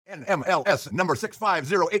NMLS number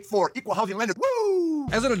 65084, equal housing lender. Woo!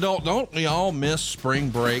 As an adult, don't we all miss spring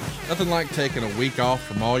break? Nothing like taking a week off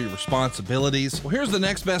from all your responsibilities. Well, here's the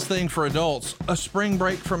next best thing for adults, a spring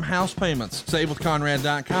break from house payments.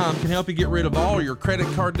 SaveWithConrad.com can help you get rid of all your credit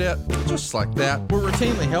card debt, just like that. We're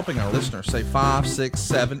routinely helping our listeners save $5, $6,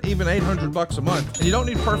 $7, even $800 a month. And you don't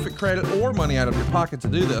need perfect credit or money out of your pocket to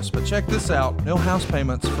do this, but check this out, no house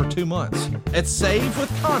payments for 2 months. At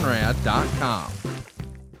SaveWithConrad.com.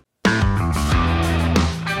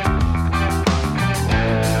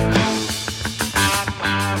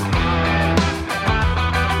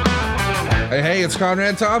 Hey, it's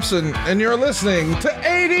Conrad Thompson, and you're listening to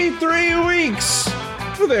 83 Weeks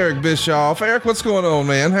with Eric Bischoff. Eric, what's going on,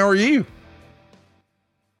 man? How are you?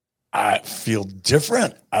 I feel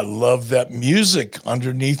different. I love that music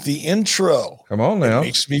underneath the intro. Come on now. It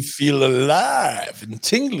makes me feel alive and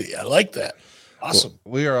tingly. I like that. Awesome.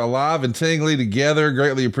 Well, we are alive and tingly together.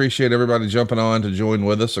 Greatly appreciate everybody jumping on to join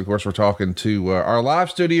with us. Of course, we're talking to our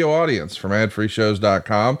live studio audience from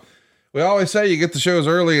adfreeshows.com. We always say you get the shows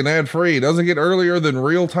early and ad-free. It doesn't get earlier than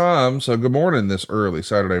real time. So good morning this early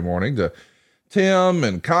Saturday morning to Tim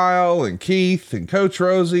and Kyle and Keith and Coach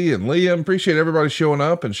Rosie and Liam. Appreciate everybody showing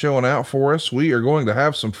up and showing out for us. We are going to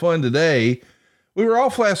have some fun today. We were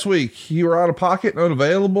off last week. You were out of pocket and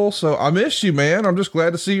unavailable. So I missed you, man. I'm just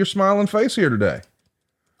glad to see your smiling face here today.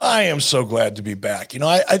 I am so glad to be back. You know,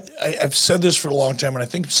 I've said this for a long time, and I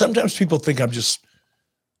think sometimes people think I'm just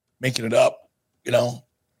making it up, you know,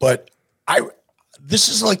 but this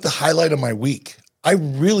is like the highlight of my week. I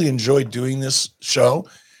really enjoy doing this show.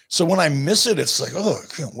 So when I miss it, it's like, oh, I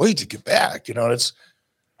can't wait to get back. You know, it's,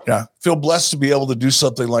 yeah, feel blessed to be able to do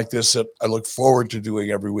something like this that I look forward to doing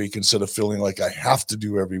every week instead of feeling like I have to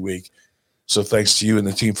do every week. So thanks to you and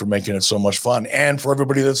the team for making it so much fun. And for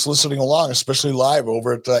everybody that's listening along, especially live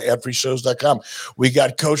over at adfreeshows.com. We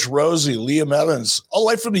got Coach Rosie, Liam Evans, all the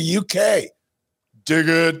way from the UK. Dig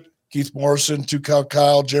it. Keith Morrison,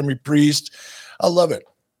 Kyle, Jeremy Priest. I love it.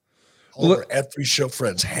 All our Ad Free Show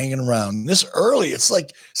friends hanging around this early. It's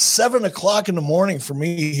like 7:00 in the morning for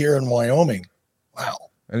me here in Wyoming. Wow.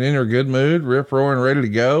 And in a good mood, rip roaring, ready to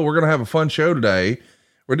go. We're going to have a fun show today.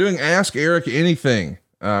 We're doing Ask Eric Anything.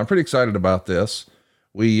 I'm pretty excited about this.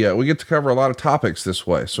 We get to cover a lot of topics this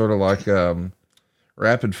way, sort of like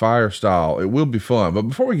rapid fire style. It will be fun. But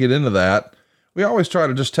before we get into that, we always try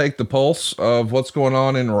to just take the pulse of what's going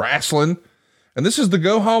on in wrestling. And this is the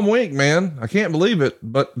go home week, man. I can't believe it,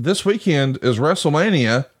 but this weekend is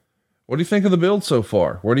WrestleMania. What do you think of the build so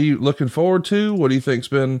far? What are you looking forward to? What do you think's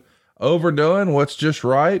been overdone? What's just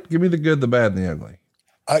right? Give me the good, the bad, and the ugly.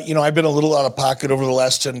 You know, I've been a little out of pocket over the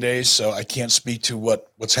last 10 days, so I can't speak to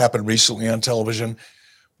what's happened recently on television.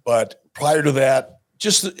 But prior to that,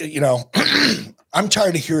 just, you know, I'm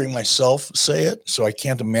tired of hearing myself say it, so I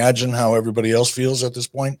can't imagine how everybody else feels at this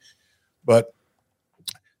point. But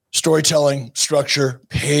storytelling, structure,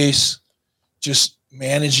 pace, just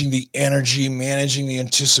managing the energy, managing the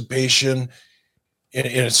anticipation. And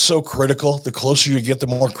it's so critical. The closer you get, the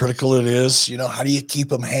more critical it is. You know, how do you keep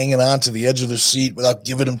them hanging on to the edge of their seat without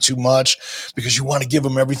giving them too much? Because you want to give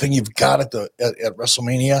them everything you've got at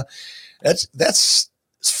WrestleMania. That's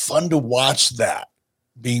fun to watch that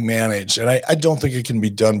being managed. And I don't think it can be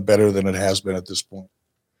done better than it has been at this point.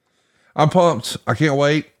 I'm pumped. I can't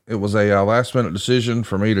wait. It was a last minute decision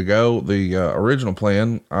for me to go. The original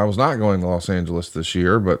plan, I was not going to Los Angeles this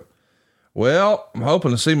year, but well, I'm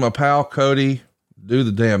hoping to see my pal Cody do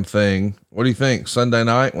the damn thing. What do you think? Sunday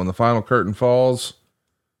night when the final curtain falls,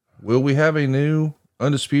 will we have a new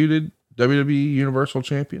undisputed WWE Universal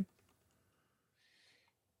Champion?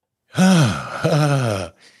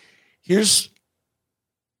 I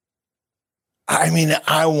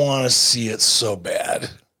want to see it so bad.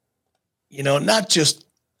 You know, not just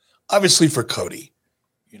obviously for Cody,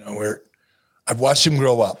 you know, where I've watched him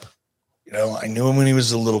grow up. You know, I knew him when he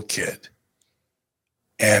was a little kid.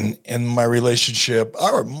 And in my relationship,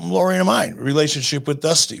 or Lori and mine, relationship with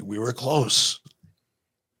Dusty, we were close.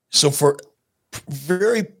 So for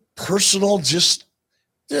very personal, just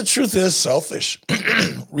the truth is selfish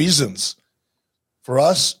reasons for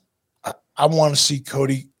us, I want to see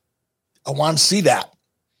Cody. I want to see that.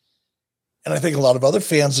 And I think a lot of other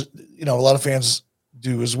fans, you know, a lot of fans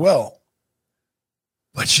do as well.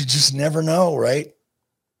 But you just never know, right?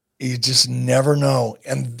 You just never know.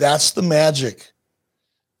 And that's the magic.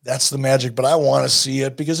 That's the magic. But I want to see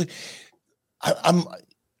it because I'm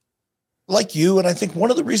like you. And I think one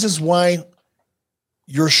of the reasons why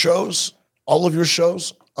your shows, all of your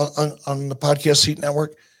shows on the Podcast Heat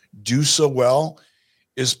Network do so well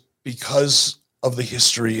is because of the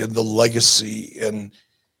history and the legacy and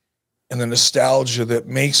and the nostalgia that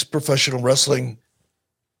makes professional wrestling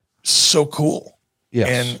so cool.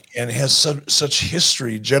 Yes. And has such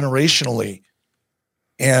history generationally.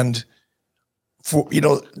 And for,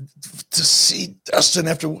 to see Dustin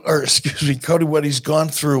Cody, what he's gone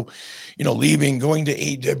through, leaving, going to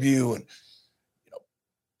AEW and,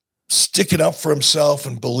 sticking up for himself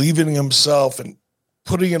and believing in himself and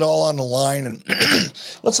putting it all on the line. And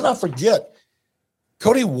let's not forget,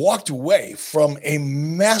 Cody walked away from a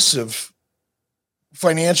massive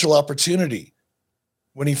financial opportunity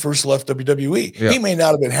when he first left WWE. Yeah. He may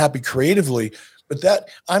not have been happy creatively, but that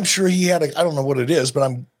I'm sure he had I don't know what it is, but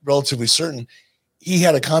I'm relatively certain he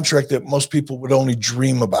had a contract that most people would only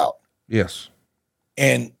dream about. Yes.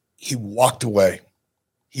 And he walked away.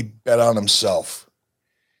 He bet on himself.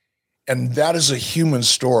 And that is a human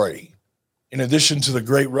story. In addition to the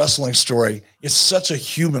great wrestling story, it's such a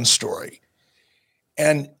human story.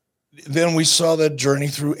 And then we saw that journey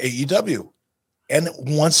through AEW. And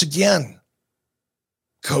once again,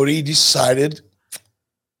 Cody decided,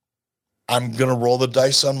 I'm going to roll the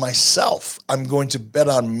dice on myself. I'm going to bet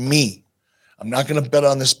on me. I'm not going to bet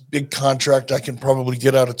on this big contract I can probably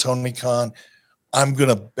get out of Tony Khan. I'm going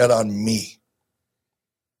to bet on me.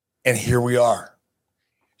 And here we are.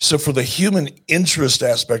 So for the human interest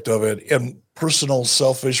aspect of it and personal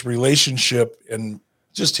selfish relationship and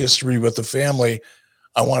just history with the family,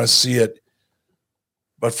 I want to see it.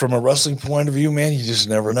 But from a wrestling point of view, man, you just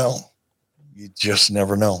never know. You just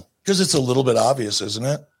never know. Because it's a little bit obvious, isn't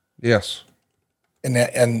it? Yes.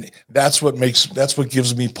 And that's what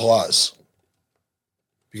gives me pause.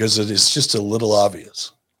 Because it is just a little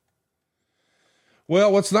obvious.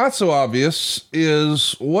 Well, what's not so obvious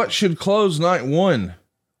is what should close night one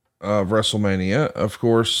of WrestleMania. Of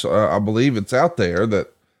course, I believe it's out there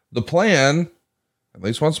that the plan, at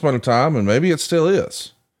least once upon a time, and maybe it still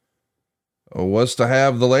is, was to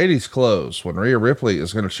have the ladies close when Rhea Ripley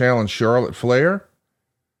is going to challenge Charlotte Flair.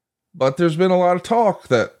 But there's been a lot of talk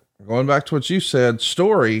that, going back to what you said, the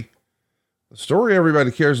story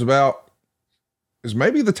everybody cares about is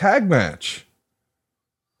maybe the tag match.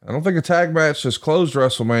 I don't think a tag match has closed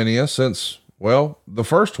WrestleMania since, well, the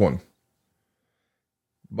first one.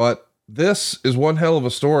 But this is one hell of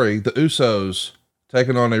a story. The Usos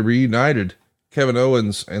taking on a reunited Kevin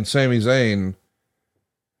Owens and Sami Zayn.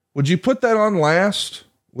 Would you put that on last?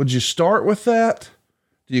 Would you start with that?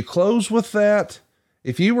 Do you close with that?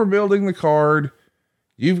 If you were building the card,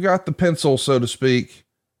 you've got the pencil, so to speak.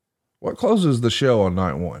 What closes the show on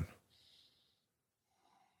night one?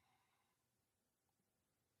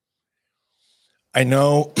 I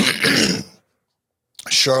know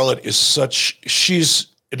Charlotte is she's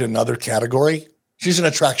in another category. She's an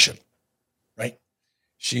attraction, right?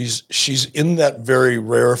 She's in that very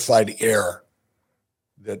rarefied air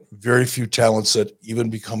that very few talents that even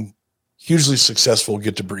become hugely successful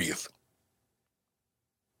get to breathe.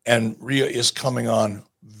 And Rhea is coming on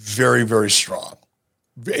very, very strong.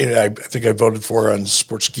 And I think I voted for her on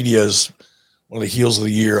Sportskeeda as one of the heels of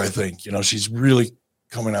the year, I think. She's really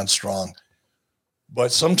coming on strong.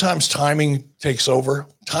 But sometimes timing takes over.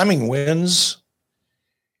 Timing wins.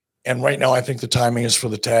 And right now, I think the timing is for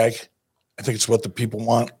the tag. I think it's what the people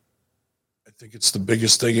want. I think it's the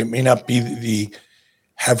biggest thing. It may not be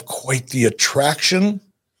have quite the attraction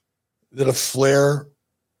that a Flair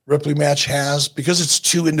Ripley match has, because it's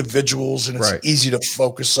two individuals and it's easy to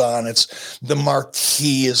focus on. It's the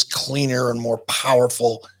marquee is cleaner and more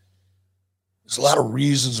powerful. There's a lot of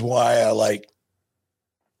reasons why I like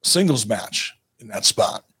singles match in that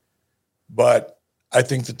spot. But I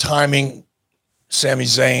think the timing, Sami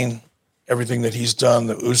Zayn, everything that he's done,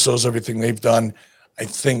 the Usos, everything they've done, I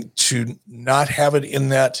think to not have it in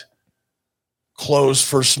that closed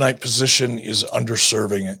first night position is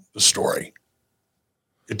underserving the story.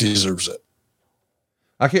 It deserves it.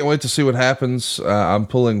 I can't wait to see what happens. I'm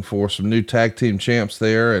pulling for some new tag team champs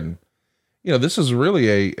there. And, this is really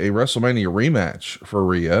a WrestleMania rematch for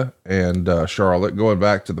Rhea and Charlotte, going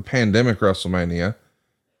back to the pandemic WrestleMania.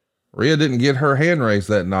 Rhea didn't get her hand raised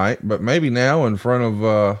that night, but maybe now in front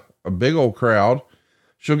of a big old crowd,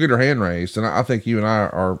 she'll get her hand raised. And I think you and I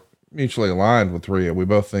are mutually aligned with Rhea. We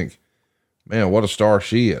both think, man, what a star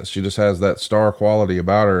she is. She just has that star quality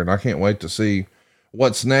about her. And I can't wait to see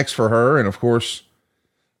what's next for her. And of course,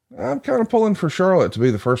 I'm kind of pulling for Charlotte to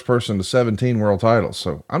be the first person to 17 world titles.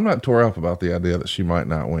 So I'm not tore up about the idea that she might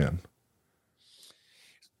not win.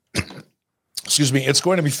 Excuse me. It's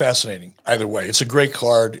going to be fascinating either way. It's a great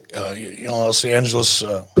card. Los Angeles,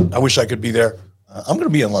 I wish I could be there. I'm going to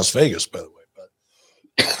be in Las Vegas, by the way,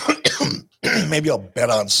 but maybe I'll bet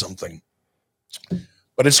on something.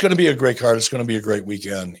 But it's going to be a great card. It's going to be a great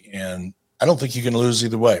weekend. And I don't think you can lose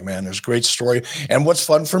either way, man. There's great story. And what's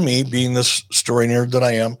fun for me, being this story nerd that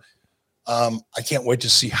I am, I can't wait to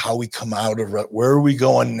see how we come out of it. Where are we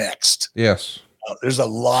going next? Yes. There's a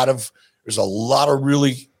lot of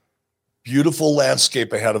really beautiful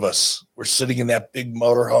landscape ahead of us. We're sitting in that big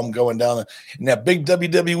motorhome in that big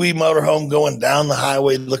WWE motorhome going down the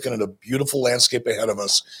highway, looking at a beautiful landscape ahead of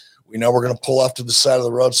us. We know we're going to pull off to the side of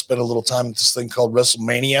the road, spend a little time at this thing called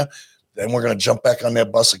WrestleMania. Then we're going to jump back on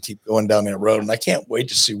that bus and keep going down that road. And I can't wait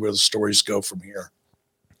to see where the stories go from here.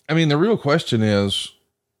 I mean, the real question is,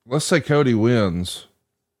 let's say Cody wins.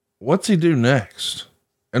 What's he do next?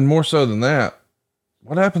 And more so than that,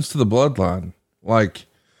 what happens to the bloodline? Like,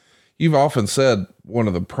 you've often said one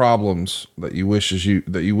of the problems that you wish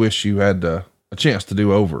you had a chance to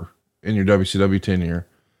do over in your WCW tenure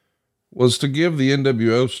was to give the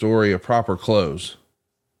NWO story a proper close.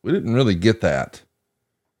 We didn't really get that.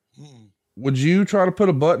 Would you try to put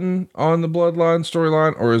a button on the bloodline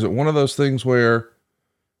storyline, or is it one of those things where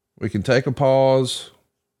we can take a pause,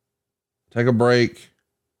 take a break,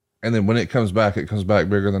 and then when it comes back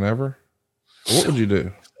bigger than ever? Or what would you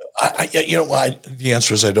do? The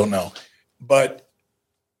answer is I don't know, but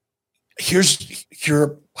here's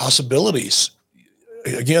your possibilities.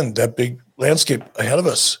 Again, that big landscape ahead of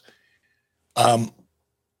us.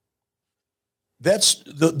 That's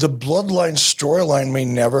the bloodline storyline may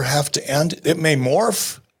never have to end. It may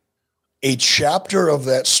morph. A chapter of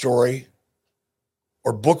that story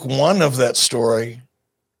or book one of that story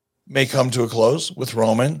may come to a close with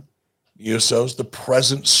Roman, Usos, the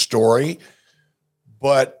present story,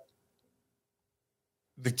 but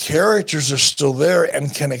the characters are still there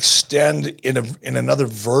and can extend in another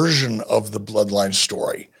version of the bloodline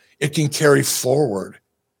story. It can carry forward.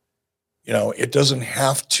 It doesn't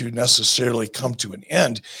have to necessarily come to an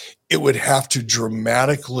end. It would have to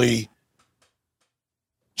dramatically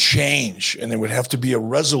change, and there would have to be a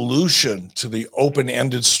resolution to the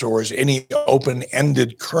open-ended stories. Any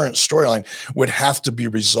open-ended current storyline would have to be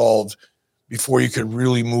resolved before you could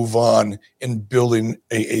really move on in building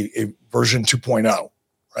a version 2.0,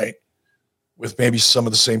 right? With maybe some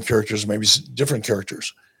of the same characters, maybe different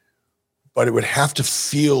characters. But it would have to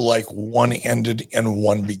feel like one ended and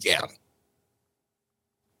one began.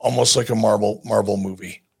 Almost like a Marvel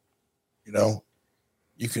movie,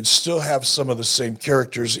 You could still have some of the same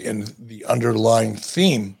characters in the underlying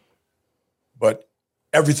theme, but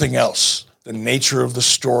everything else, the nature of the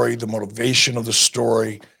story, the motivation of the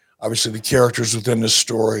story, obviously the characters within the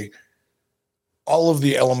story, all of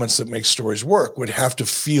the elements that make stories work would have to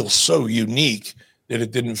feel so unique that it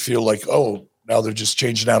didn't feel like, oh, now they're just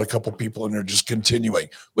changing out a couple people and they're just continuing,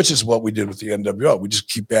 which is what we did with the NWO. We just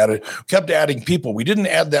kept adding people. We didn't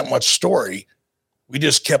add that much story. We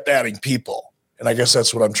just kept adding people. And I guess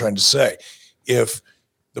that's what I'm trying to say. If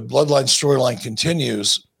the bloodline storyline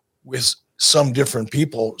continues with some different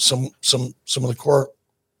people, some of the core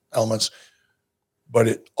elements,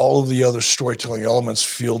 but all of the other storytelling elements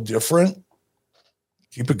feel different,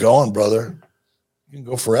 keep it going, brother. You can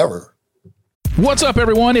go forever. What's up,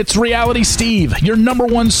 everyone? It's Reality Steve, your number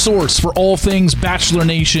one source for all things Bachelor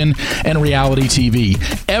Nation and reality TV.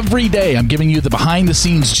 Every day, I'm giving you the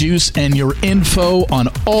behind-the-scenes juice and your info on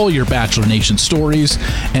all your Bachelor Nation stories,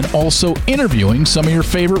 and also interviewing some of your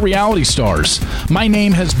favorite reality stars. My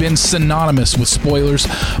name has been synonymous with spoilers,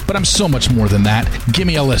 but I'm so much more than that. Give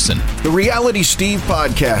me a listen. The Reality Steve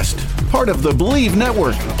Podcast, part of the Believe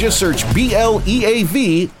Network. Just search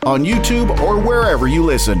BLEAV on YouTube or wherever you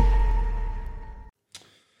listen.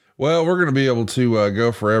 Well, we're going to be able to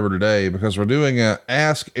go forever today because we're doing a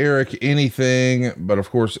Ask Eric Anything, but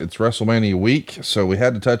of course it's WrestleMania week, so we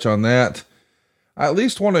had to touch on that. I at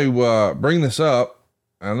least want to bring this up.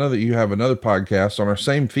 I know that you have another podcast on our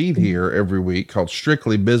same feed here every week called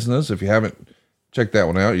Strictly Business. If you haven't checked that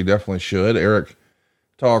one out, you definitely should. Eric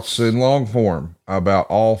talks in long form about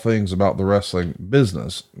all things about the wrestling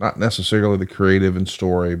business, not necessarily the creative and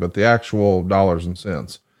story, but the actual dollars and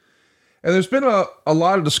cents. And there's been a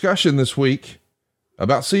lot of discussion this week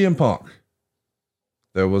about CM Punk.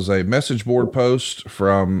 There was a message board post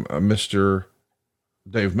from Mr.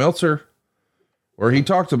 Dave Meltzer where he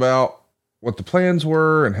talked about what the plans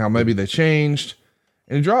were and how maybe they changed.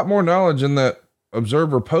 And he dropped more knowledge in that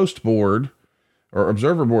Observer board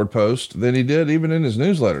post than he did even in his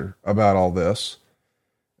newsletter about all this.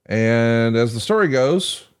 And as the story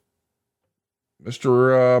goes,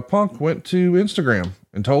 Mr. Punk went to Instagram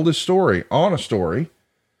and told his story on a story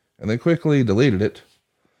and then quickly deleted it.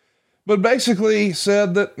 But basically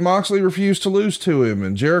said that Moxley refused to lose to him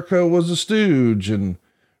and Jericho was a stooge and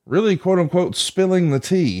really quote unquote spilling the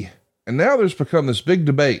tea. And now there's become this big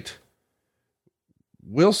debate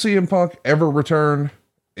will CM Punk ever return?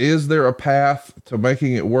 Is there a path to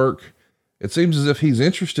making it work? It seems as if he's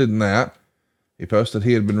interested in that. He posted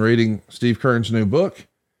he had been reading Steve Kern's new book,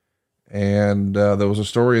 and there was a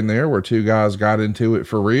story in there where two guys got into it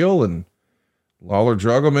for real, and Lawler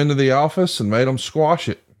drug them into the office and made them squash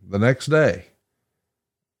it the next day.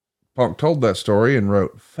 Punk told that story and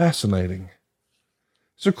wrote, "Fascinating."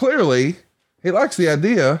 So clearly he likes the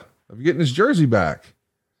idea of getting his jersey back.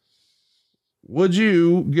 Would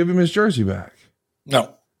you give him his jersey back?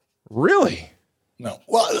 No. Really? No.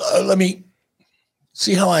 Well, let me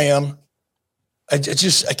see how I am. I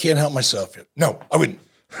can't help myself here. No, I wouldn't.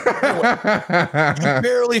 You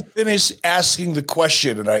barely finished asking the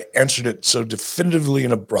question and I answered it so definitively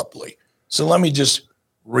and abruptly. So let me just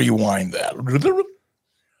rewind that.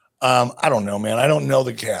 I don't know, man. I don't know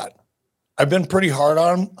the cat. I've been pretty hard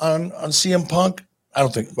on CM Punk. I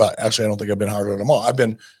don't think I've been hard on him all. I've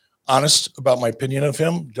been honest about my opinion of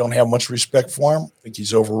him. Don't have much respect for him. I think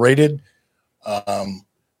he's overrated.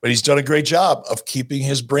 But he's done a great job of keeping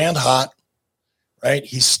his brand hot, right?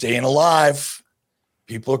 He's staying alive.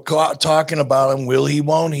 People are talking about him. Will he,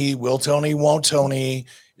 won't he? Will Tony, won't Tony?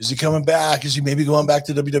 Is he coming back? Is he maybe going back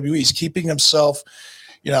to WWE? He's keeping himself,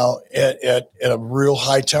 at a real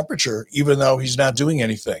high temperature, even though he's not doing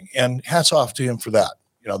anything. And hats off to him for that.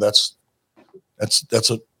 That's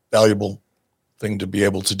a valuable thing to be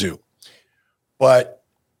able to do. But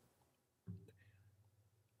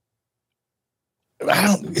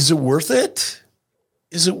is it worth it?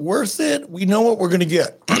 Is it worth it? We know what we're going to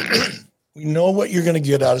get. We know what you're going to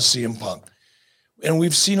get out of CM Punk. And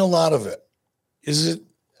we've seen a lot of it. Is it?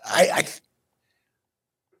 I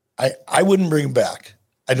wouldn't bring him back.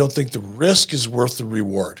 I don't think the risk is worth the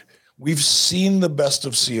reward. We've seen the best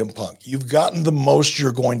of CM Punk. You've gotten the most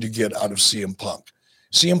you're going to get out of CM Punk.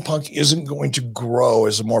 CM Punk isn't going to grow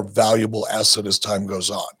as a more valuable asset as time goes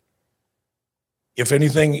on. If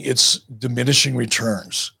anything, it's diminishing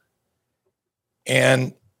returns.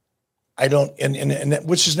 And I don't, and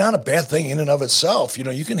which is not a bad thing in and of itself. You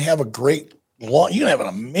can have you can have an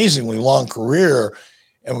amazingly long career,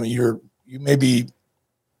 and when you may be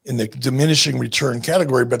in the diminishing return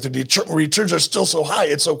category, but the returns are still so high.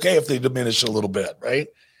 It's okay if they diminish a little bit, right?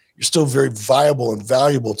 You're still very viable and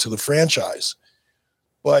valuable to the franchise.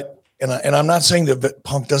 But, and I'm not saying that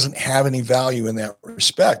Punk doesn't have any value in that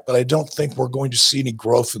respect, but I don't think we're going to see any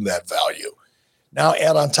growth in that value. Now,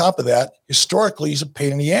 add on top of that, historically, he's a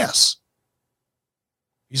pain in the ass.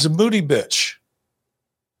 He's a moody bitch.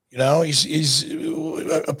 He's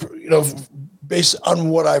based on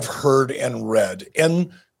what I've heard and read,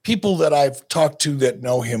 and people that I've talked to that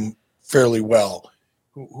know him fairly well,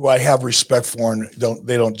 who I have respect for, and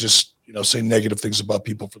they don't just say negative things about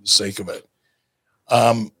people for the sake of it.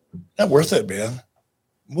 Not worth it, man.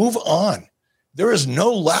 Move on. There is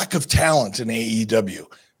no lack of talent in AEW.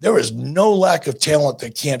 There is no lack of talent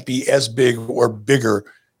that can't be as big or bigger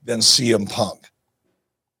than CM Punk.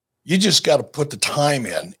 You just got to put the time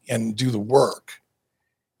in and do the work.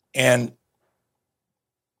 And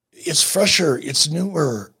it's fresher, it's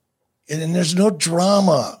newer, and there's no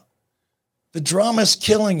drama. The drama is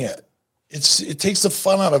killing it. It takes the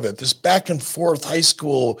fun out of it. This back and forth high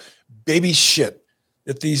school baby shit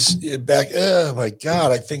that oh my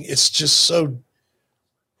God, I think it's just so,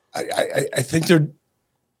 I think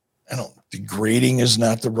degrading is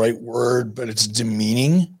not the right word, but it's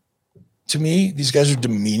demeaning to me. These guys are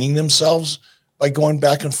demeaning themselves by going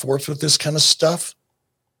back and forth with this kind of stuff.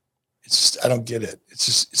 I don't get it.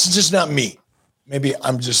 It's just not me. Maybe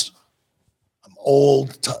I'm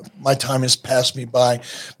old. My time has passed me by.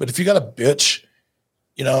 But if you got a bitch,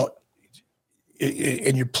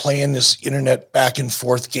 and you're playing this internet back and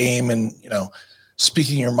forth game and,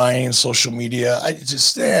 speaking your mind in social media, it's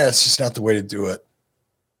just not the way to do it.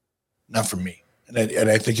 Not for me. And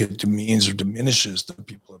I think it demeans or diminishes the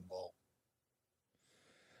people involved.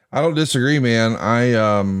 I don't disagree, man.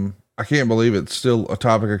 I can't believe it's still a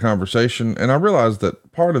topic of conversation. And I realize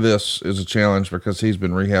that part of this is a challenge because he's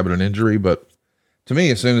been rehabbing an injury, but to me,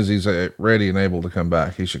 as soon as he's ready and able to come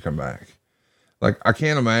back, he should come back. Like, I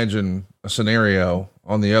can't imagine a scenario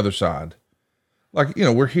on the other side. Like,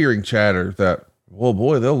 we're hearing chatter that, well,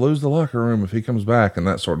 boy, they'll lose the locker room if he comes back and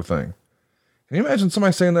that sort of thing. Can you imagine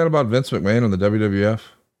somebody saying that about Vince McMahon and the WWF?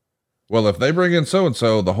 Well, if they bring in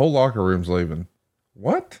so-and-so, the whole locker room's leaving.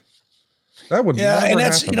 What? That would never and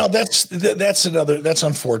that's happen. that's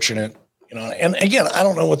unfortunate. And again, I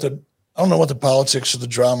don't know what the politics or the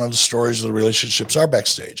drama, the stories, or the relationships are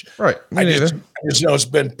backstage. Right. I just know it's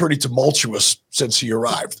been pretty tumultuous since he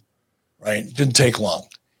arrived. Right. It didn't take long.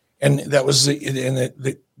 And that was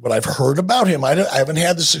the what I've heard about him, I haven't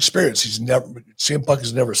had this experience. CM Punk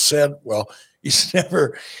has never said, well, he's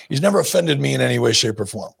never offended me in any way, shape, or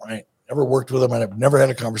form, right? Never worked with him, and I've never had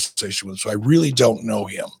a conversation with him. So I really don't know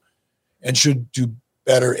him, and should do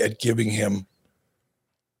better at giving him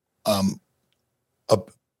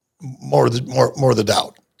more of the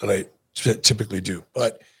doubt that I typically do.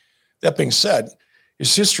 But that being said,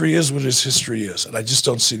 his history is what his history is, and I just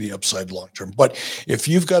don't see the upside long term. But if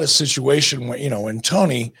you've got a situation where, and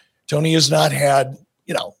Tony has not had,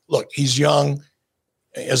 look, he's young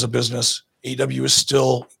as a business. AEW is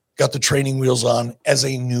still got the training wheels on as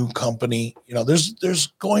a new company. There's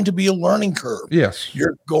going to be a learning curve. Yes.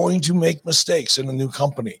 You're going to make mistakes in a new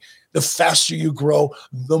company. The faster you grow,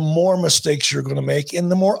 the more mistakes you're going to make,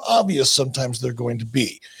 and the more obvious sometimes they're going to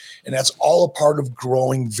be. And that's all a part of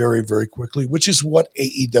growing very, very quickly, which is what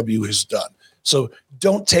AEW has done. So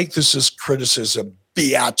don't take this as criticism,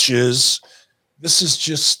 biatches. This is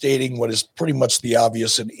just stating what is pretty much the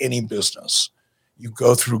obvious in any business. You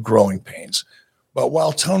go through growing pains. But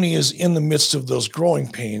while Tony is in the midst of those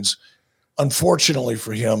growing pains, unfortunately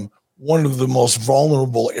for him, one of the most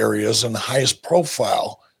vulnerable areas and the highest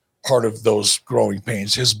profile part of those growing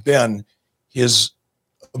pains has been his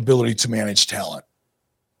ability to manage talent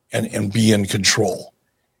and be in control.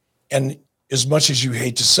 And as much as you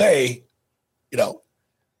hate to say, you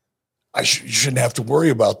shouldn't have to worry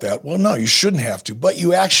about that. Well, no, you shouldn't have to, but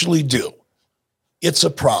you actually do. It's a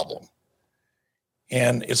problem.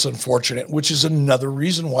 And it's unfortunate, which is another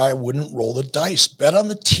reason why I wouldn't roll the dice. Bet on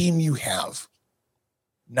the team you have,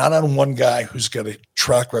 not on one guy who's got a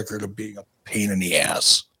track record of being a pain in the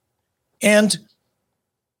ass. And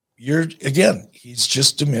he's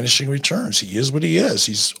just diminishing returns. He is what he is.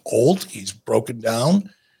 He's old. He's broken down.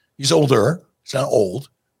 He's older. He's not old,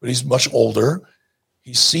 but he's much older.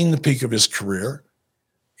 He's seen the peak of his career.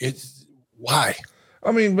 Why?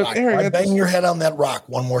 I mean, but Eric, bang your head on that rock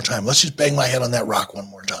one more time. Let's just bang my head on that rock one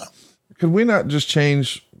more time. Could we not just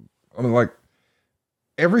change? I mean, like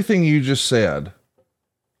everything you just said,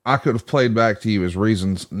 I could have played back to you as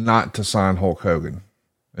reasons not to sign Hulk Hogan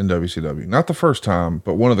in WCW. Not the first time,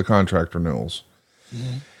 but one of the contract renewals.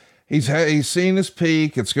 Mm-hmm. He's seen his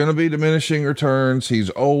peak. It's going to be diminishing returns. He's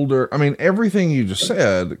older. I mean, everything you just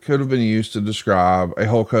said could have been used to describe a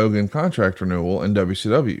Hulk Hogan contract renewal in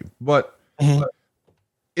WCW, but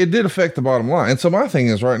it did affect the bottom line. And so my thing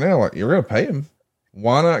is right now, like, you're going to pay him.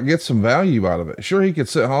 Why not get some value out of it? Sure, he could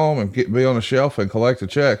sit home and be on a shelf and collect a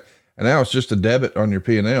check, and now it's just a debit on your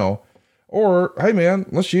P&L. Or, hey man,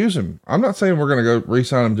 let's use him. I'm not saying we're going to go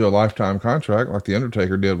re-sign him to a lifetime contract like the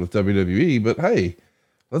Undertaker did with WWE, but hey,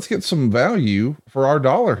 let's get some value for our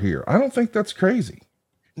dollar here. I don't think that's crazy.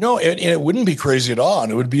 No, and it wouldn't be crazy at all.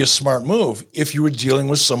 And it would be a smart move if you were dealing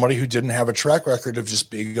with somebody who didn't have a track record of just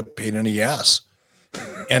being a pain in the ass.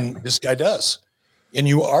 And this guy does. And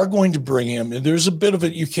you are going to bring him, and there's a bit of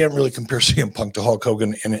it. You can't really compare CM Punk to Hulk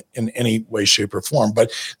Hogan in any way, shape, or form.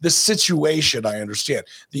 But the situation, I understand.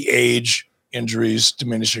 The age, injuries,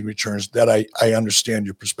 diminishing returns, that I understand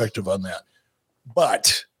your perspective on that.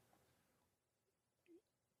 But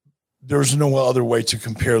there's no other way to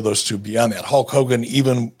compare those two beyond that. Hulk Hogan,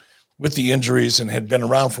 even with the injuries and had been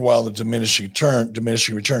around for a while, the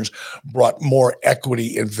diminishing returns brought more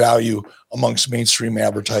equity and value amongst mainstream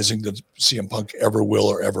advertising than CM Punk ever will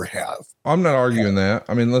or ever have. I'm not arguing that.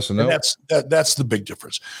 I mean, listen, no. That's the big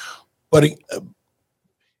difference. But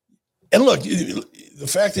and look, the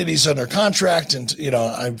fact that he's under contract, and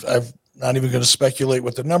I've not even going to speculate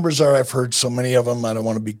what the numbers are. I've heard so many of them. I don't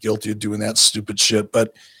want to be guilty of doing that stupid shit,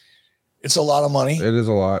 but it's a lot of money. It is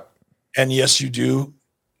a lot. And yes, you do.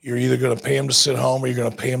 You're either going to pay him to sit home or you're going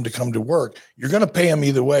to pay him to come to work. You're going to pay him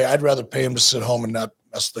either way. I'd rather pay him to sit home and not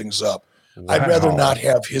mess things up. Wow. I'd rather not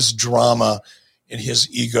have his drama and his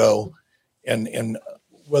ego and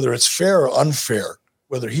whether it's fair or unfair,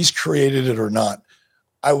 whether he's created it or not.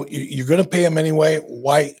 You're going to pay him anyway.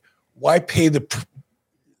 Why pay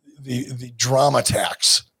the drama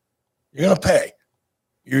tax? You're going to pay.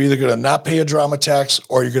 You're either going to not pay a drama tax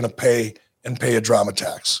or you're going to pay a drama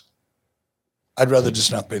tax. I'd rather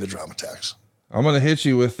just not pay the drama tax. I'm going to hit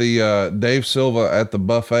you with the Dave Silva at the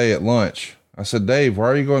buffet at lunch. I said, Dave, why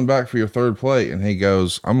are you going back for your third plate? And he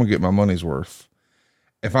goes, I'm going to get my money's worth.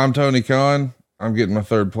 If I'm Tony Khan, I'm getting my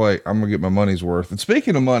third plate. I'm going to get my money's worth. And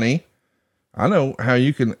speaking of money, I know how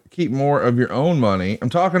you can keep more of your own money. I'm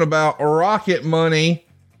talking about Rocket Money.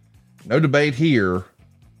 No debate here.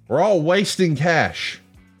 We're all wasting cash,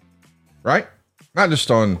 right? Not just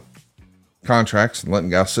on contracts and letting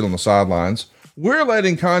guys sit on the sidelines. We're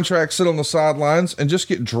letting contracts sit on the sidelines and just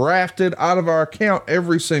get drafted out of our account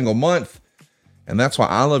every single month. And that's why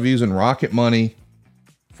I love using Rocket Money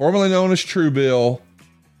formerly known as Truebill.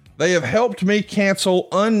 They have helped me cancel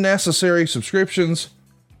unnecessary subscriptions.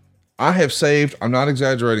 I have saved, I'm not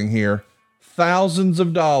exaggerating here, thousands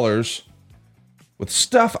of dollars with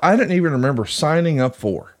stuff I didn't even remember signing up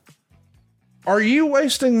for. Are you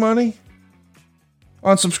wasting money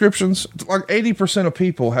on subscriptions? Like 80% of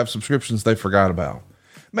people have subscriptions they forgot about.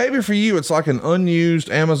 Maybe for you, it's like an unused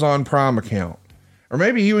Amazon Prime account. Or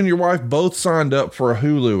maybe you and your wife both signed up for a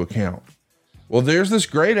Hulu account. Well, there's this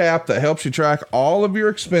great app that helps you track all of your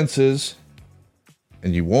expenses,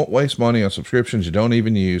 and you won't waste money on subscriptions you don't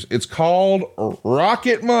even use. It's called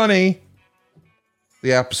Rocket Money.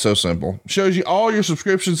 The app is so simple. It shows you all your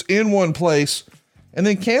subscriptions in one place and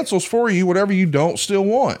then cancels for you whatever you don't still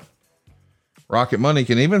want. Rocket Money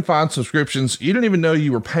can even find subscriptions you didn't even know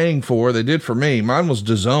you were paying for. They did for me. Mine was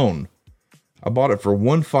DAZN. I bought it for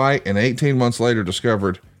one fight and 18 months later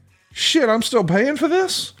discovered, shit, I'm still paying for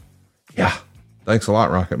this? Yeah. Thanks a lot,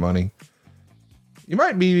 Rocket Money. You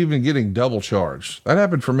might be even getting double charged. That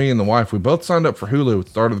happened for me and the wife. We both signed up for Hulu at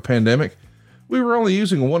the start of the pandemic. We were only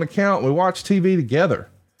using one account. We watched TV together.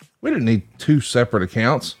 We didn't need two separate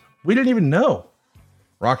accounts. We didn't even know.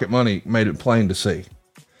 Rocket Money made it plain to see.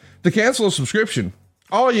 To cancel a subscription,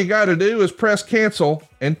 all you got to do is press cancel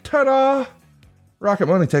and ta-da! Rocket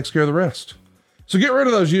Money takes care of the rest. So get rid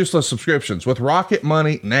of those useless subscriptions with Rocket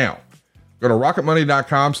Money now. Go to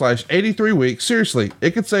rocketmoney.com/83weeks. Seriously,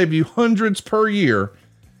 it could save you hundreds per year.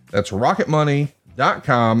 That's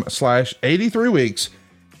rocketmoney.com/83weeks.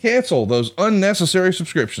 Cancel those unnecessary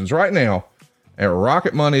subscriptions right now at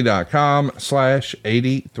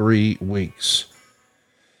rocketmoney.com/83weeks.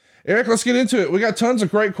 Eric, let's get into it. We got tons of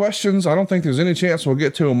great questions. I don't think there's any chance we'll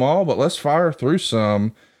get to them all, but let's fire through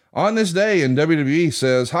some. On this day in WWE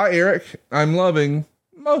says, hi, Eric. I'm loving,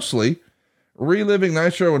 mostly, reliving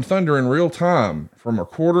Nitro and Thunder in real time from a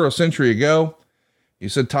quarter a century ago. You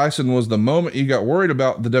said Tyson was the moment you got worried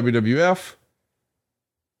about the WWF.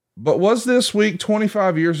 But was this week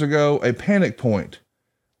 25 years ago a panic point?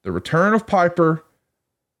 The return of Piper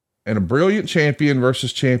and a brilliant champion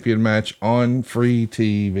versus champion match on free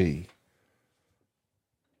TV.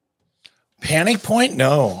 Panic point?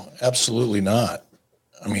 No, absolutely not.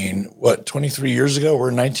 I mean, 23 years ago, we're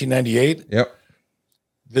in 1998. Yep.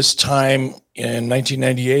 This time in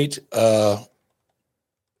 1998,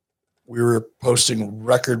 we were posting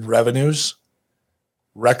record revenues,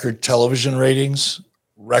 record television ratings,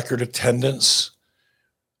 record attendance,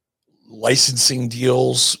 licensing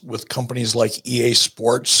deals with companies like EA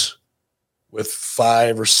Sports with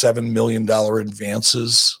 $5 or $7 million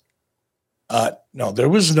advances. No, there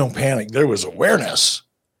was no panic. There was awareness.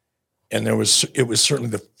 And it was certainly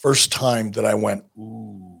the first time that I went,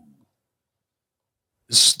 ooh,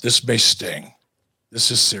 this may sting.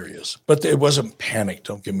 This is serious. But it wasn't panic.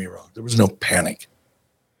 Don't get me wrong. There was no panic.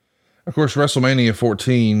 Of course, WrestleMania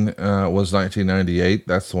 14 was 1998.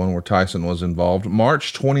 That's the one where Tyson was involved.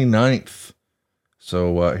 March 29th.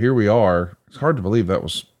 So here we are. It's hard to believe that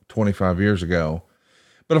was 25 years ago.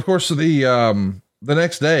 But of course, the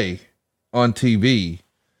next day on TV,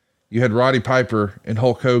 you had Roddy Piper and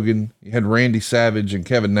Hulk Hogan. You had Randy Savage and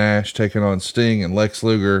Kevin Nash taking on Sting and Lex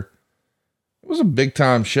Luger. It was a big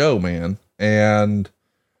time show, man. And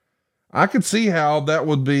I could see how that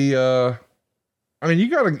would be, I mean, you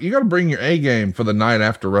gotta bring your A game for the night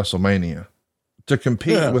after WrestleMania to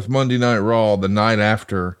compete with Monday Night Raw the night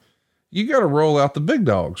after. You got to roll out the big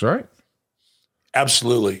dogs, right?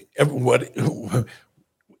 Absolutely.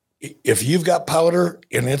 If you've got powder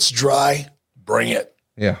and it's dry, bring it.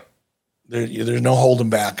 Yeah. There's no holding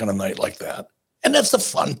back on a night like that. And that's the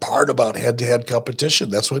fun part about head-to-head competition.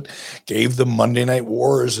 That's what gave the Monday Night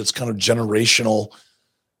Wars its kind of generational,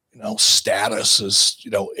 status as,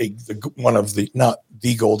 one of the, not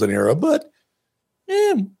the golden era, but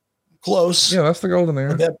close. Yeah, that's the golden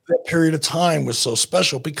era. That period of time was so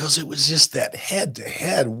special because it was just that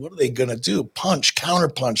head-to-head. What are they going to do? Punch,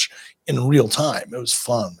 counter-punch in real time. It was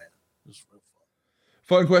fun, man.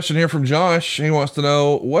 Fun question here from Josh. He wants to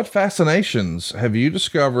know, what fascinations have you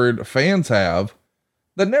discovered fans have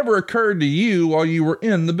that never occurred to you while you were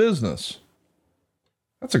in the business?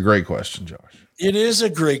 That's a great question, Josh. It is a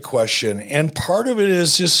great question. And part of it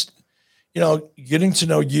is just, getting to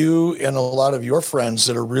know you and a lot of your friends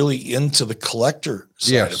that are really into the collector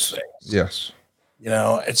side of things. Yes.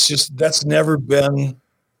 It's just, that's never been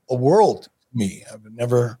a world to me.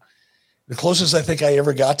 The closest I think I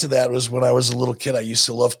ever got to that was when I was a little kid. I used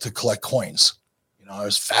to love to collect coins. I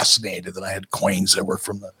was fascinated that I had coins that were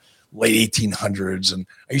from the late 1800s. And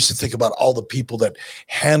I used to think about all the people that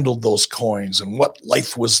handled those coins and what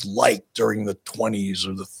life was like during the 20s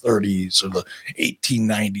or the 30s or the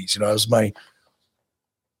 1890s. It was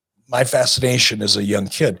my fascination as a young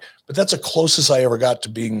kid. But that's the closest I ever got to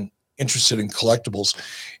being interested in collectibles.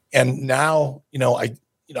 And now,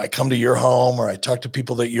 I come to your home, or I talk to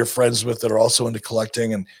people that you're friends with that are also into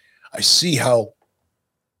collecting, and I see how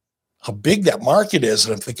big that market is.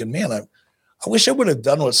 And I'm thinking, man, I wish I would have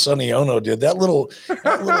done what Sonny Ono did. That little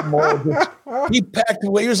mold, he packed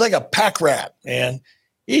away. He was like a pack rat, man.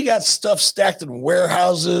 He got stuff stacked in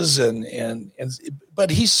warehouses, but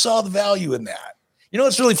he saw the value in that. You know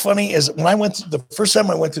what's really funny is when the first time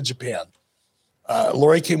I went to Japan,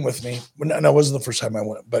 Lori came with me. No, it wasn't the first time I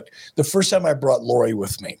went, but the first time I brought Lori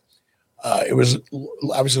with me. It was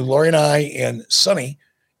obviously Lori and I, and Sonny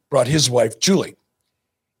brought his wife, Julie.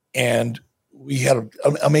 And we had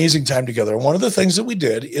an amazing time together. And one of the things that we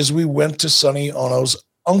did is we went to Sonny Ono's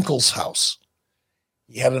uncle's house.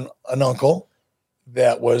 He had an uncle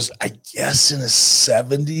that was, I guess, in his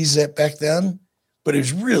 70s back then. But he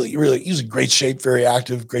was really, he was in great shape, very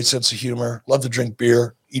active, great sense of humor, loved to drink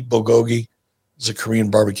beer, eat bulgogi. It's a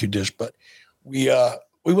Korean barbecue dish. But we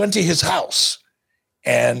went to his house,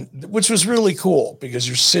 and which was really cool because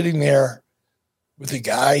you're sitting there with a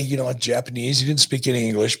guy, a Japanese. He didn't speak any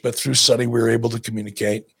English, but through Sonny, we were able to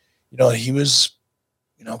communicate. He was,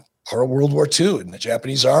 part of World War II in the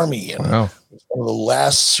Japanese army, and wow. One of the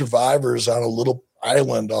last survivors on a little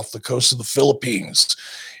island off the coast of the Philippines.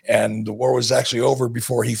 And the war was actually over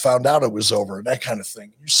before he found out it was over, and that kind of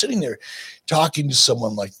thing. You're sitting there talking to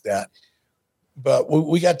someone like that. But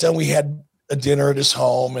we got done. We had a dinner at his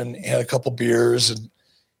home and had a couple beers, and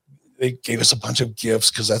they gave us a bunch of gifts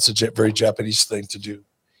because that's a very Japanese thing to do.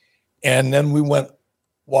 And then we went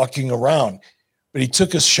walking around. But he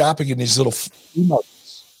took us shopping in these little flea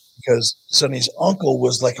markets because Sonny's uncle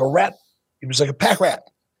was like a rat. He was like a pack rat.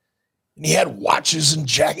 And he had watches and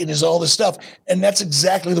jackets and all this stuff. And that's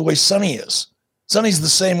exactly the way Sonny is. Sonny's the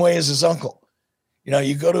same way as his uncle.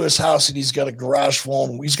 You go to his house and he's got a garage full,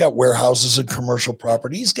 and he's got warehouses and commercial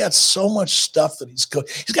property. He's got so much stuff that he's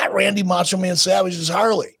got Randy Macho Man Savage's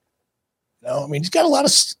Harley. He's got a lot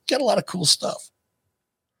of cool stuff.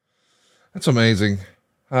 That's amazing.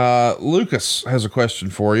 Lucas has a question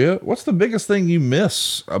for you. What's the biggest thing you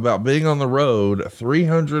miss about being on the road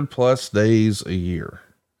 300 plus days a year?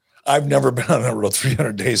 I've never been on the road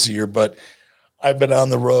 300 days a year, but I've been on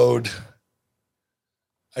the road,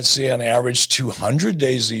 I'd say on average 200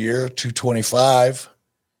 days a year, 225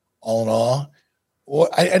 all in all. Well,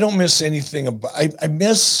 I don't miss anything about, I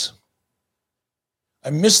miss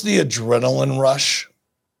the adrenaline rush.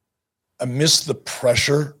 I miss the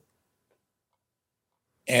pressure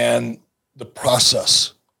and the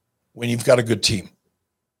process when you've got a good team.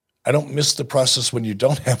 I don't miss the process when you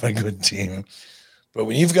don't have a good team. But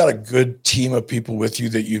when you've got a good team of people with you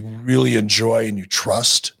that you really enjoy and you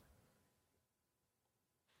trust,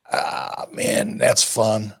 man, that's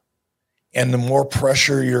fun. And the more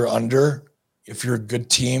pressure you're under, if you're a good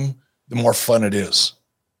team, the more fun it is.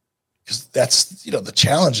 Because that's, the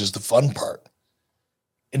challenge is the fun part.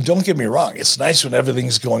 And don't get me wrong, it's nice when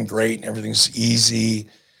everything's going great and everything's easy.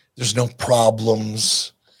 There's no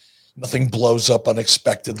problems. Nothing blows up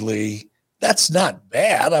unexpectedly. That's not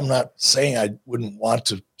bad. I'm not saying I wouldn't want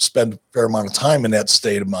to spend a fair amount of time in that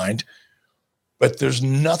state of mind, but there's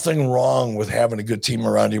nothing wrong with having a good team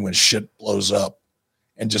around you when shit blows up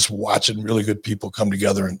and just watching really good people come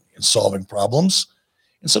together and solving problems.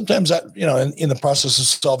 And sometimes that, in the process of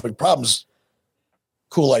solving problems,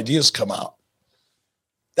 cool ideas come out.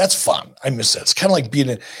 That's fun. I miss that. It's kind of like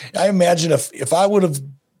I imagine if I would have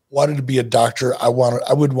wanted to be a doctor, I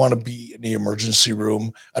would want to be in the emergency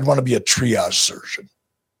room. I'd want to be a triage surgeon.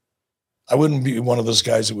 I wouldn't be one of those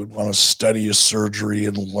guys that would want to study a surgery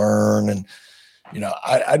and learn. And,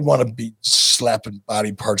 I'd want to be slapping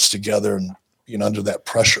body parts together and being under that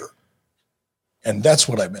pressure. And that's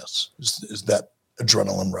what I miss is that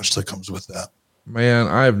adrenaline rush that comes with that. Man,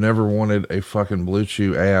 I have never wanted a fucking Blue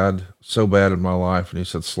Chew ad so bad in my life. And he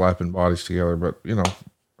said slapping bodies together, but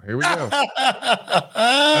here we go.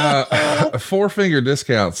 A Four Finger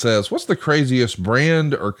Discount says, what's the craziest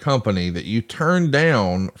brand or company that you turned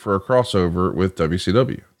down for a crossover with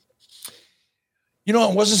WCW?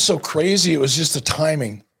 It wasn't so crazy. It was just the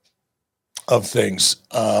timing of things.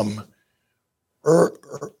 I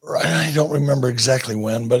don't remember exactly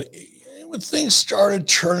when, but when things started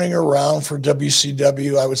turning around for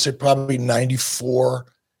WCW, I would say probably 94,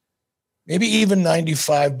 maybe even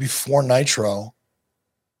 95 before Nitro.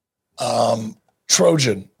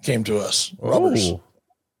 Trojan came to us. Rubbers.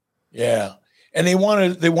 Yeah. And they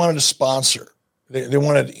wanted to sponsor. They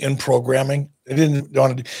wanted in programming. They didn't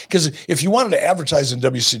want to, because if you wanted to advertise in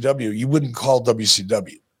WCW, you wouldn't call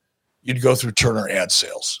WCW. You'd go through Turner Ad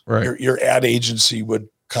Sales. Right. Your ad agency would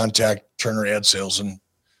contact Turner Ad Sales, and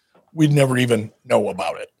we'd never even know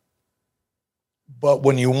about it. But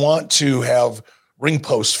when you want to have ring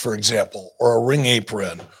posts, for example, or a ring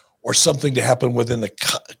apron, or something to happen within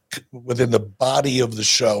the body of the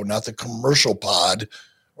show, not the commercial pod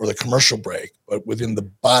or the commercial break, but within the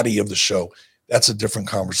body of the show, that's a different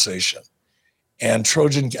conversation. And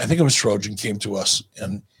Trojan, I think it was Trojan, came to us,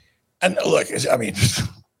 and look, I mean,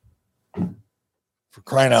 for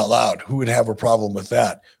crying out loud, who would have a problem with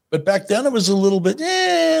that? But back then it was a little bit,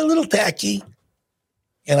 a little tacky,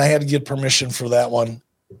 and I had to get permission for that one.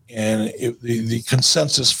 And the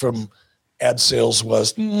consensus from Ad Sales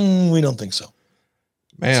was, we don't think so.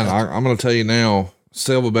 Man, I'm going to tell you now,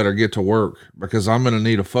 Silva better get to work, because I'm going to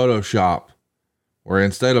need a Photoshop where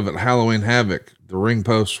instead of at Halloween Havoc, the ring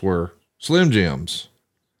posts were Slim Jims.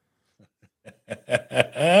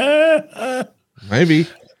 Maybe.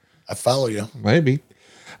 I follow you. Maybe.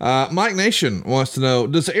 Mike Nation wants to know,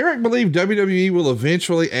 does Eric believe WWE will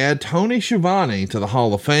eventually add Tony Schiavone to the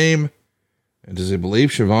Hall of Fame? And does he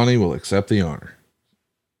believe Schiavone will accept the honor?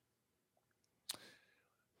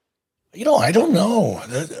 I don't know.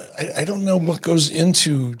 I don't know what goes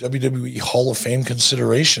into WWE Hall of Fame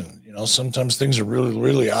consideration. Sometimes things are really,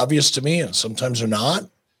 really obvious to me, and sometimes they're not.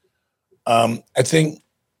 I think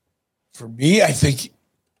for me,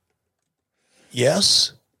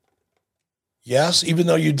 yes, even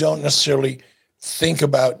though you don't necessarily think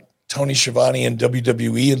about Tony Schiavone and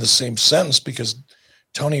WWE in the same sentence, because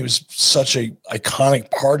Tony was such a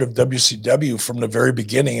iconic part of WCW from the very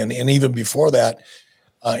beginning. And even before that,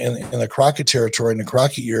 in the Crockett territory, in the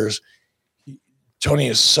Crockett years, Tony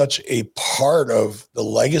is such a part of the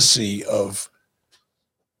legacy of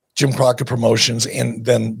Jim Crockett Promotions and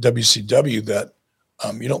then WCW that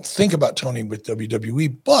you don't think about Tony with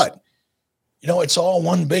WWE, but it's all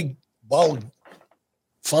one big ball of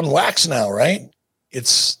fun wax now, right?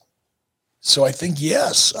 So I think,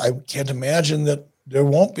 yes, I can't imagine that there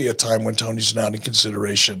won't be a time when Tony's not in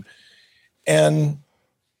consideration. And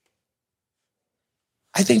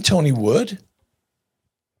I think Tony would.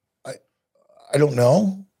 I don't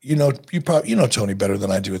know. You probably Tony better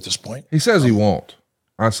than I do at this point. He says he won't.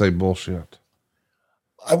 I say bullshit.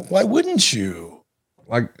 Why wouldn't you?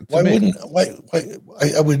 I wouldn't.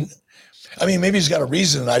 I mean, maybe he's got a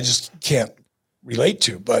reason I just can't relate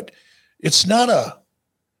to, but it's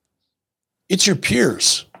your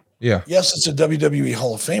peers. Yeah. Yes, it's a WWE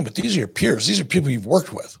Hall of Fame, but these are your peers. These are people you've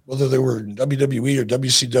worked with, whether they were in WWE or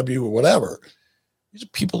WCW or whatever. These are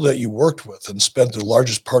people that you worked with and spent the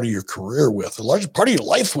largest part of your career with, the largest part of your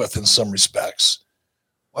life with in some respects.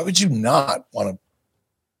 Why would you not want to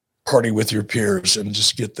party with your peers and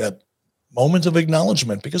just get that moment of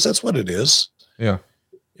acknowledgement? Because that's what it is. Yeah.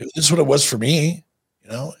 It's what it was for me.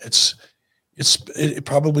 It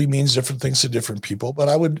probably means different things to different people, but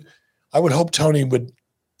I would hope Tony would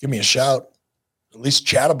give me a shout, at least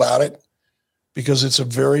chat about it, because it's a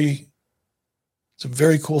very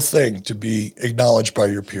cool thing to be acknowledged by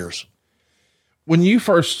your peers. When you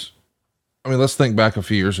first, let's think back a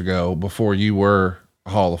few years ago before you were a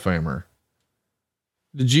Hall of Famer.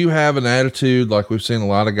 Did you have an attitude like we've seen a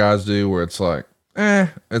lot of guys do where it's like,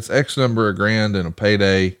 it's X number of grand and a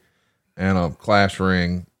payday and a clash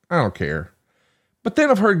ring. I don't care. But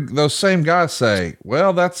then I've heard those same guys say,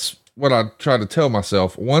 well, that's what I tried to tell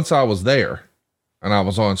myself once I was there and I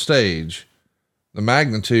was on stage. The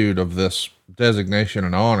magnitude of this designation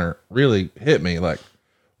and honor really hit me like,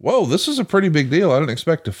 whoa, this is a pretty big deal. I didn't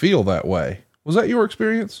expect to feel that way. Was that your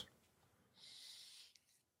experience?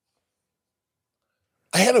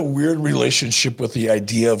 I had a weird relationship with the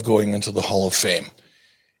idea of going into the Hall of Fame.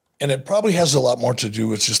 And it probably has a lot more to do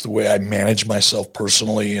with just the way I manage myself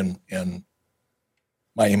personally and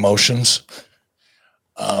my emotions.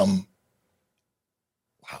 Wow.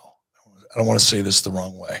 I don't want to say this the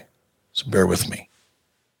wrong way, so bear with me.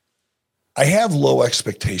 I have low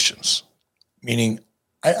expectations, meaning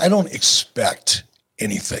I don't expect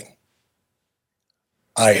anything.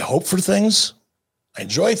 I hope for things. I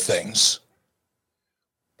enjoy things.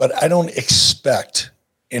 But I don't expect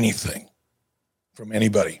anything from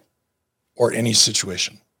anybody or any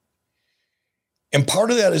situation. And part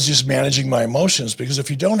of that is just managing my emotions, because if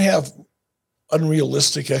you don't have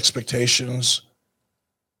unrealistic expectations,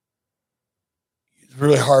 it's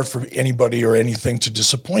really hard for anybody or anything to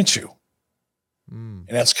disappoint you. And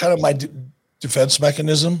that's kind of my defense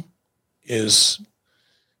mechanism is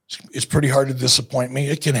it's pretty hard to disappoint me.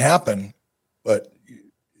 It can happen, but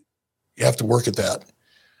you have to work at that.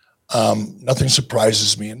 Nothing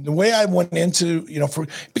surprises me. And the way I went into,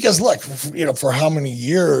 because look, for how many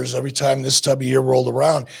years, every time this time of year rolled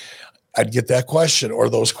around, I'd get that question or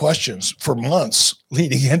those questions for months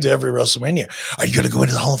leading into every WrestleMania. Are you going to go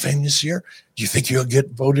into the Hall of Fame this year? Do you think you'll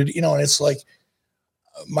get voted? And it's like,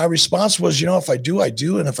 my response was, if I do, I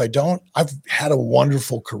do. And if I don't, I've had a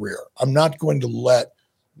wonderful career. I'm not going to let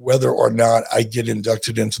whether or not I get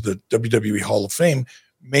inducted into the WWE Hall of Fame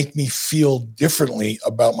make me feel differently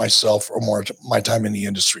about myself or more my time in the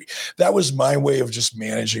industry. That was my way of just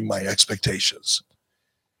managing my expectations.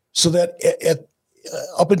 So that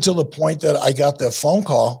up until the point that I got that phone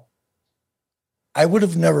call, I would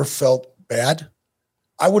have never felt bad.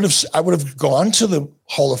 I would have gone to the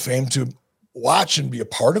Hall of Fame to watch and be a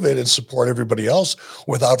part of it and support everybody else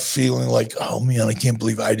without feeling like, oh man, I can't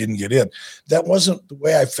believe I didn't get in. That wasn't the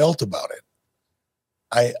way I felt about it.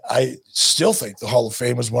 I still think the Hall of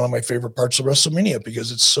Fame is one of my favorite parts of WrestleMania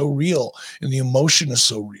because it's so real and the emotion is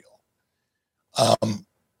so real.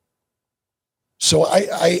 So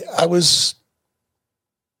I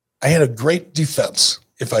had a great defense.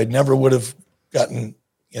 If I never would have gotten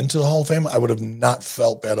into the Hall of Fame, I would have not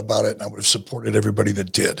felt bad about it, and I would have supported everybody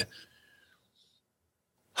that did.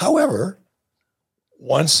 However,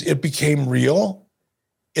 once it became real,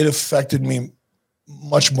 it affected me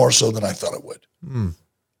much more so than I thought it would. Mm.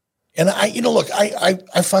 And I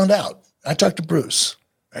found out. I talked to Bruce,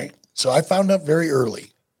 right? So I found out very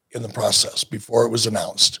early in the process before it was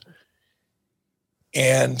announced.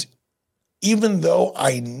 And even though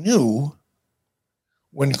I knew,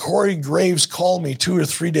 when Corey Graves called me 2 or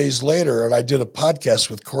 3 days later, and I did a podcast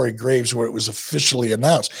with Corey Graves where it was officially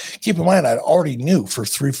announced, keep in mind, I already knew for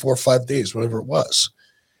 3, 4, 5 days, whatever it was.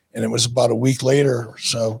 And it was about a week later or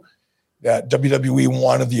so that WWE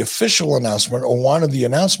wanted the official announcement or wanted the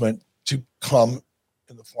announcement to come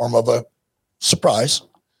in the form of a surprise,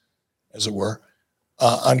 as it were,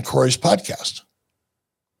 on Corey's podcast.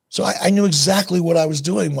 So I knew exactly what I was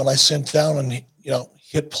doing when I sat down and,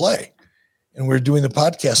 hit play. And we were doing the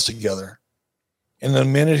podcast together. And the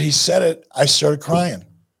minute he said it, I started crying.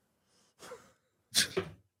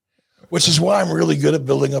 Which is why I'm really good at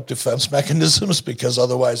building up defense mechanisms, because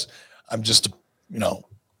otherwise I'm just,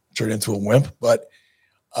 turn into a wimp. But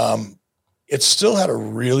it still had a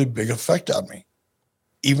really big effect on me,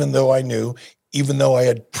 even though I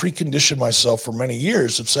had preconditioned myself for many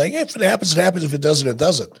years of saying, if it happens, it happens. If it doesn't, it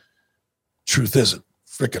doesn't. Truth is, it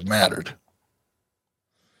freaking mattered.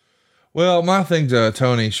 Well, my thing to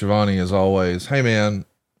Tony Schiavone is always, hey man,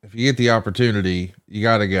 if you get the opportunity, you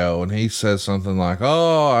got to go. And he says something like,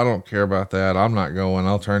 oh, I don't care about that. I'm not going.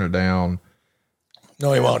 I'll turn it down.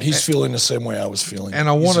 No, he won't. He's feeling the same way I was feeling. And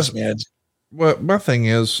I want to, well, my thing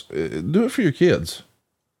is, do it for your kids.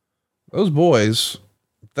 Those boys,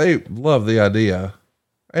 they love the idea,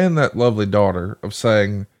 and that lovely daughter, of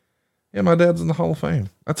saying, yeah, my dad's in the Hall of Fame.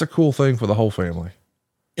 That's a cool thing for the whole family.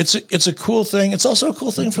 It's a cool thing. It's also a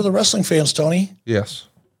cool thing for the wrestling fans, Tony. Yes.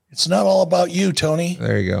 It's not all about you, Tony.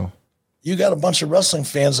 There you go. You got a bunch of wrestling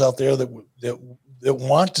fans out there that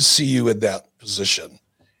want to see you in that position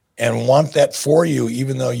and want that for you,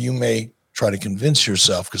 even though you may try to convince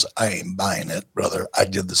yourself, because I ain't buying it, brother. I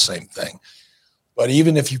did the same thing. But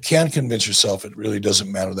even if you can convince yourself, it really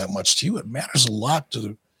doesn't matter that much to you. It matters a lot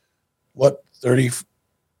to 30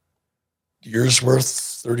 years worth,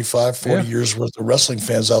 35, 40 years worth of wrestling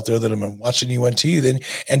fans out there that have been watching UNT.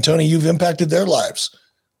 And Tony, you've impacted their lives.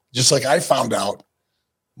 Just like I found out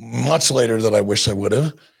much later that I wish I would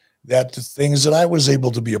have, that the things that I was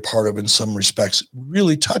able to be a part of in some respects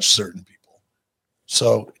really touched certain people.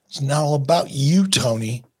 So it's not all about you,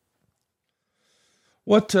 Tony.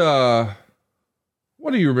 What do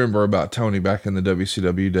you remember about Tony back in the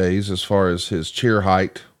WCW days, as far as his chair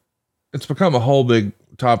height? It's become a whole big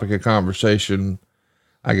topic of conversation.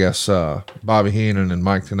 I guess, Bobby Heenan and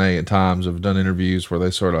Mike Tenay at times have done interviews where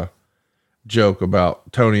they sort of joke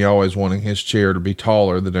about Tony always wanting his chair to be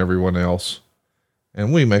taller than everyone else.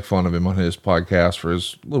 And we make fun of him on his podcast for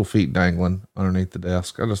his little feet dangling underneath the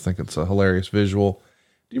desk. I just think it's a hilarious visual.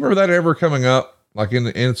 Do you remember that ever coming up, like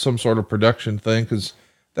in some sort of production thing? Cause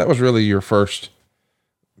that was really your first,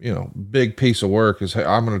 big piece of work, is, hey,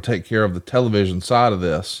 I'm going to take care of the television side of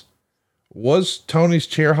this. Was Tony's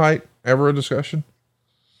chair height ever a discussion?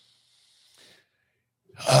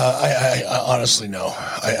 I honestly no.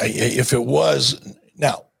 If it was,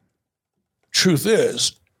 now, truth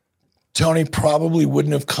is, Tony probably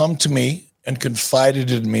wouldn't have come to me and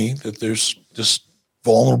confided in me that there's this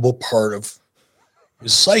vulnerable part of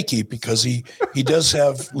his psyche, because he does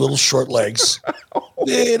have little short legs,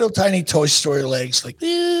 little tiny Toy Story legs, like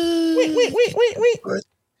wait.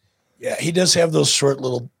 Yeah, he does have those short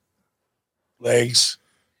little legs,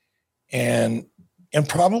 and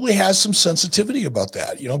probably has some sensitivity about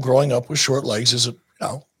that. Growing up with short legs is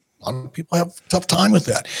A lot of people have a tough time with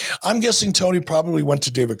that. I'm guessing Tony probably went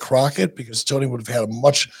to David Crockett because Tony would have had a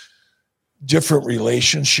much different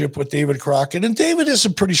relationship with David Crockett. And David has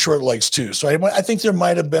some pretty short legs too. So I think there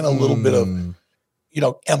might have been a little bit of,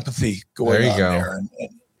 empathy going on there.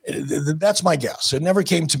 And that's my guess. It never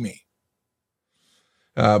came to me.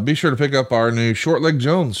 Be sure to pick up our new Short Leg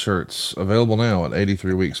Jones shirts, available now at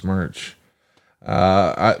 83 Weeks merch.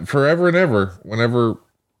 Forever and ever, whenever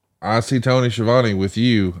I see Tony Schiavone with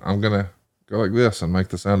you, I'm going to go like this and make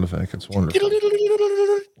the sound effect. It's wonderful.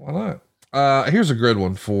 Why not? Here's a good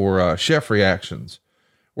one for chef reactions.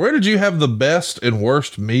 Where did you have the best and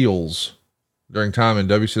worst meals during time in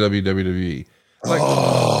WCW, WWE?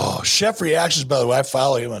 Chef reactions, by the way, I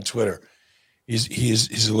follow him on Twitter.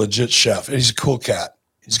 He's a legit chef. And he's a cool cat.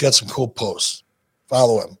 He's got some cool posts.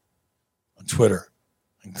 Follow him on Twitter.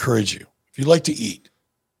 I encourage you. If you like to eat.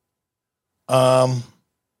 I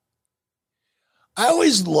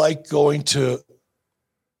always like going to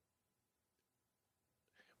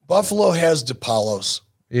Buffalo has DiPaolo's.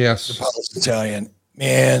 Yes. DiPaolo's Italian,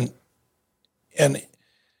 man. And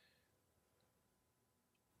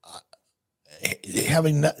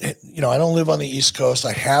having, I don't live on the East Coast.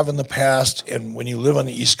 I have in the past. And when you live on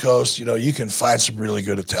the East Coast, you can find some really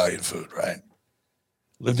good Italian food, right?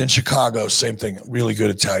 Lived in Chicago, same thing, really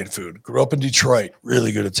good Italian food. Grew up in Detroit,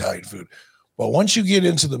 really good Italian food. But once you get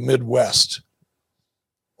into the Midwest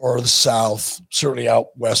or the South, certainly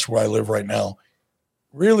out west where I live right now,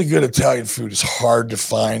 really good Italian food is hard to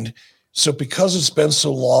find. So because it's been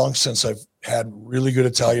so long since I've had really good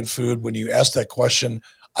Italian food, when you ask that question,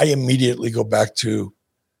 I immediately go back to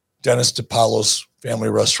Dennis DiPaolo's family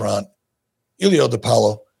restaurant. Elio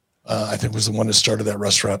DiPaolo, I think, was the one that started that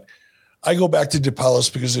restaurant. I go back to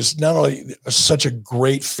DiPaolo's because it's not only such a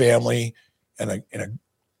great family and a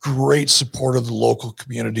great support of the local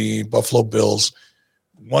community, Buffalo Bills,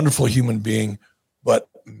 wonderful human being, but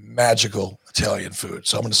magical Italian food.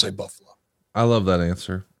 So I'm going to say Buffalo. I love that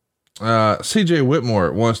answer. CJ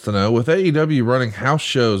Whitmore wants to know, with AEW running house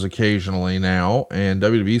shows occasionally now and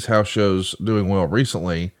WWE's house shows doing well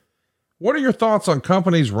recently, what are your thoughts on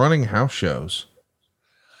companies running house shows?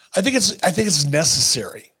 I think it's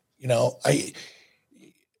necessary. I'm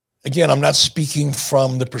not speaking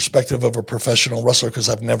from the perspective of a professional wrestler because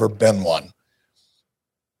I've never been one,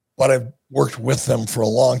 but I've worked with them for a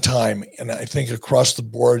long time. And I think across the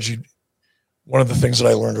board, one of the things that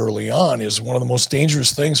I learned early on is one of the most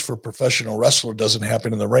dangerous things for a professional wrestler doesn't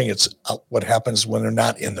happen in the ring. It's what happens when they're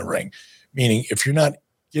not in the ring. Meaning if you're not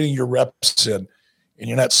getting your reps in and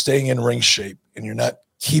you're not staying in ring shape and you're not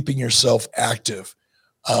keeping yourself active,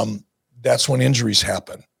 that's when injuries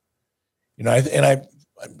happen. I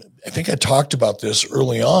think I talked about this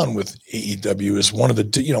early on with AEW is one of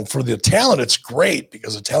the, for the talent, it's great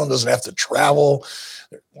because the talent doesn't have to travel,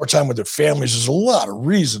 more time with their families. There's a lot of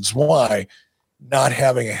reasons why not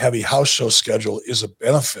having a heavy house show schedule is a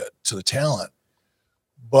benefit to the talent.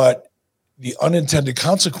 But the unintended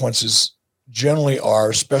consequences generally are,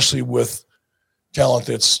 especially with talent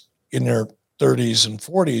that's in their 30s and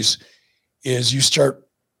 40s, is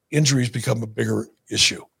injuries become a bigger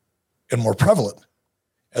issue and more prevalent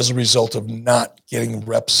as a result of not getting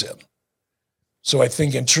reps in. So I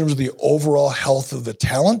think in terms of the overall health of the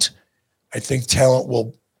talent, I think talent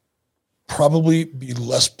will probably be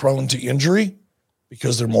less prone to injury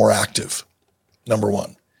because they're more active, number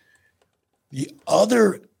one. The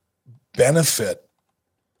other benefit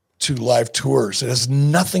to live tours, it has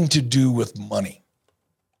nothing to do with money,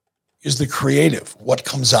 is the creative, what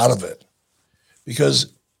comes out of it.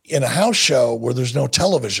 Because in a house show where there's no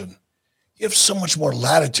television, you have so much more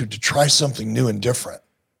latitude to try something new and different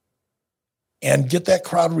and get that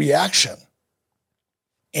crowd reaction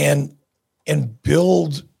and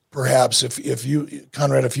build, perhaps if you,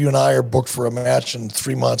 Conrad, if you and I are booked for a match in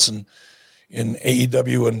 3 months in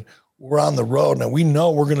AEW and we're on the road, now we know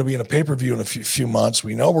we're going to be in a pay-per-view in a few months.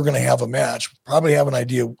 We know we're going to have a match, probably have an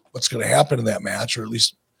idea what's going to happen in that match, or at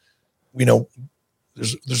least we know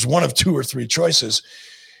there's one of 2 or 3 choices.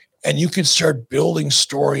 And you can start building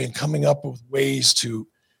story and coming up with ways to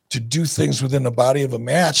do things within the body of a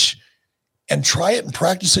match and try it and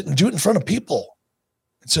practice it and do it in front of people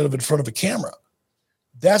instead of in front of a camera.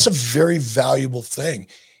 That's a very valuable thing.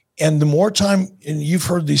 And the more time, and you've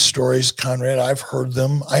heard these stories, Conrad, I've heard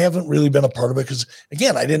them. I haven't really been a part of it because,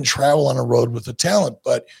 again, I didn't travel on a road with the talent,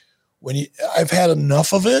 but I've had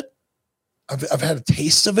enough of it. I've had a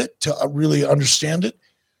taste of it to really understand it.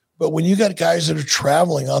 But when you got guys that are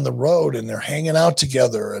traveling on the road and they're hanging out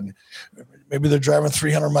together and maybe they're driving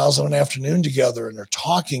 300 miles in an afternoon together and they're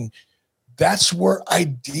talking, that's where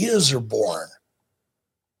ideas are born.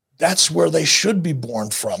 that's where they should be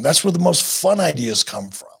born from. That's where the most fun ideas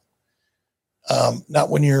come from. Not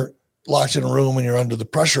when you're locked in a room and you're under the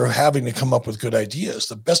pressure of having to come up with good ideas.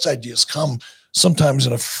 The best ideas come sometimes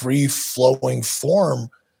in a free flowing form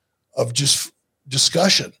of just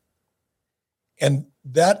discussion. And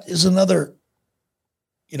that is another,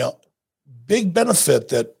 big benefit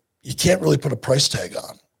that you can't really put a price tag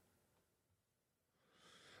on.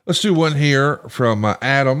 Let's do one here from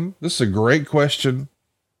Adam. This is a great question.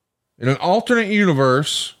 In an alternate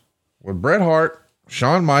universe, would Bret Hart,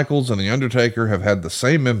 Shawn Michaels, and The Undertaker have had the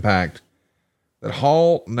same impact that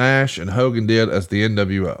Hall, Nash, and Hogan did as the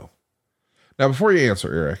NWO? Now, before you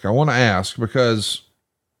answer, Eric, I want to ask, because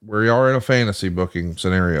we are in a fantasy booking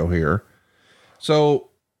scenario here. So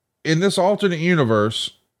in this alternate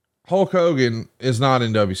universe, Hulk Hogan is not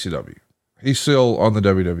in WCW. He's still on the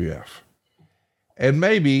WWF. And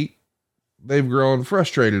maybe they've grown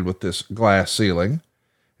frustrated with this glass ceiling.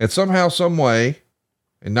 And somehow, some way,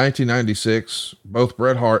 in 1996, both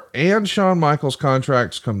Bret Hart and Shawn Michaels'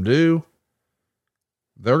 contracts come due.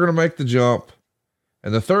 They're going to make the jump.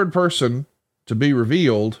 And the third person to be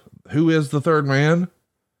revealed, who is the third man?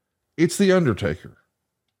 It's The Undertaker.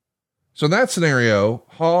 So in that scenario,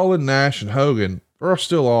 Hall and Nash and Hogan are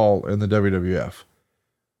still all in the WWF.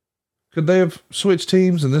 Could they have switched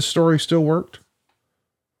teams and this story still worked?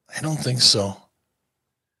 I don't think so.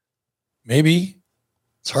 Maybe.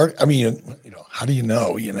 It's hard. I mean, how do you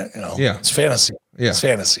know? Yeah. It's fantasy. Yeah. It's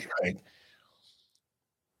fantasy, right?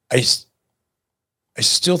 I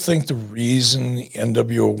still think the reason the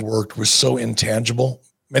NWO worked was so intangible.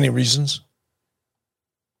 Many reasons.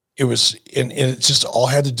 It was, and it just all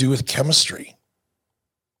had to do with chemistry.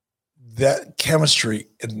 That chemistry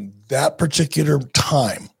in that particular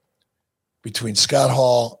time between Scott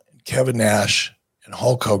Hall, Kevin Nash, and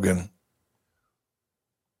Hulk Hogan,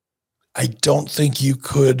 I don't think you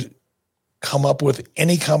could come up with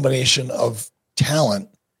any combination of talent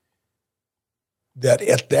that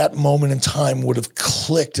at that moment in time would have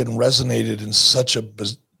clicked and resonated in such a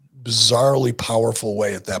bizarrely powerful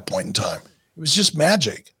way at that point in time. It was just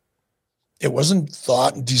magic. It wasn't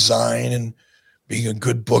thought and design and being a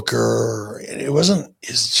good booker.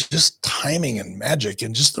 It's just timing and magic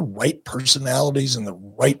and just the right personalities in the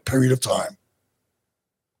right period of time.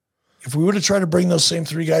 If we would have tried to bring those same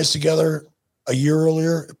three guys together a year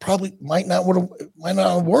earlier, it probably might not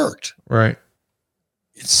have worked. Right.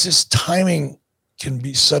 It's just timing can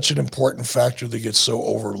be such an important factor that gets so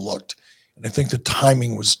overlooked. And I think the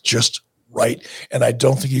timing was just right. And I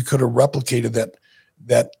don't think you could have replicated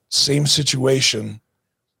that same situation,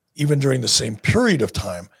 even during the same period of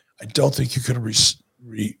time. I don't think you could have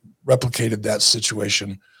replicated that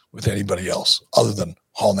situation with anybody else other than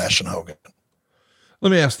Hall, Nash, and Hogan.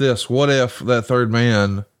 Let me ask this. What if that third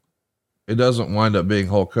man, it doesn't wind up being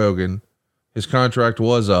Hulk Hogan? His contract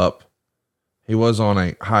was up. He was on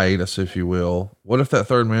a hiatus, if you will. What if that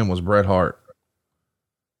third man was Bret Hart?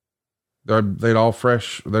 They'd all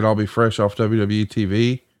be fresh off WWE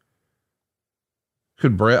TV.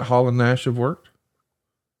 Could Bret, Hall, and Nash have worked?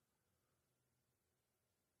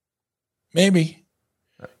 Maybe,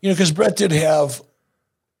 because Bret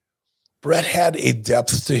had a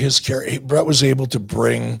depth to his character. Bret was able to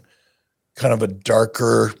bring kind of a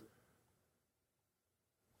darker,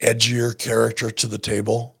 edgier character to the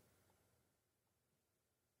table.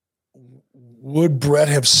 Would Bret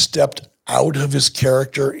have stepped out of his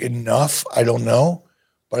character enough? I don't know,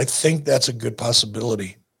 but I think that's a good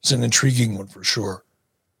possibility. It's an intriguing one for sure.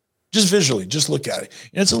 Just visually, just look at it.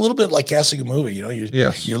 And it's a little bit like casting a movie.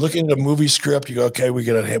 You're looking at a movie script. You go, okay,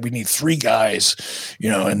 we need three guys,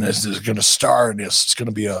 and this is going to star in this. It's going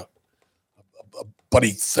to be a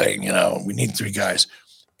buddy thing. We need three guys,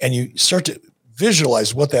 and you start to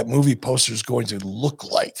visualize what that movie poster is going to look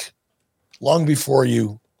like long before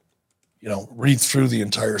you read through the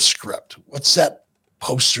entire script. What's that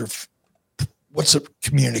poster? What's it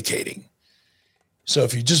communicating? So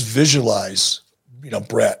if you just visualize,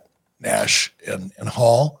 Bret, Nash, and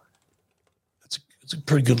Hall, it's a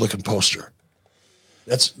pretty good looking poster.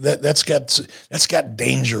 That's got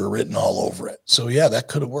danger written all over it. So yeah, that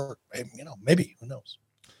could have worked. Maybe, who knows?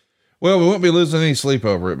 Well, we won't be losing any sleep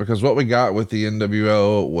over it, because what we got with the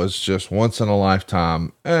NWO was just once in a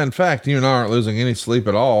lifetime. And in fact, you and I aren't losing any sleep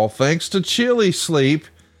at all, thanks to Chili Sleep.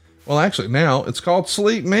 Well, actually now it's called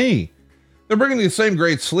Sleep Me. They're bringing the same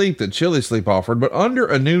great sleep that Chili Sleep offered, but under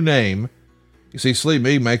a new name. You see, Sleep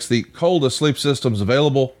Me makes the coldest sleep systems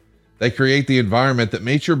available. They create the environment that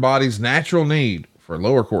meets your body's natural need for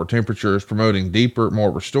lower core temperatures, promoting deeper,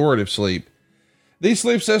 more restorative sleep. These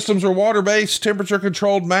sleep systems are water-based,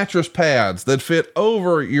 temperature-controlled mattress pads that fit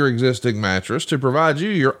over your existing mattress to provide you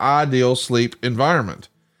your ideal sleep environment.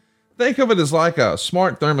 Think of it as like a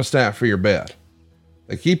smart thermostat for your bed.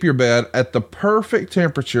 They keep your bed at the perfect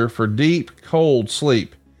temperature for deep, cold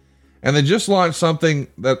sleep. And they just launched something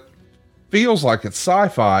that feels like it's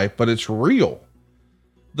sci-fi, but it's real.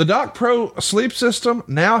 The Dock Pro sleep system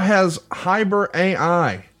now has Hyper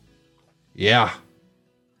AI. Yeah,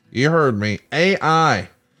 you heard me. AI.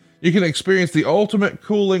 You can experience the ultimate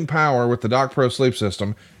cooling power with the Dock Pro sleep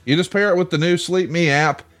system. You just pair it with the new Sleep Me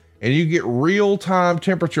app, and you get real-time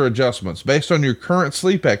temperature adjustments based on your current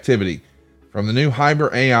sleep activity from the new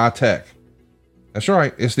Hyper AI tech. That's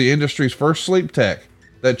right. It's the industry's first sleep tech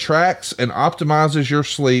that tracks and optimizes your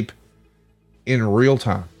sleep in real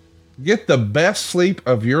time. Get the best sleep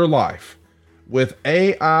of your life with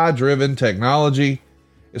AI-driven technology.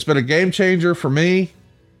 It's been a game changer for me.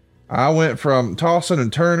 I went from tossing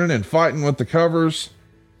and turning and fighting with the covers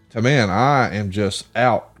to, man, I am just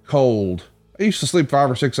out cold. I used to sleep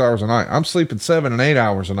 5 or 6 hours a night. I'm sleeping 7 and 8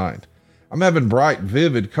 hours a night. I'm having bright,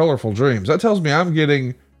 vivid, colorful dreams. That tells me I'm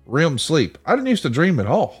getting REM sleep. I didn't used to dream at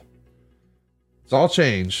all. It's all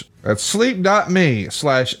changed. That's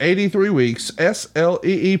sleep.me/83 weeks,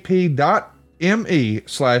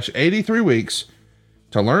 sleep.me/83 weeks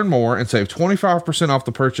to learn more and save 25% off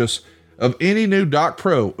the purchase of any new Dock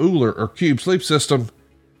Pro, Ooler, or Cube sleep system.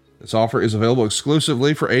 This offer is available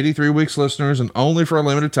exclusively for 83 Weeks listeners and only for a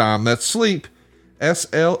limited time. That's sleep,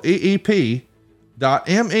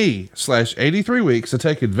 sleep.me/83 weeks to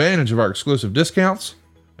take advantage of our exclusive discounts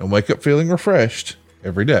and wake up feeling refreshed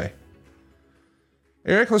every day.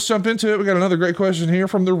 Eric, let's jump into it. We got another great question here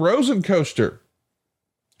from the Rosen Coaster.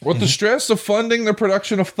 With the stress of funding the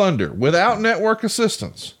production of Thunder without network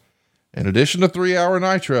assistance, in addition to 3-hour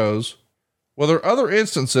nitros, were there other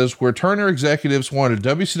instances where Turner executives wanted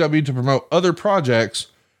WCW to promote other projects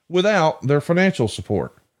without their financial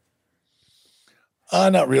support?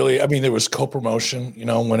 Not really. I mean, there was co-promotion,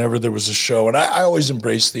 whenever there was a show, and I always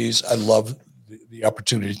embrace these. I love the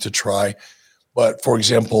opportunity to try. But for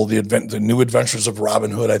example, the New Adventures of Robin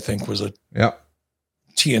Hood, I think, was a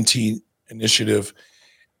TNT initiative.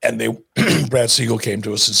 And Brad Siegel came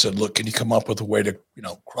to us and said, look, can you come up with a way to,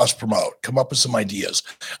 cross promote, come up with some ideas?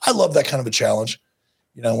 I love that kind of a challenge.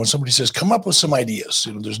 When somebody says, come up with some ideas,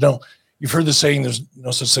 you've heard the saying, there's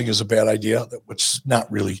no such thing as a bad idea, which is not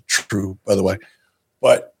really true, by the way.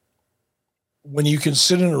 But when you can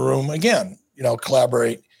sit in a room, again,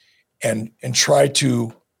 collaborate and try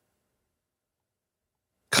to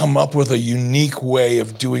come up with a unique way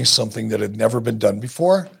of doing something that had never been done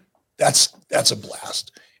before, that's a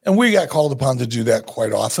blast. And we got called upon to do that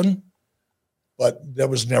quite often, but that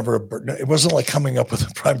was never it wasn't like coming up with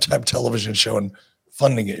a primetime television show and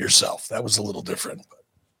funding it yourself. That was a little different, but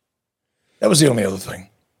that was the only other thing,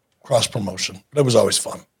 cross promotion. But it was always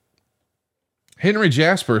fun. Henry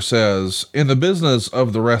Jasper says, in the business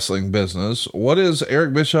of the wrestling business, what is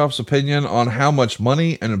Eric Bischoff's opinion on how much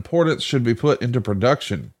money and importance should be put into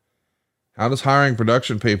production? How does hiring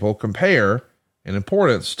production people compare in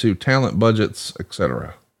importance to talent budgets,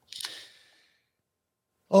 etc.?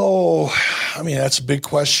 Oh, I mean, that's a big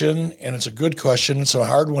question, and it's a good question. It's a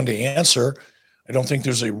hard one to answer. I don't think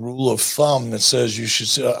there's a rule of thumb that says you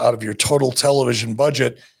should, out of your total television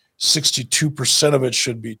budget, 62% of it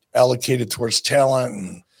should be allocated towards talent,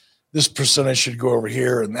 and this percentage should go over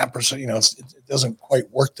here, and that percent, it doesn't quite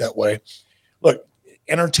work that way. Look,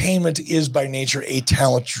 entertainment is by nature a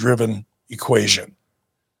talent-driven equation.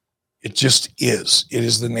 It just is. It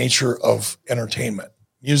is the nature of entertainment.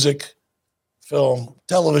 Music, film,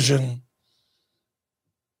 television,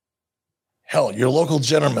 hell, your local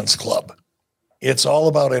gentleman's club. It's all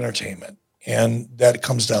about entertainment, and that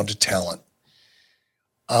comes down to talent.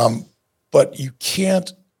 But you can't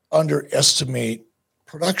underestimate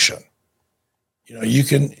production.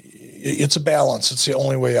 It's a balance. It's the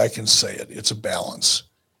only way I can say it. It's a balance.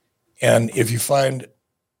 And if I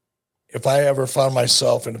ever found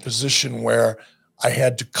myself in a position where I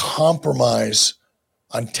had to compromise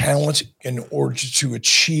on talent in order to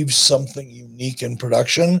achieve something unique in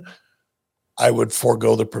production, I would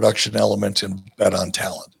forego the production element and bet on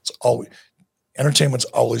talent. Entertainment's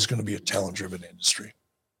always going to be a talent-driven industry.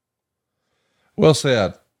 Well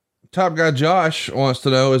said. Top Guy Josh wants to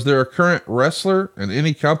know, is there a current wrestler in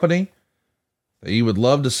any company that you would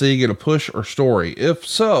love to see get a push or story? If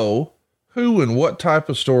so, who and what type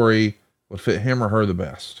of story would fit him or her the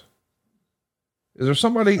best? Is there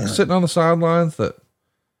somebody sitting on the sidelines that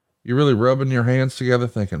you're really rubbing your hands together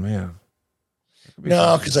thinking, man?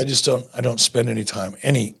 No, because I don't spend any time,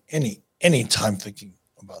 any time thinking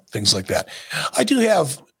about things like that. I do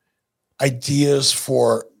have ideas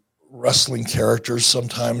for wrestling characters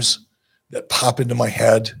sometimes that pop into my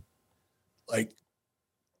head. Like,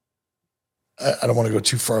 I don't want to go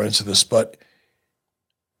too far into this, but,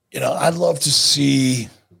 I'd love to see,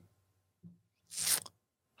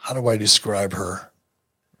 how do I describe her?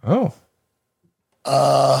 Oh.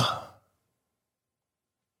 A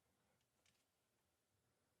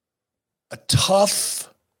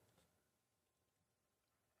tough,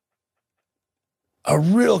 a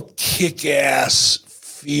real kick-ass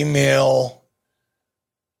female,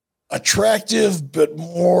 attractive, but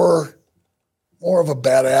more of a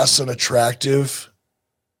badass than attractive,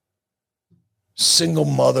 single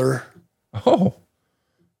mother. Oh.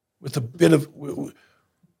 With a bit of,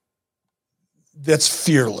 that's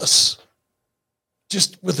fearless,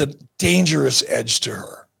 just with a dangerous edge to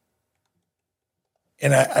her.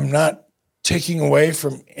 And I'm not taking away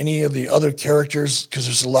from any of the other characters, because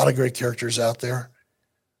there's a lot of great characters out there,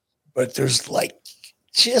 but there's like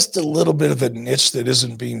just a little bit of a niche that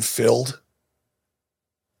isn't being filled.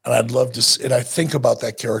 And I'd love to, and I think about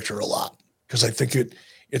that character a lot, because I think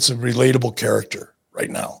it's a relatable character right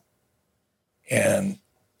now. And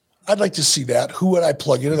I'd like to see that. Who would I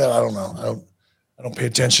plug into that? I don't know. I don't pay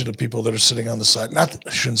attention to people that are sitting on the side. Not that I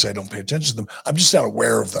shouldn't say I don't pay attention to them. I'm just not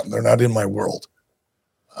aware of them. They're not in my world.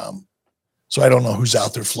 So I don't know who's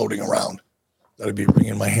out there floating around that I'd be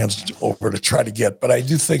bringing my hands over to try to get. But I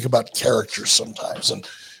do think about characters sometimes and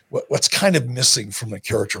what's kind of missing from the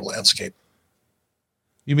character landscape.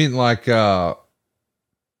 You mean like the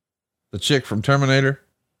chick from Terminator?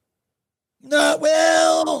 No,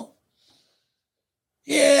 well,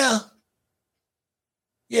 yeah,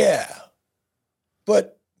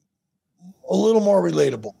 but a little more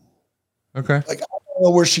relatable. Okay. Like, I don't know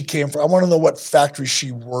where she came from. I want to know what factory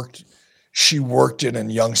she worked in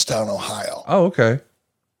Youngstown, Ohio. Oh, okay.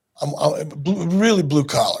 I'm really blue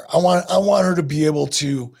collar. I want her to be able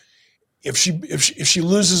to, if she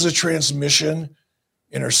loses a transmission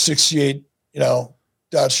in her 68,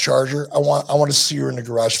 Dodge Charger, I want to see her in the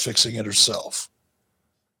garage fixing it herself.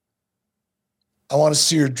 I want to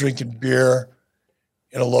see her drinking beer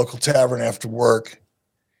in a local tavern after work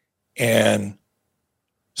and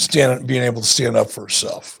being able to stand up for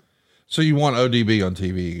herself. So you want ODB on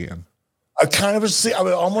TV again? I almost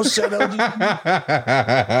said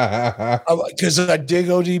ODB because I dig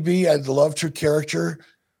ODB. I loved her character,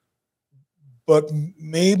 but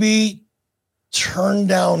maybe turned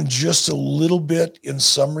down just a little bit in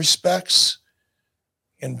some respects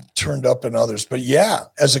and turned up in others. But yeah,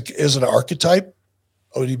 as an archetype,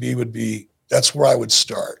 ODB would be, that's where I would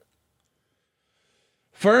start.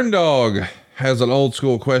 Fern Dog has an old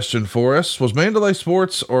school question for us. Was Mandalay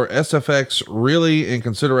Sports or SFX really in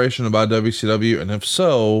consideration by WCW? And if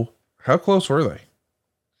so, how close were they?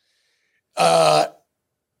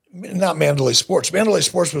 Not Mandalay Sports. Mandalay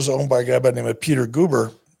Sports was owned by a guy by the name of Peter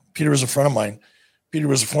Guber. Peter was a friend of mine. Peter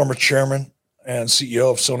was a former chairman and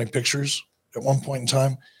CEO of Sony Pictures at one point in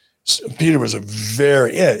time. Peter was I think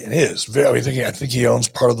he owns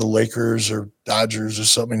part of the Lakers or Dodgers or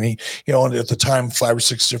something. He owned at the time 5 or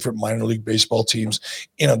 6 different minor league baseball teams,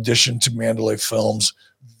 in addition to Mandalay Films.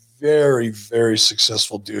 Very, very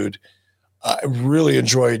successful dude. I really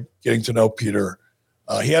enjoyed getting to know Peter.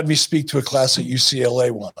 He had me speak to a class at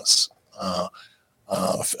UCLA once,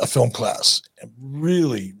 a film class. And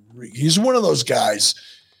really, he's one of those guys,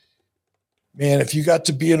 man, if you got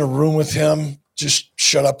to be in a room with him, just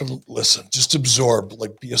shut up and listen. Just absorb,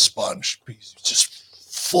 like be a sponge. He's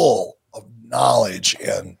just full of knowledge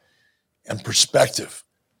and perspective,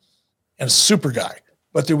 and a super guy.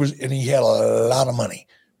 But he had a lot of money.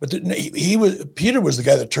 But Peter was the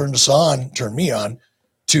guy that turned me on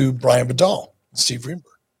to Brian Bedall and Steve Greenberg.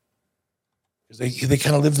 Because they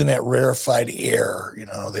kind of lived in that rarefied air.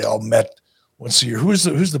 They all met once a year. Who's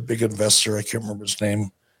the big investor? I can't remember his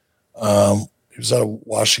name. He was out of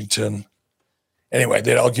Washington. Anyway,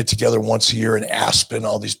 they'd all get together once a year in Aspen,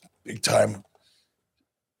 all these big time,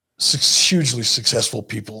 hugely successful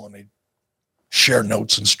people, and they share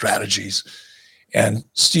notes and strategies. And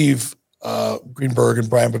Steve Greenberg and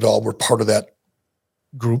Brian Bedall were part of that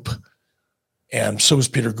group. And so was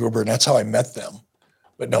Peter Guber. And that's how I met them.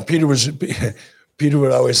 But no, Peter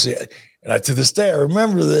would always say, and to this day, I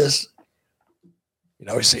remember this. He'd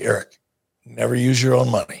always say, Eric, never use your own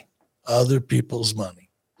money, other people's money.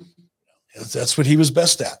 That's what he was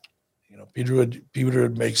best at. Peter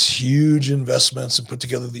would make huge investments and put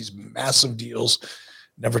together these massive deals,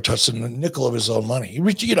 never touched a nickel of his own money.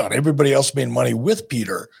 Everybody else made money with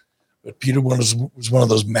Peter, but Peter was one of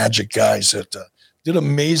those magic guys that did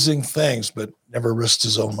amazing things, but never risked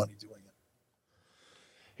his own money doing it.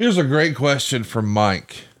 Here's a great question from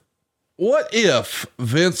Mike. What if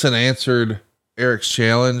Vincent answered Eric's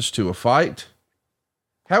challenge to a fight?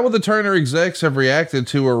 How would the Turner execs have reacted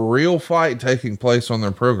to a real fight taking place on their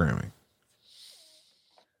programming?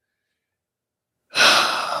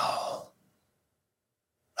 I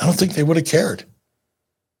don't think they would have cared.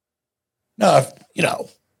 Now, if,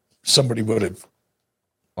 somebody would have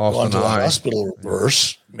gone to the hospital or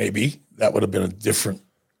worse, maybe that would have been a different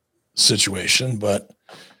situation. But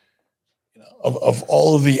of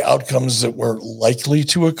all of the outcomes that were likely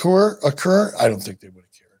to occur, I don't think they would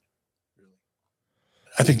have cared. Really.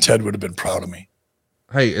 I think Ted would have been proud of me.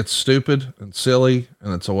 Hey, it's stupid and silly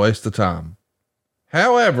and it's a waste of time.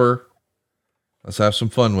 However, let's have some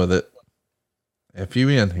fun with it. If you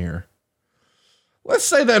in here, let's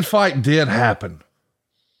say that fight did happen.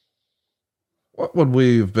 What would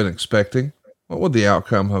we have been expecting? What would the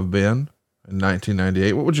outcome have been in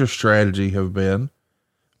 1998? What would your strategy have been?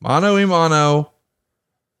 Mano a mano,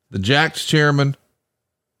 the jacked chairman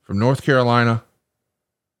from North Carolina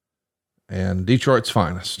and Detroit's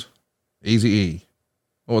finest, Eazy-E.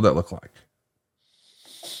 What would that look like?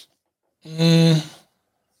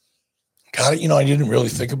 God, I didn't really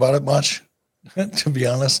think about it much, to be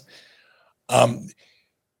honest. In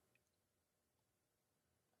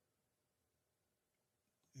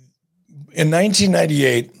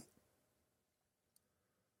 1998,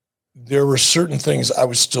 there were certain things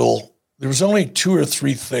there was only 2 or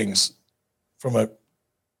 3 things from a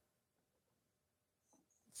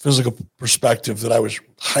physical perspective that I was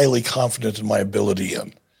highly confident in my ability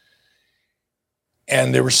in.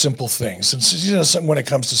 And they were simple things. And when it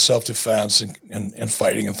comes to self-defense and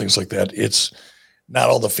fighting and things like that, it's not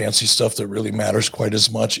all the fancy stuff that really matters quite as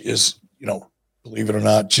much is, believe it or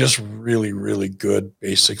not, just really, really good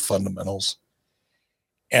basic fundamentals.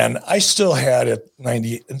 And I still had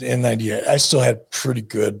in 98, I still had pretty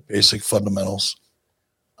good basic fundamentals.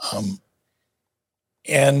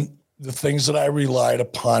 And the things that I relied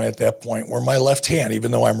upon at that point were my left hand.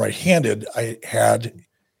 Even though I'm right-handed, I had,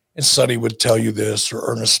 and Sonny would tell you this, or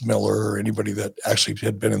Ernest Miller, or anybody that actually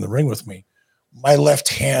had been in the ring with me, my left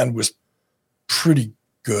hand was pretty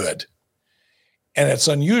good. And it's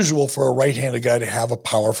unusual for a right-handed guy to have a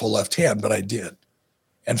powerful left hand, but I did,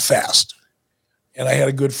 and fast. And I had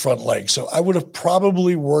a good front leg. So I would have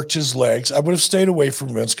probably worked his legs. I would have stayed away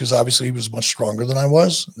from Vince because obviously he was much stronger than I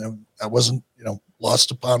was. That wasn't,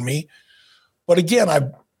 lost upon me. But again,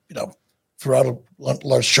 throughout a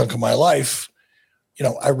large chunk of my life,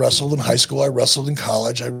 I wrestled in high school. I wrestled in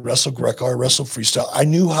college. I wrestled Greco. I wrestled freestyle. I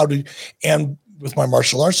knew how to, and with my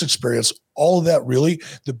martial arts experience, all of that really,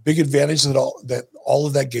 the big advantage that all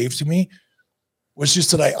of that gave to me was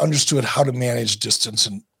just that I understood how to manage distance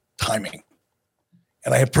and timing.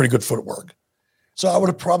 And I had pretty good footwork. So I would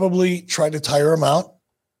have probably tried to tire him out.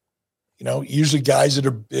 Usually guys that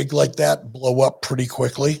are big like that blow up pretty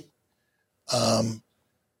quickly. The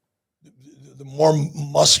more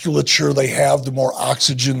musculature they have, the more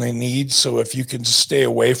oxygen they need. So if you can stay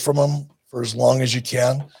away from them for as long as you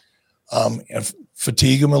can, and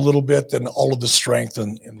fatigue them a little bit, then all of the strength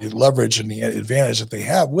and the leverage and the advantage that they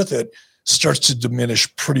have with it starts to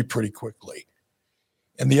diminish pretty quickly.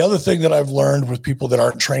 And the other thing that I've learned with people that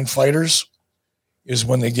aren't trained fighters is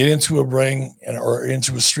when they get into a ring or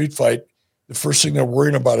into a street fight, the first thing they're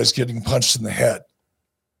worrying about is getting punched in the head.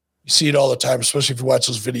 You see it all the time, especially if you watch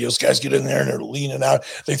those videos. Guys get in there and they're leaning out.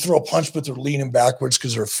 They throw a punch, but they're leaning backwards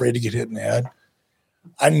because they're afraid to get hit in the head.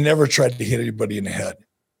 I never tried to hit anybody in the head.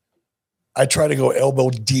 I try to go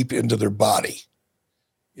elbow deep into their body.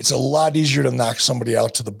 It's a lot easier to knock somebody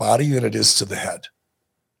out to the body than it is to the head.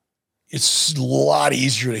 It's a lot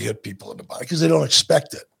easier to hit people in the body because they don't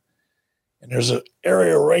expect it. And there's an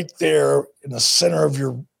area right there in the center of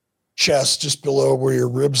your chest, just below where your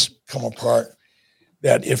ribs come apart,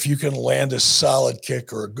 that if you can land a solid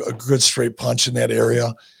kick or a good straight punch in that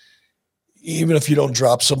area, even if you don't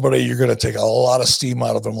drop somebody, you're going to take a lot of steam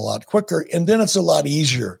out of them a lot quicker. And then it's a lot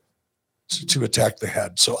easier to attack the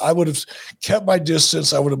head. So I would have kept my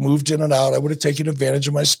distance. I would have moved in and out. I would have taken advantage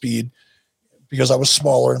of my speed because I was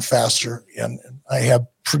smaller and faster, and I had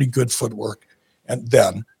pretty good footwork. And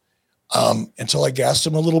then until I gassed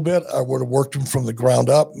him a little bit, I would have worked him from the ground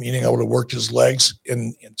up, meaning I would have worked his legs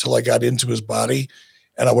until I got into his body,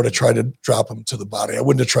 and I would have tried to drop him to the body. I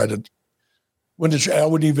wouldn't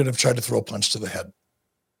even have tried to throw a punch to the head.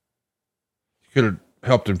 You could have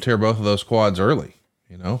helped him tear both of those quads early,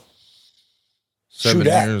 7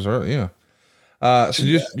 years early. Yeah. So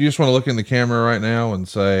you just want to look in the camera right now and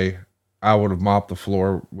say, I would have mopped the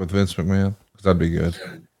floor with Vince McMahon? Because that'd be good.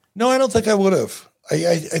 No, I don't think I would have.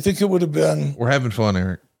 I think it would have been. We're having fun,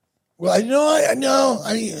 Eric. Well, I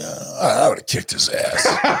would have kicked his ass.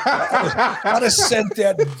 I'd have sent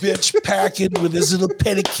that bitch packing with his little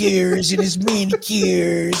pedicures and his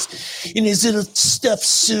manicures and his little stuffed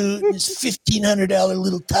suit and his $1,500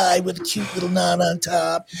 little tie with a cute little knot on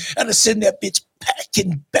top. I'd have sent that bitch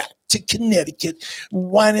packing back to Connecticut,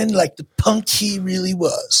 whining like the punk he really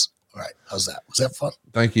was. All right, how's that? Was that fun?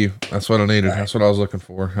 Thank you. That's what I needed. Right. That's what I was looking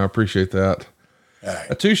for. I appreciate that. All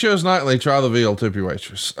right. 2 shows nightly, try the veal, tip your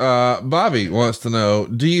waitress. Bobby wants to know,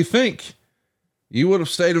 do you think you would have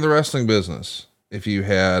stayed in the wrestling business if you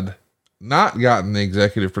had not gotten the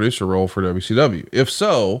executive producer role for WCW? If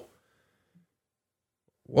so,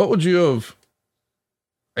 what would you have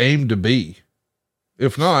aimed to be?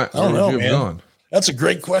 If not, where would you have gone? That's a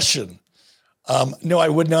great question. No, I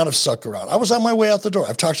would not have stuck around. I was on my way out the door.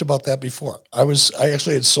 I've talked about that before. I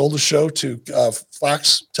actually had sold a show to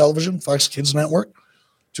Fox Television, Fox Kids Network,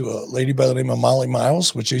 to a lady by the name of Molly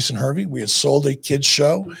Miles with Jason Hervey. We had sold a kids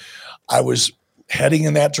show. I was heading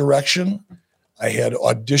in that direction. I had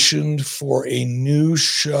auditioned for a new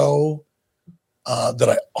show that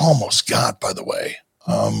I almost got, by the way,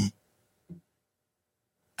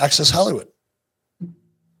 Access Hollywood.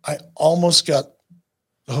 I almost got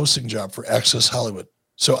the hosting job for Access Hollywood.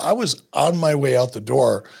 So I was on my way out the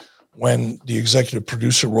door when the executive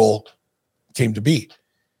producer role came to be.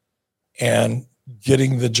 And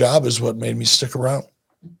getting the job is what made me stick around.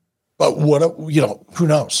 But who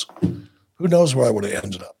knows? Who knows where I would have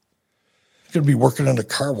ended up? I could be working in a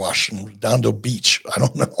car wash in Redondo Beach. I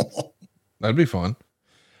don't know. That'd be fun.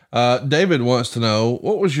 David wants to know,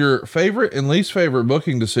 what was your favorite and least favorite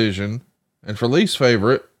booking decision? And for least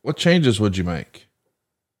favorite, what changes would you make?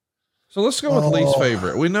 So let's go with least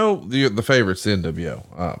favorite. We know the favorite's the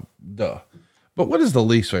NWO. Duh. But what is the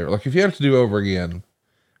least favorite? Like if you had to do over again,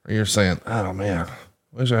 or you're saying, oh man,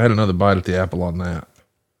 wish I had another bite at the apple on that.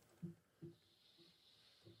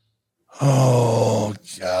 Oh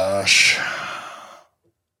gosh.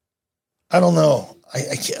 I don't know.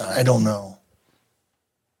 I don't know.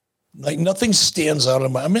 Like nothing stands out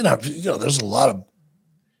in my, there's a lot of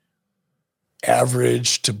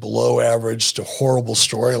average to below average to horrible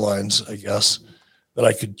storylines, I guess, that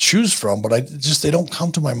I could choose from, but they don't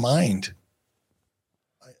come to my mind.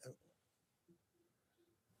 I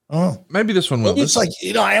don't know. Maybe this one will. Maybe it's like,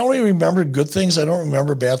 I only remember good things. I don't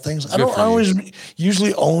remember bad things. I always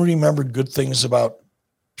usually only remember good things about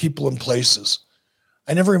people and places.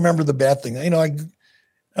 I never remember the bad thing.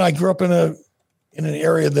 I grew up in an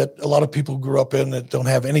area that a lot of people grew up in that don't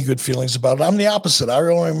have any good feelings about it. I'm the opposite. I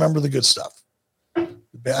only remember the good stuff.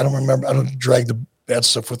 I don't drag the bad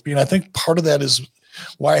stuff with me. And I think part of that is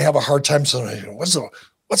why I have a hard time saying, what's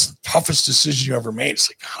the toughest decision you ever made? It's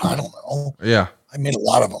like, God, I don't know. Yeah. I made a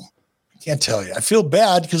lot of them. I can't tell you. I feel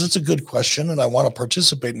bad because it's a good question and I want to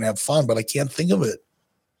participate and have fun, but I can't think of it.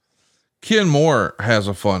 Ken Moore has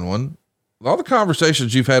a fun one. All the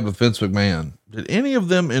conversations you've had with Vince McMahon, did any of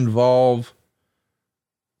them involve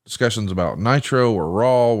discussions about Nitro or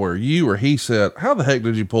Raw where you or he said, how the heck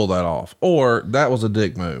did you pull that off? Or that was a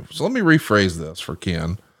dick move. So let me rephrase this for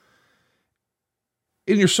Ken.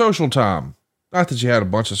 In your social time, not that you had a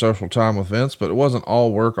bunch of social time with Vince, but it wasn't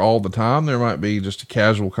all work all the time. There might be just a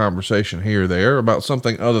casual conversation here or there about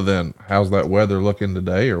something other than how's that weather looking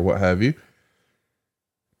today or what have you.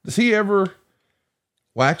 Does he ever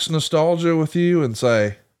wax nostalgia with you and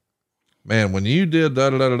say, man, when you did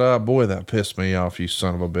da-da-da-da-da, boy, that pissed me off, you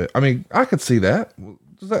son of a bitch. I mean, I could see that.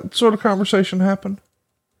 Does that sort of conversation happen?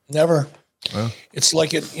 Never. Well, it's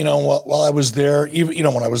like it, while I was there,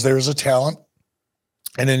 even, when I was there as a talent,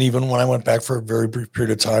 and then even when I went back for a very brief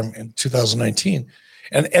period of time in 2019.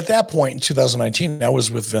 And at that point in 2019, I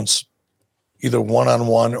was with Vince either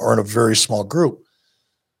one-on-one or in a very small group,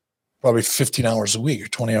 probably 15 hours a week or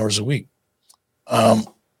 20 hours a week, or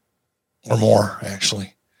more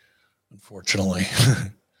actually. Unfortunately,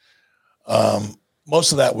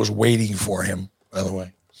 most of that was waiting for him, by the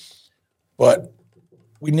way, but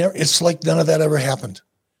it's like none of that ever happened.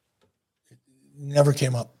 It never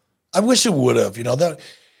came up. I wish it would have, that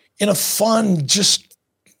in a fun, just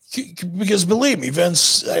because believe me,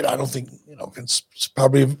 Vince, I don't think, Vince is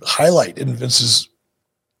probably a highlight in Vince's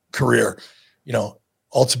career,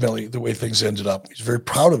 ultimately the way things ended up. He's very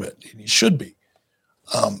proud of it and he should be.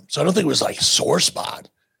 So I don't think it was like a sore spot.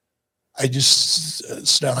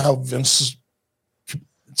 It's not how Vince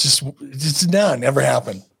it never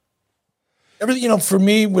happened. Everything, for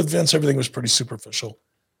me with Vince, everything was pretty superficial.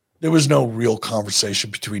 There was no real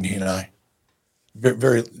conversation between he and I.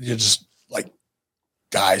 Very just like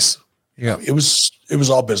guys. Yeah. It was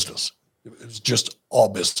all business. It was just all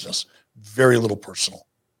business. Very little personal.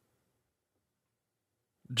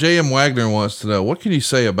 J.M. Wagner wants to know, what can you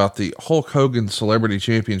say about the Hulk Hogan Celebrity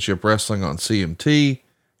Championship Wrestling on CMT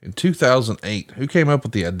in 2008? Who came up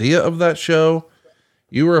with the idea of that show?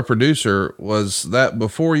 You were a producer. Was that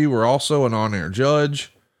before you were also an on-air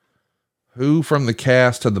judge? Who from the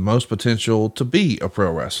cast had the most potential to be a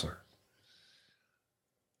pro wrestler?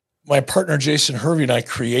 My partner, Jason Hervey, and I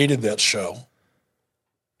created that show,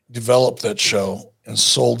 developed that show, and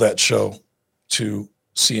sold that show to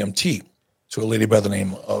CMT, to a lady by the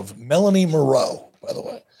name of Melanie Moreau, by the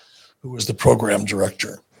way, who was the program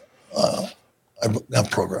director.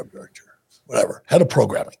 Not program director, whatever, head of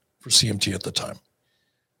programming for CMT at the time.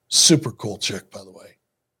 Super cool chick, by the way.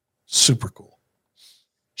 Super cool.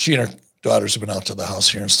 She and her daughters have been out to the house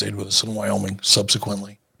here and stayed with us in Wyoming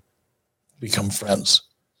subsequently, become friends.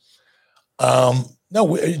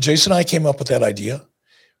 Jason and I came up with that idea.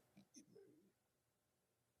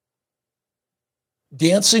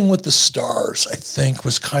 Dancing with the Stars, I think,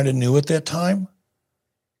 was kind of new at that time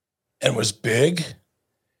and was big.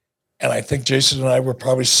 And I think Jason and I were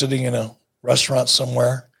probably sitting in a restaurant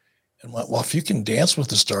somewhere and went, well, if you can dance with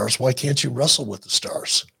the stars, why can't you wrestle with the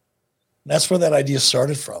stars? And that's where that idea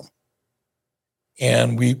started from.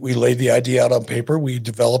 And we laid the idea out on paper. We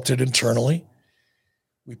developed it internally.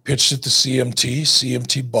 We pitched it to CMT.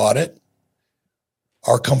 CMT bought it.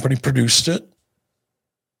 Our company produced it.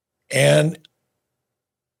 And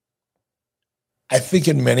I think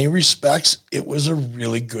in many respects, it was a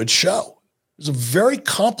really good show. It was a very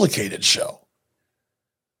complicated show.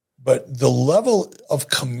 But the level of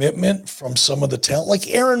commitment from some of the talent, like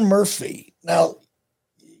Erin Murphy. Now,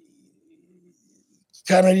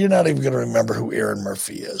 you're not even going to remember who Erin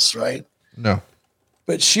Murphy is, right? No.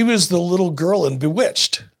 But she was the little girl in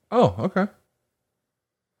Bewitched. Oh, okay.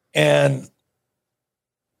 And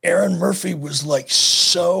Erin Murphy was like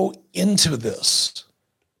so into this.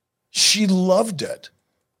 She loved it.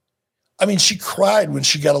 I mean, she cried when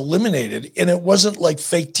she got eliminated, and it wasn't like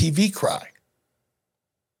fake TV cry.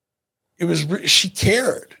 It was, she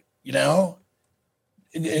cared, you know?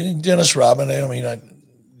 And Dennis Rodman,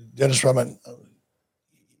 Dennis Rodman,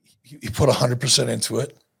 he put 100% into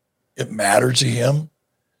it. It mattered to him.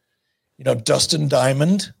 You know, Dustin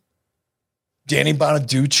Diamond, Danny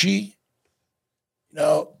Bonaducci, you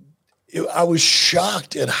know, I was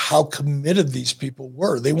shocked at how committed these people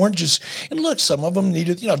were. They weren't just, and look, some of them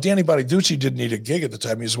needed, you know, Danny Bonaducci didn't need a gig at the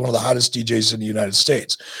time. He was one of the hottest DJs in the United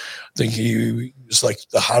States. I think he was like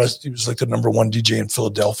the hottest, he was like the number one DJ in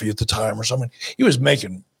Philadelphia at the time or something. He was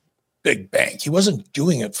making big bank. He wasn't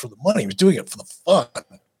doing it for the money. He was doing it for the fun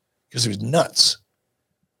because he was nuts.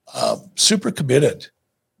 Super committed.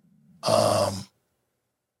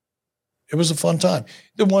 It was a fun time.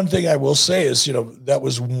 The one thing I will say is, you know, that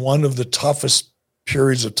was one of the toughest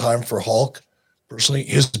periods of time for Hulk. Personally,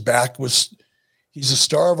 his back was, he's a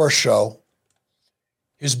star of our show.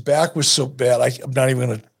 His back was so bad, I'm not even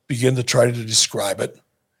going to begin to try to describe it.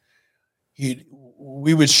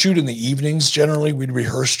 We would shoot in the evenings. Generally, we'd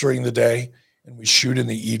rehearse during the day, and we shoot in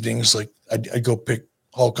the evenings. Like I'd go pick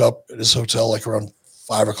Hulk up at his hotel like around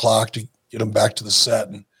 5 o'clock to get him back to the set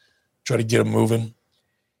and try to get him moving.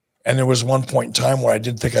 And there was one point in time where I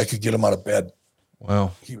didn't think I could get him out of bed.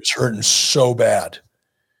 Wow. He was hurting so bad.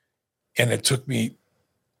 And it took me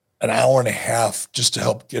an hour and a half just to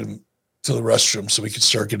help get him to the restroom so we could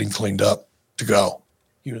start getting cleaned up to go.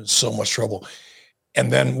 He was in so much trouble.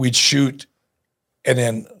 And then we'd shoot. And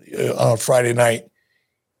then on a Friday night,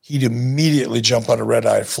 he'd immediately jump on a red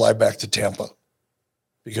eye and fly back to Tampa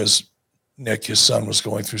because Nick, his son, was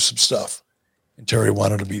going through some stuff and Terry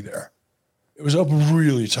wanted to be there. It was a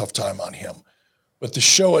really tough time on him, but the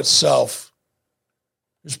show itself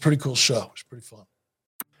was a pretty cool show. It was pretty fun.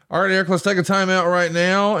 All right, Eric, let's take a time out right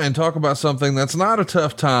now and talk about something that's not a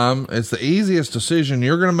tough time. It's the easiest decision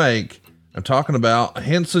you're going to make. I'm talking about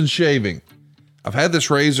Henson Shaving. I've had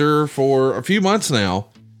this razor for a few months now,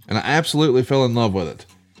 and I absolutely fell in love with it.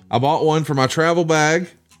 I bought one for my travel bag,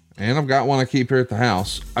 and I've got one I keep here at the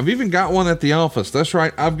house. I've even got one at the office. That's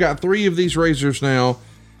right. I've got 3 of these razors now.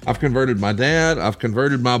 I've converted my dad. I've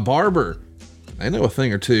converted my barber. I know a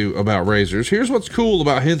thing or two about razors. Here's what's cool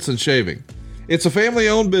about Henson Shaving. It's a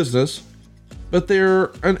family-owned business, but they're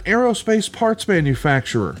an aerospace parts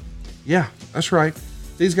manufacturer. Yeah, that's right.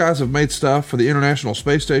 These guys have made stuff for the International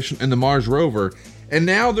Space Station and the Mars rover, and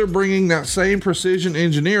now they're bringing that same precision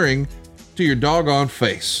engineering to your doggone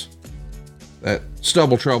face. That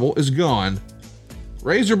stubble trouble is gone.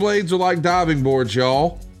 Razor blades are like diving boards,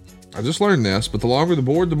 y'all. I just learned this, but the longer the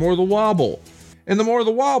board, the more the wobble. And the more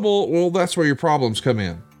the wobble, well, that's where your problems come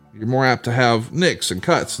in. You're more apt to have nicks and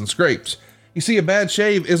cuts and scrapes. You see, a bad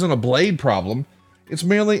shave isn't a blade problem. It's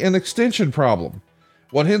merely an extension problem.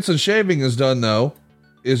 What Henson Shaving has done, though,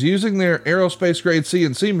 is using their aerospace grade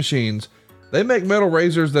CNC machines, they make metal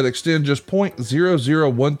razors that extend just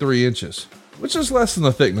 0.0013 inches, which is less than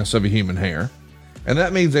the thickness of a human hair. And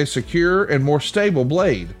that means a secure and more stable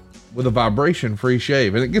blade with a vibration-free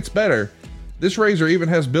shave. And it gets better. This razor even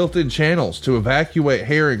has built-in channels to evacuate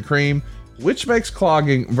hair and cream, which makes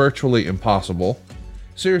clogging virtually impossible.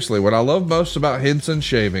 Seriously, what I love most about Henson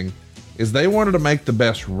Shaving is they wanted to make the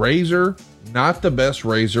best razor, not the best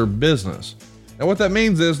razor business. Now what that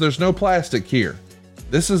means is there's no plastic here.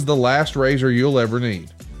 This is the last razor you'll ever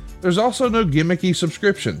need. There's also no gimmicky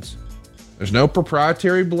subscriptions. There's no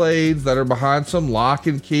proprietary blades that are behind some lock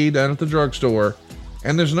and key down at the drugstore,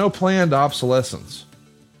 and there's no planned obsolescence.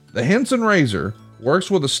 The Henson razor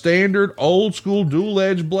works with a standard old school dual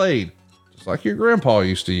edge blade, just like your grandpa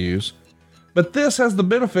used to use, but this has the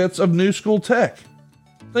benefits of new school tech.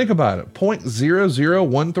 Think about it,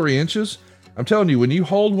 0.0013 inches. I'm telling you, when you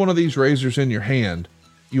hold one of these razors in your hand,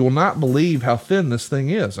 you will not believe how thin this thing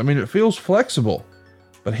is. I mean, it feels flexible,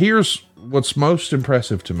 but here's what's most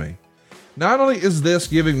impressive to me. Not only is this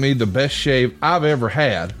giving me the best shave I've ever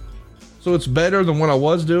had, so it's better than what I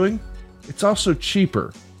was doing, it's also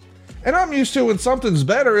cheaper. And I'm used to when something's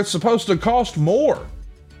better, it's supposed to cost more.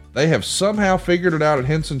 They have somehow figured it out at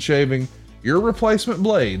Henson Shaving. Your replacement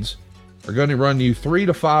blades are going to run you $3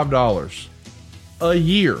 to $5 a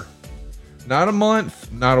year. Not a month,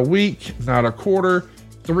 not a week, not a quarter,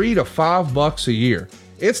 $3 to $5 a year.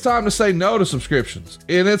 It's time to say no to subscriptions,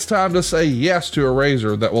 and it's time to say yes to a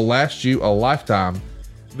razor that will last you a lifetime.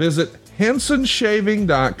 Visit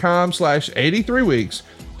hensonshaving.com/83weeks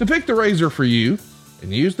to pick the razor for you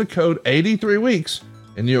and use the code 83weeks,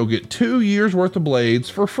 and you'll get 2 years worth of blades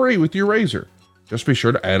for free with your razor. Just be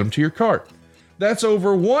sure to add them to your cart. That's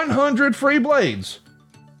over 100 free blades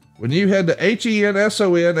when you head to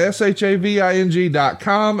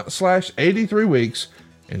hensonshaving.com/83weeks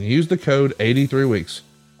and use the code 83weeks.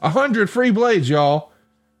 100 free blades, y'all.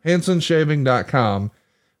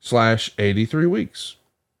 hensonshaving.com/83weeks.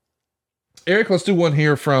 Eric, let's do one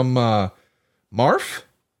here from Marf.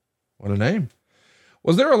 What a name.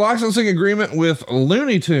 Was there a licensing agreement with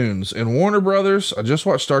Looney Tunes and Warner Brothers? I just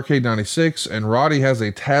watched Starrcade 96 and Roddy has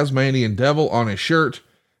a Tasmanian devil on his shirt,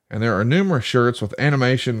 and there are numerous shirts with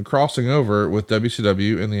animation crossing over with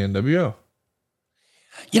WCW and the NWO.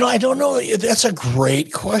 You know, I don't know. That's a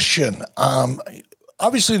great question.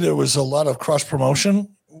 Obviously, there was a lot of cross promotion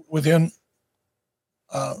within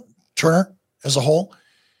Turner as a whole.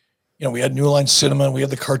 You know, we had New Line Cinema, we had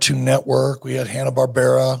the Cartoon Network, we had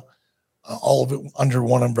Hanna-Barbera, all of it under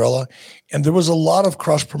one umbrella. And there was a lot of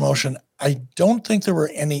cross promotion. I don't think there were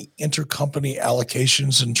any intercompany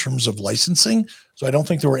allocations in terms of licensing. So I don't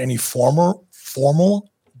think there were any formal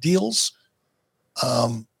deals.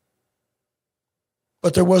 But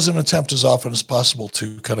there was an attempt as often as possible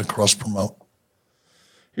to kind of cross promote.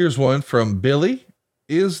 Here's one from Billy.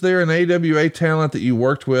 Is there an AWA talent that you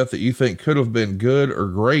worked with that you think could have been good or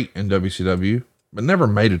great in WCW, but never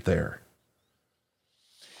made it there?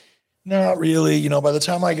 Not really. You know, by the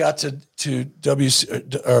time I got to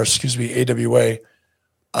AWA,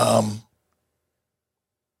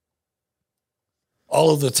 all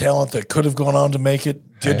of the talent that could have gone on to make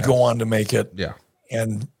it did go on to make it. Yeah.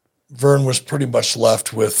 And Vern was pretty much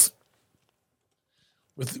left with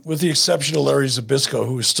the exception of Larry Zbyszko,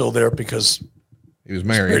 who was still there because he was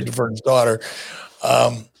married to Vern's daughter.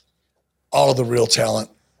 All of the real talent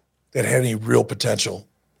that had any real potential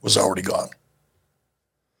was already gone.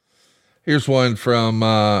 Here's one from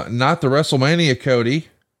Not the WrestleMania Cody.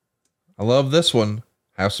 I love this one.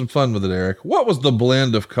 Have some fun with it, Eric. What was the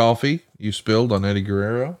blend of coffee you spilled on Eddie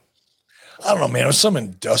Guerrero? I don't know, man. It was some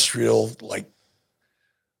industrial, like,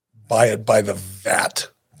 buy it by the vat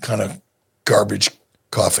kind of garbage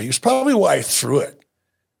coffee. It was probably why I threw it.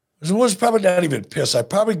 It was probably not even piss. I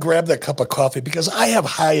probably grabbed that cup of coffee because I have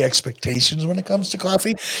high expectations when it comes to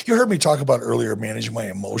coffee. You heard me talk about earlier managing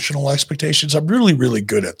my emotional expectations. I'm really, really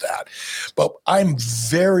good at that. But I'm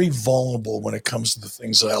very vulnerable when it comes to the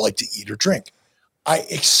things that I like to eat or drink. I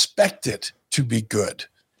expect it to be good.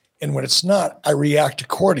 And when it's not, I react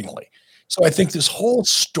accordingly. So I think this whole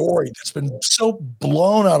story that's been so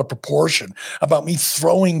blown out of proportion about me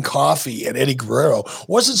throwing coffee at Eddie Guerrero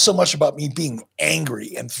wasn't so much about me being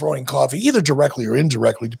angry and throwing coffee, either directly or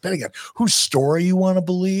indirectly, depending on whose story you want to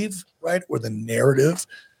believe, right? Or the narrative,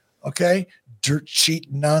 okay? Dirt sheet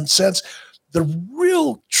nonsense. The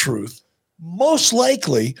real truth, most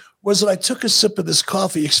likely, was that I took a sip of this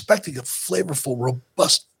coffee expecting a flavorful,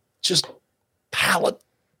 robust, just palate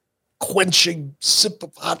quenching sip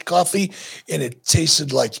of hot coffee, and it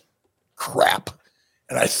tasted like crap.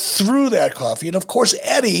 And I threw that coffee. And of course,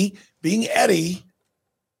 Eddie, being Eddie,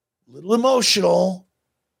 a little emotional,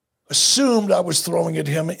 assumed I was throwing at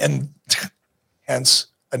him, and hence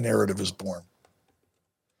a narrative is born.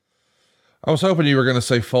 I was hoping you were going to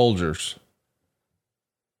say Folgers.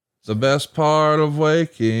 The best part of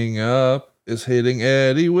waking up is hitting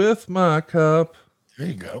Eddie with my cup. There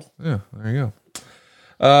you go. Yeah, there you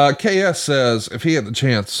go. KS says if he had the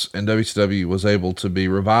chance and WCW was able to be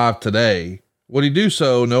revived today, would he do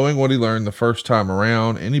so knowing what he learned the first time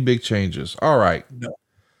around? Any big changes? All right. No.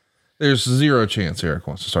 There's zero chance Eric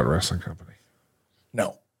wants to start a wrestling company.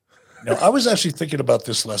 No. I was actually thinking about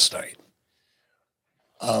this last night.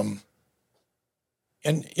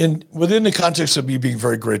 And within the context of me being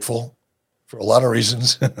very grateful for a lot of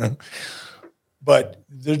reasons, but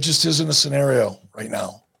there just isn't a scenario right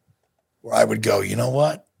now where I would go, you know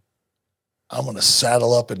what? I'm going to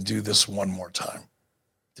saddle up and do this one more time.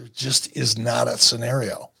 There just is not a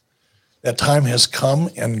scenario. That time has come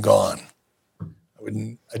and gone.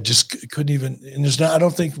 I just couldn't even, and there's not, I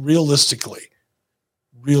don't think realistically,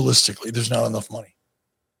 there's not enough money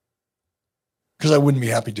because I wouldn't be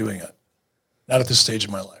happy doing it. Not at this stage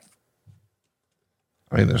of my life.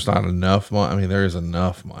 I mean, there's not enough money. I mean, there is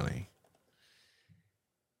enough money.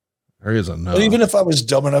 There is enough. But even if I was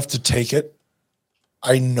dumb enough to take it,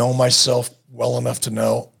 I know myself well enough to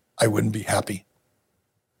know I wouldn't be happy.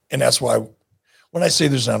 And that's why when I say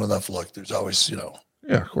there's not enough, look, there's always,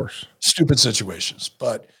 yeah, of course, stupid situations,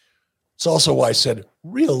 but it's also why I said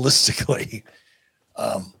realistically,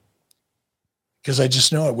 because I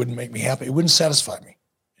just know it wouldn't make me happy. It wouldn't satisfy me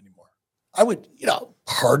anymore. I would,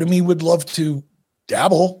 part of me would love to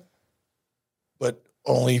dabble, but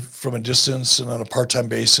only from a distance and on a part-time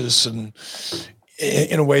basis and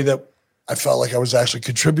in a way that I felt like I was actually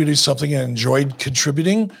contributing something and enjoyed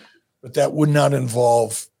contributing, but that would not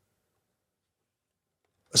involve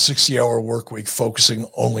a 60-hour work week focusing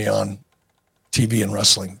only on TV and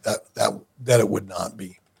wrestling. That it would not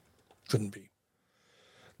be. Couldn't be.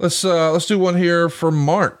 Let's do one here for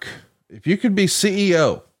Mark. If you could be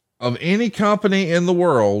CEO of any company in the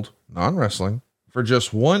world, non-wrestling, for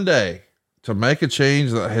just one day to make a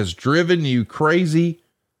change that has driven you crazy,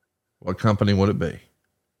 what company would it be?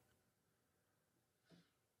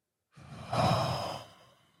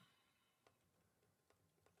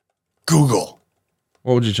 Google.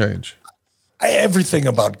 What would you change? Everything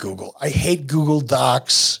about Google. I hate Google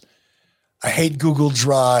Docs. I hate Google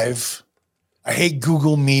Drive. I hate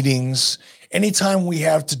Google Meetings. Anytime we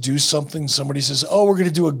have to do something, somebody says, oh, we're going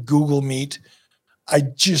to do a Google Meet. I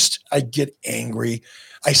get angry.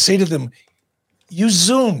 I say to them, use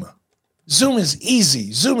Zoom. Zoom is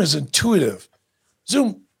easy. Zoom is intuitive.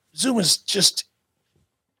 Zoom is just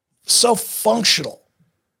so functional.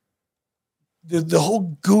 The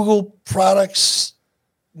whole Google products,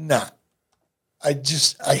 nah. I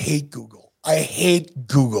hate Google. I hate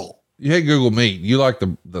Google. You hate Google Meet. You like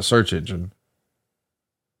the search engine.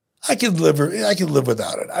 I can live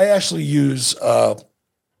without it. I actually use, what's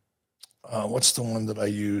the one that I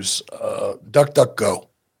use? DuckDuckGo.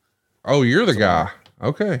 Oh, you're the guy.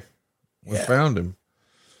 Okay. We found him.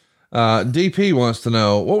 DP wants to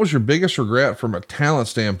know, what was your biggest regret from a talent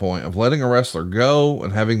standpoint of letting a wrestler go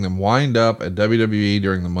and having them wind up at WWE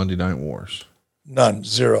during the Monday Night Wars? None.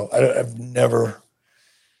 Zero. I've never,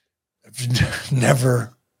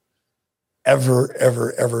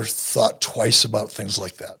 ever thought twice about things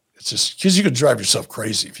like that. It's just because you could drive yourself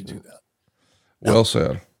crazy if you do that. Well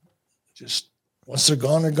said. Just once they're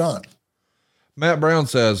gone, they're gone. Matt Brown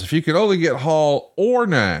says, if you could only get Hall or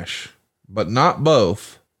Nash, but not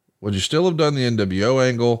both, would you still have done the NWO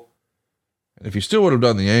angle? And if you still would have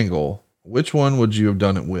done the angle, which one would you have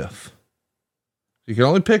done it with? You can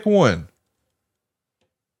only pick one.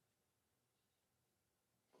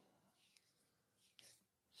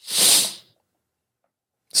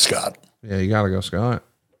 Scott. Yeah, you got to go Scott.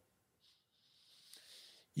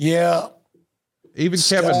 Yeah. Even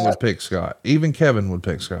Kevin would pick Scott. Even Kevin would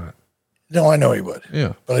pick Scott. No, I know he would.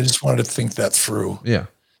 Yeah. But I just wanted to think that through. Yeah.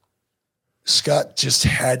 Scott just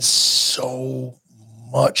had so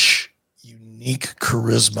much unique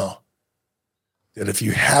charisma that if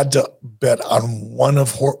you had to bet on one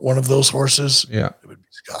of those horses, yeah, it would be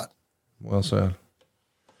Scott. Well said.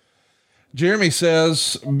 Jeremy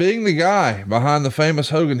says, being the guy behind the famous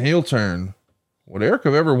Hogan heel turn, would Eric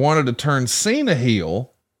have ever wanted to turn Cena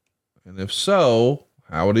heel? And if so,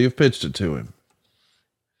 how would he have pitched it to him?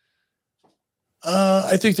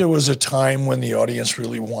 I think there was a time when the audience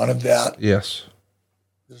really wanted that. Yes.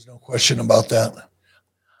 There's no question about that.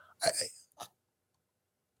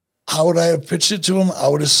 How would I have pitched it to him? I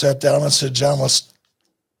would have sat down and said, John, let's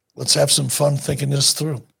Let's have some fun thinking this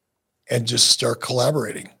through and just start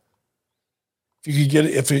collaborating. If you could get,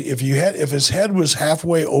 if his head was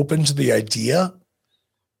halfway open to the idea,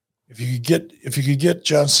 if you could get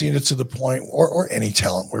John Cena to the point, or any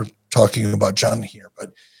talent, we're talking about John here,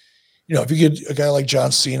 but if you get a guy like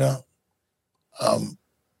John Cena,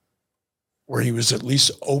 where he was at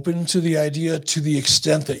least open to the idea to the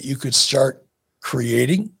extent that you could start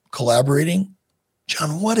creating, collaborating.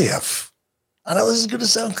 John, what if? I know this is going to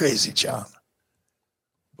sound crazy, John,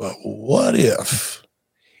 but what if?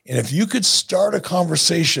 And if you could start a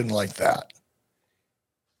conversation like that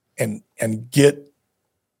and get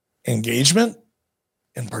engagement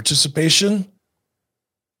and participation,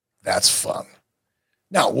 that's fun.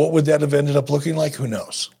 Now, what would that have ended up looking like? Who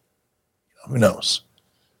knows? Who knows?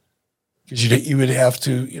 Because you would have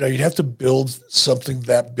to, you'd have to build something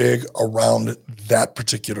that big around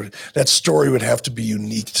that story would have to be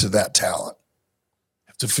unique to that talent.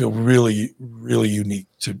 Have to feel really, really unique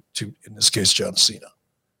to in this case, John Cena.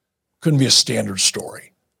 Couldn't be a standard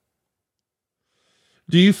story.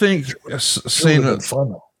 Do you think Cena?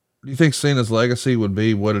 Fun, though. Do you think Cena's legacy would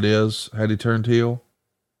be what it is had he turned heel?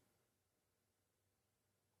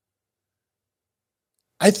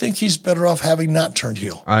 I think he's better off having not turned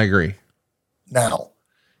heel. I agree. Now,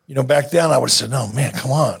 back then I would have said, no, man,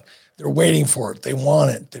 come on. They're waiting for it. They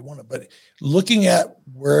want it. But looking at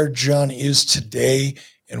where John is today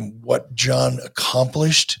and what John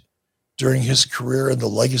accomplished during his career and the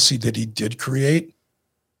legacy that he did create,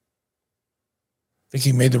 I think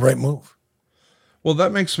he made the right move. Well,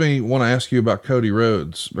 that makes me want to ask you about Cody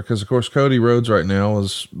Rhodes, because of course Cody Rhodes right now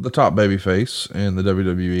is the top babyface in the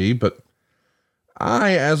WWE, but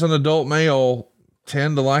I, as an adult male,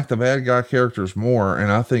 tend to like the bad guy characters more.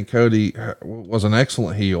 And I think Cody was an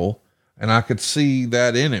excellent heel, and I could see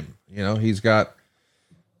that in him. He's got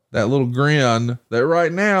that little grin that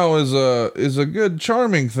right now is a good,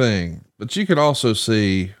 charming thing, but you could also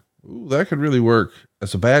see, that could really work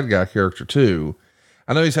as a bad guy character too.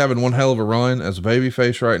 I know he's having one hell of a run as a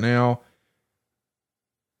babyface right now.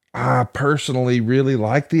 I personally really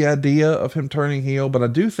like the idea of him turning heel, but I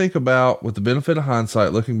do think about, with the benefit of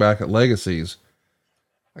hindsight, looking back at legacies,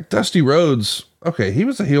 like Dusty Rhodes. Okay, he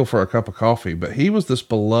was a heel for a cup of coffee, but he was this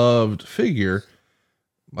beloved figure,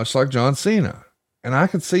 much like John Cena. And I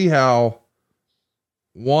could see how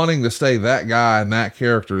wanting to stay that guy and that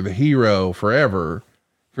character, the hero forever,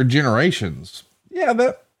 for generations. Yeah,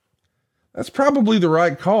 that's probably the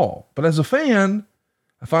right call. But as a fan,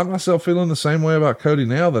 I find myself feeling the same way about Cody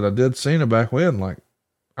now that I did Cena back when. Like,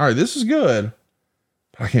 all right, this is good,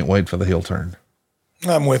 but I can't wait for the heel turn.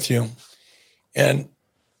 I'm with you. And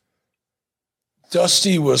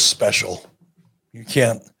Dusty was special.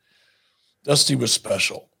 Dusty was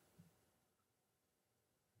special.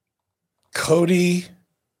 Cody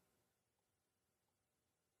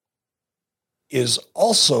is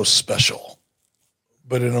also special,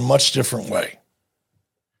 but in a much different way.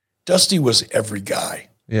 Dusty was every guy.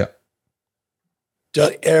 Yeah.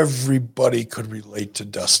 Everybody could relate to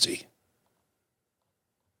Dusty.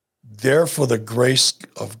 There for the grace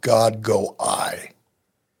of God go I.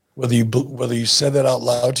 Whether you said that out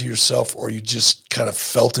loud to yourself or you just kind of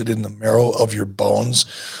felt it in the marrow of your bones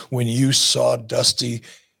when you saw Dusty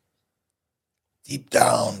deep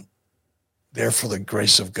down, there for the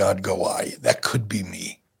grace of God go I. That could be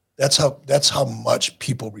me. That's how much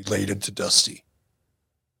people related to Dusty.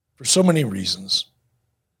 For so many reasons.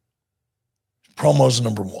 Promos,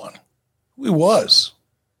 number one. Who he was,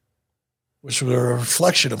 which was a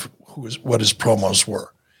reflection of what his promos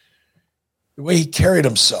were. The way he carried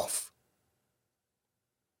himself.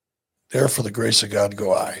 There for the grace of God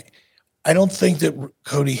go I. I don't think that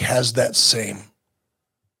Cody has that same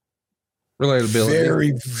relatability.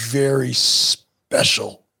 Very, very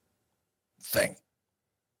special thing.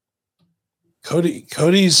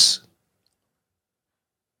 Cody's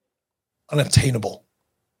unattainable.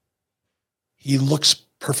 He looks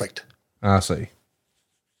perfect. I see.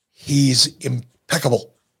 He's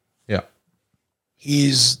impeccable. Yeah.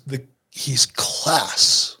 He's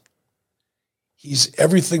class. He's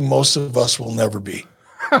everything most of us will never be.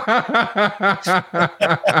 I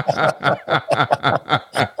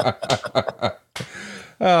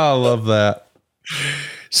love that.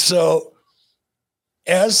 So,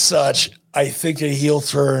 as such, I think a heel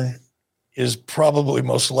turn is probably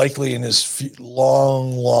most likely in his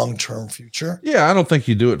long-term future. Yeah, I don't think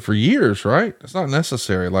you do it for years, right? It's not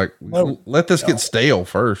necessary. Like, let this get stale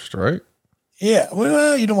first, right? Yeah,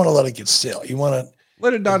 well, you don't want to let it get stale. You want to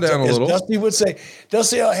let it die down a little. Dusty would say,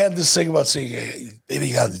 Dusty had this thing about saying, hey, baby,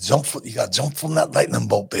 you got to jump from that lightning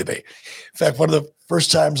bolt, baby. In fact, one of the first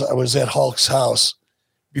times I was at Hulk's house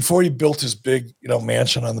before he built his big,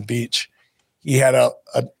 mansion on the beach, he had a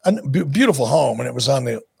beautiful home, and it was on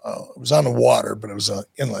the water, but it was an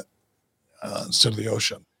inlet instead of the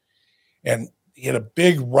ocean. And he had a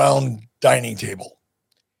big round dining table,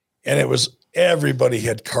 and everybody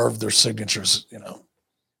had carved their signatures,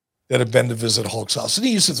 that had been to visit Hulk's house. And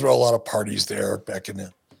he used to throw a lot of parties there back in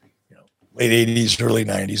the late 80s, early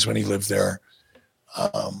 90s when he lived there.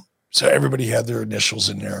 So everybody had their initials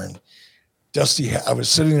in there. And Dusty, I was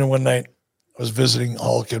sitting there one night, I was visiting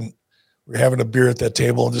Hulk, and we were having a beer at that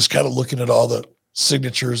table and just kind of looking at all the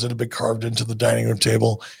signatures that had been carved into the dining room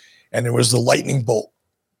table. And there was the lightning bolt.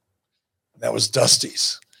 That was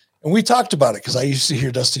Dusty's. And we talked about it because I used to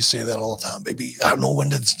hear Dusty say that all the time. Baby, I don't know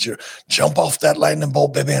when to jump off that lightning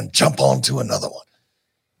bolt, baby, and jump onto another one.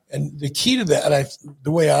 And the key to that, and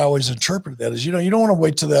the way I always interpret that is, you don't want to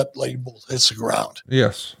wait till that lightning bolt hits the ground.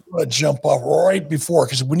 Yes. You want to jump off right before,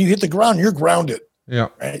 because when you hit the ground, you're grounded. Yeah.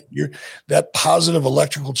 Right. That positive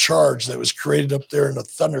electrical charge that was created up there in the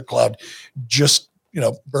thundercloud just,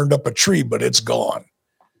 burned up a tree, but it's gone.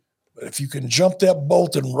 But if you can jump that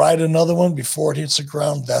bolt and ride another one before it hits the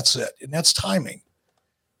ground, that's it. And that's timing.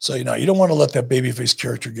 So, you don't want to let that babyface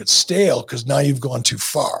character get stale, because now you've gone too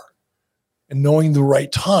far. And knowing the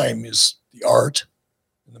right time is the art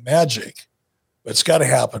and the magic. But it's got to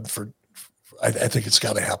happen I think it's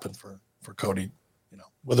got to happen for Cody,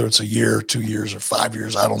 whether it's a year, 2 years, or 5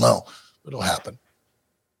 years, I don't know, but it'll happen.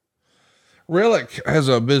 Relic has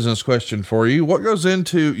a business question for you. What goes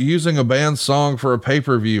into using a band's song for a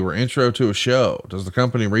pay-per-view or intro to a show? Does the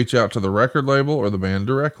company reach out to the record label or the band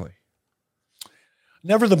directly?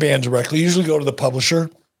 Never the band directly. Usually go to the publisher.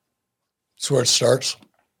 That's where it starts.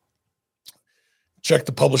 Check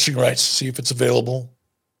the publishing rights to see if it's available.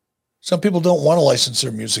 Some people don't want to license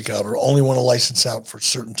their music out, or only want to license out for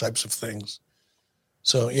certain types of things.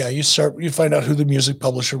 So yeah, you find out who the music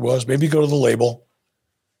publisher was. Maybe go to the label.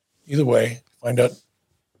 Either way, find out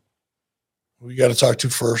who you got to talk to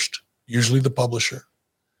first. Usually the publisher.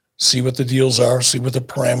 See what the deals are. See what the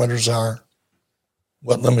parameters are.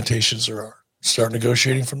 What limitations there are. Start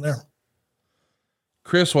negotiating from there.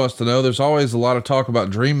 Chris wants to know, there's always a lot of talk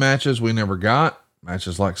about dream matches we never got.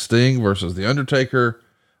 Matches like Sting versus The Undertaker,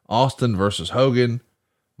 Austin versus Hogan.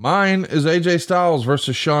 Mine is AJ Styles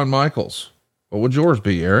versus Shawn Michaels. What would yours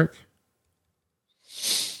be, Eric?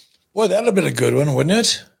 Boy, that'd have been a good one, wouldn't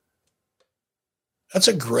it? That's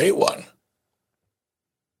a great one.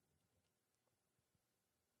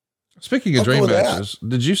 Speaking of dream matches,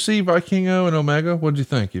 did you see Vikingo and Omega? What did you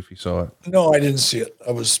think if you saw it? No, I didn't see it.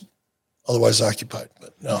 I was otherwise occupied,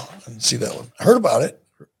 but no, I didn't see that one. I heard about it.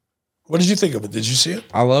 What did you think of it? Did you see it?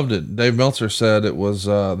 I loved it. Dave Meltzer said it was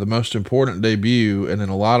the most important debut, and in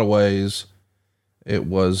a lot of ways, it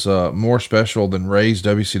was more special than Ray's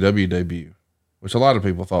WCW debut, which a lot of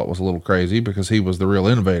people thought was a little crazy because he was the real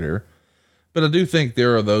innovator. But I do think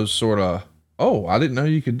there are those sort of, oh, I didn't know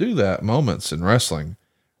you could do that moments in wrestling.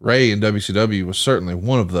 Ray in WCW was certainly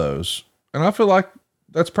one of those. And I feel like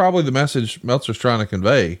that's probably the message Meltzer's trying to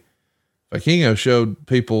convey. Vikingo showed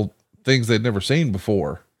people things they'd never seen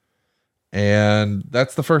before. And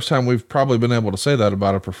that's the first time we've probably been able to say that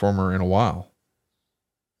about a performer in a while.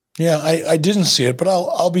 Yeah, I didn't see it, but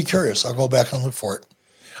I'll be curious. I'll go back and look for it.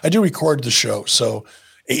 I do record the show, so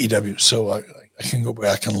AEW, so I can go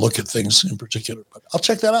back and look at things in particular, but I'll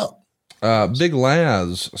check that out. Big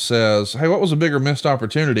Laz says, hey, what was a bigger missed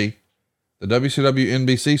opportunity? The WCW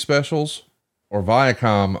NBC specials or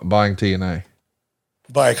Viacom buying TNA?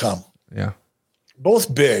 Viacom. Yeah.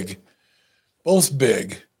 Both big,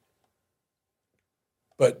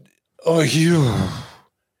 but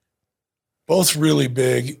both really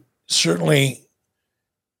big. Certainly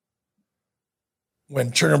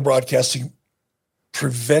when Turner Broadcasting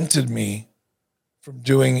prevented me from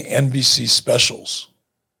doing NBC specials,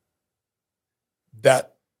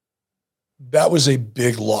 that was a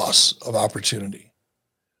big loss of opportunity.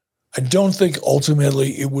 I don't think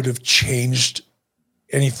ultimately it would have changed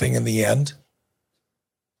anything in the end.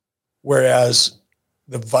 Whereas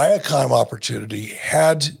the Viacom opportunity,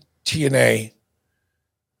 had TNA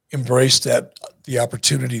embraced the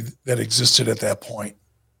opportunity that existed at that point,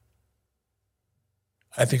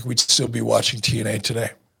 I think we'd still be watching TNA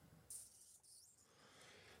today.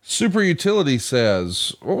 Super Utility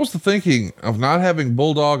says, what was the thinking of not having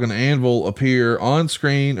Bulldog and Anvil appear on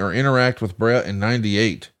screen or interact with Brett in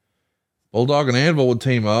 98? Bulldog and Anvil would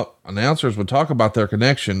team up, announcers would talk about their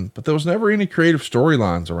connection, but there was never any creative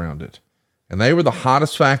storylines around it. And they were the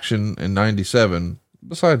hottest faction in 97,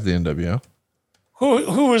 besides the NWO.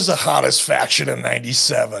 Who was the hottest faction in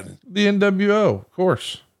 97? The NWO, of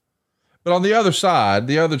course. But on the other side,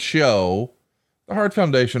 the other show, The Hart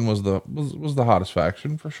Foundation was the hottest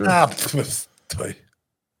faction for sure. Whatever.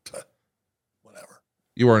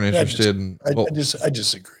 You weren't interested in. Well, I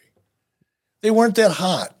disagree. They weren't that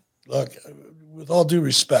hot. Look, with all due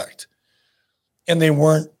respect, and they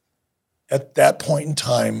weren't at that point in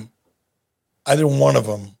time. Either one of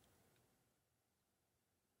them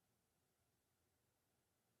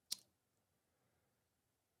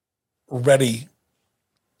ready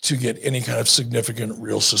to get any kind of significant,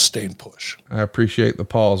 real sustained push. I appreciate the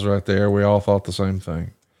pause right there. We all thought the same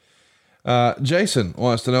thing. Jason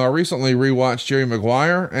wants to know, I recently rewatched Jerry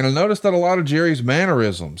Maguire, and I noticed that a lot of Jerry's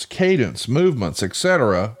mannerisms, cadence, movements,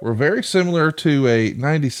 etc. were very similar to a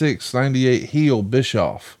 96, 98 heel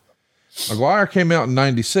Bischoff. Maguire came out in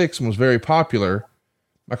 96 and was very popular.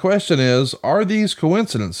 My question is, are these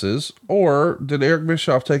coincidences, or did Eric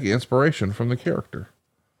Bischoff take inspiration from the character?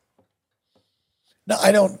 No,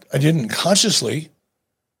 I didn't consciously.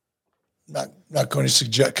 Not going to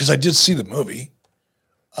suggest, because I did see the movie.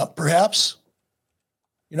 Perhaps,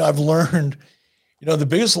 I've learned, the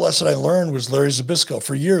biggest lesson I learned was Larry Zbyszko.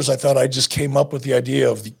 For years, I thought I just came up with the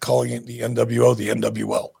idea of calling it the NWO, the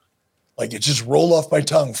NWO. Like it just rolled off my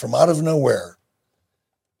tongue from out of nowhere.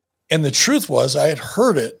 And the truth was I had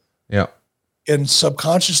heard it. Yeah. And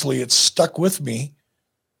subconsciously it stuck with me,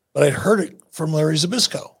 but I'd heard it from Larry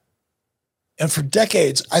Zbyszko. And for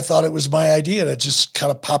decades, I thought it was my idea. And it just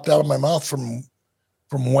kind of popped out of my mouth from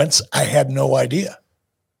whence I had no idea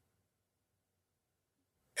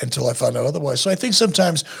until I found out otherwise. So I think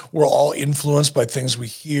sometimes we're all influenced by things we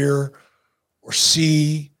hear or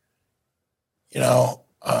see,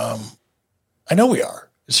 I know we are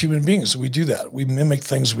as human beings. We do that. We mimic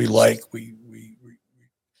things we like. We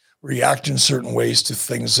react in certain ways to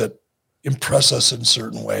things that impress us in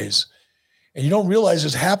certain ways. And you don't realize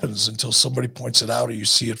it happens until somebody points it out or you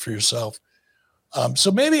see it for yourself. So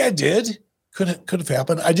maybe I did. Could have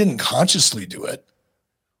happened. I didn't consciously do it.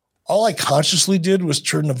 All I consciously did was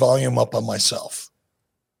turn the volume up on myself.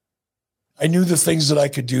 I knew the things that I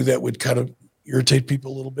could do that would kind of irritate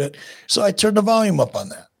people a little bit. So I turned the volume up on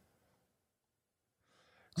that.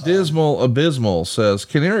 Dismal Abysmal says,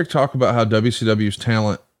 can Eric talk about how WCW's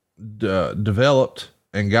talent developed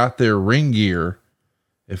and got their ring gear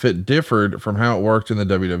if it differed from how it worked in the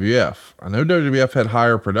WWF? I know WWF had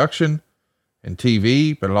higher production and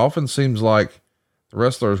TV, but it often seems like the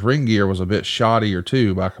wrestlers' ring gear was a bit shoddy or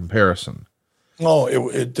two by comparison. Oh,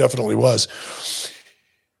 it definitely was.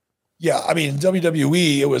 Yeah. I mean,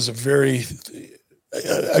 WWE, it was a very,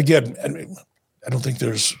 again, I don't think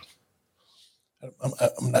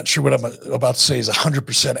I'm not sure what I'm about to say is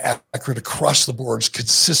 100% accurate across the boards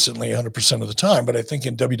consistently 100% of the time. But I think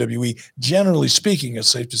in WWE, generally speaking, it's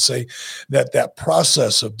safe to say that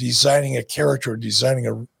process of designing a character,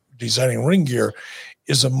 designing ring gear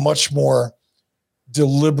is a much more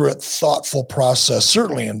deliberate, thoughtful process,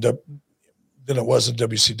 certainly than it was in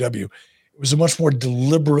WCW. It was a much more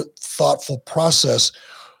deliberate, thoughtful process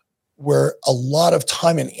where a lot of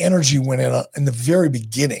time and energy went in the very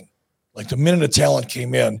beginning. Like the minute a talent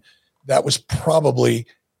came in, that was probably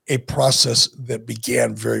a process that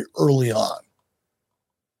began very early on.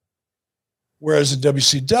 Whereas in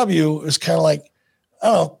WCW, it was kind of like, I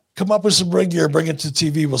don't know, come up with some ring gear, bring it to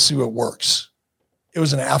TV, we'll see what works. It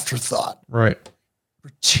was an afterthought. Right.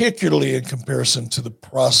 Particularly in comparison to the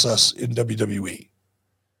process in WWE.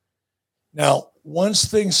 Now, once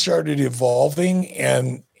things started evolving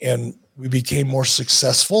and we became more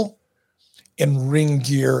successful, and ring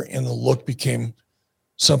gear and the look became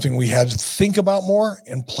something we had to think about more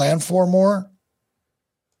and plan for more,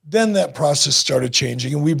 then that process started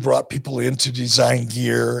changing and we brought people in to design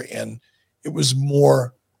gear, and it was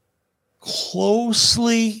more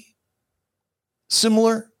closely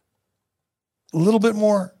similar, a little bit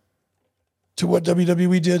more to what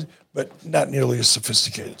WWE did, but not nearly as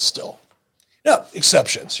sophisticated still. Now,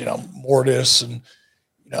 exceptions, Mortis and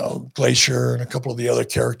Glacier and a couple of the other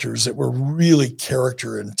characters that were really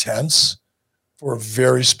character intense for a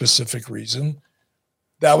very specific reason.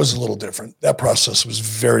 That was a little different. That process was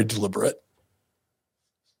very deliberate.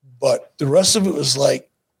 But the rest of it was like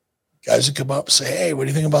guys would come up and say, hey, what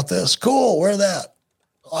do you think about this? Cool, wear that.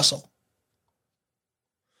 Awesome.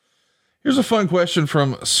 Here's a fun question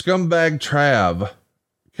from Scumbag Trav.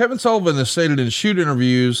 Kevin Sullivan has stated in shoot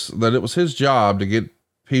interviews that it was his job to get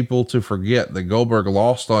people to forget that Goldberg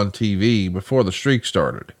lost on TV before the streak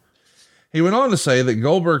started. He went on to say that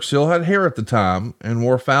Goldberg still had hair at the time and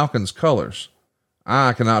wore Falcons colors.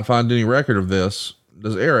 I cannot find any record of this.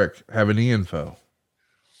 Does Eric have any info?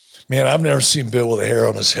 Man, I've never seen Bill with a hair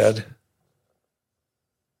on his head.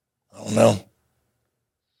 I don't know.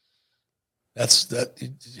 That's that.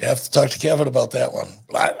 You have to talk to Kevin about that one.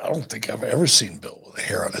 But I don't think I've ever seen Bill with a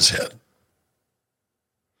hair on his head.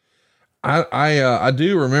 I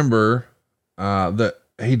do remember that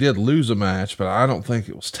he did lose a match, but I don't think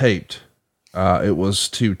it was taped. It was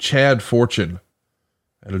to Chad Fortune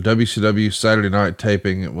at a WCW Saturday night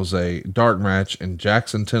taping. It was a dark match in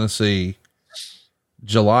Jackson, Tennessee,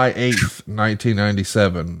 July 8th,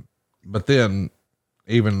 1997. But then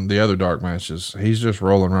even the other dark matches, he's just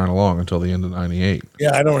rolling right along until the end of 98.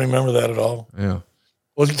 Yeah. I don't remember that at all. Yeah.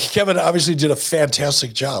 Well, Kevin obviously did a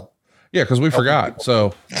fantastic job. Yeah. Cause we forgot.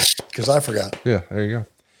 So, because I forgot. Yeah, there you go.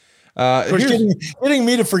 Of course, getting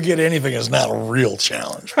me to forget anything is not a real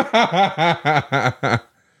challenge.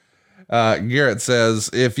 Garrett says,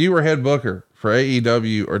 if you were head booker for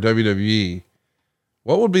AEW or WWE,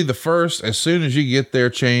 what would be the first, as soon as you get there,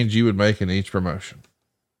 change you would make in each promotion?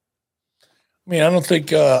 I mean, I don't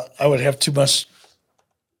think I would have too much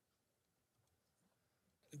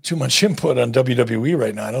input on WWE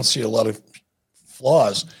right now. I don't see a lot of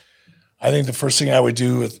flaws. I think the first thing I would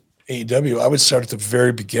do with AEW, I would start at the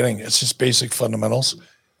very beginning. It's just basic fundamentals.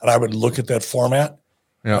 And I would look at that format.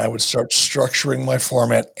 Yeah. And I would start structuring my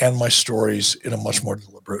format and my stories in a much more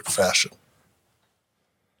deliberate fashion.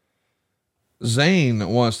 Zane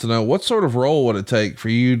wants to know, what sort of role would it take for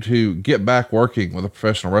you to get back working with a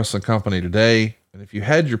professional wrestling company today? And if you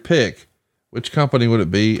had your pick, which company would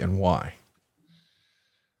it be and why?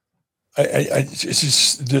 It's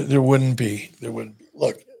just, there wouldn't be.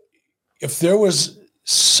 Look, if there was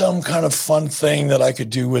some kind of fun thing that I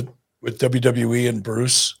could do with WWE and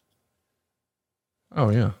Bruce. Oh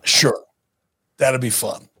yeah. Sure. That'd be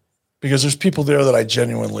fun because there's people there that I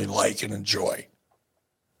genuinely like and enjoy.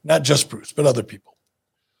 Not just Bruce, but other people.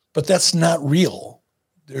 But that's not real.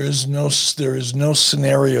 There is no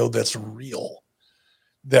scenario that's real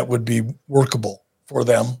that would be workable for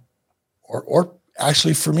them or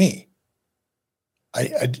actually for me.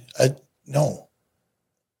 No.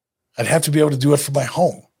 I'd have to be able to do it from my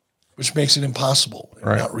home, which makes it impossible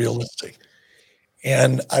and not realistic.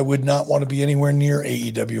 And I would not want to be anywhere near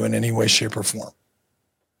AEW in any way, shape, or form.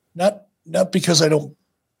 Not because I don't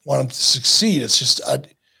want them to succeed. It's just,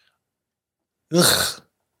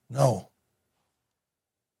 no.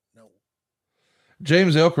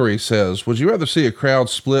 James Elkery says, would you rather see a crowd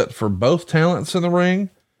split for both talents in the ring?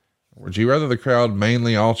 Or would you rather the crowd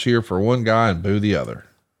mainly all cheer for one guy and boo the other?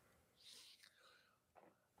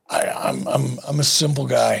 I'm a simple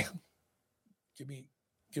guy. Give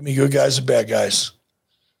me good guys and bad guys.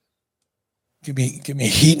 Give me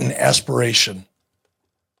heat and aspiration.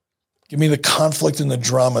 Give me the conflict and the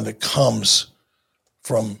drama that comes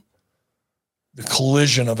from the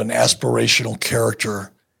collision of an aspirational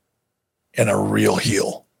character and a real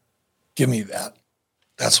heel. Give me that.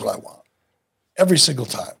 That's what I want. Every single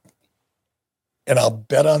time. And I'll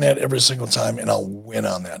bet on that every single time, and I'll win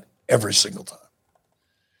on that every single time.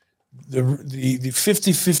 The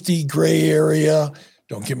 50-50 gray area,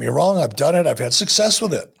 don't get me wrong, I've done it. I've had success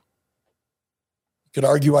with it. You could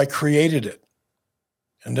argue I created it.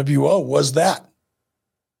 NWO was that.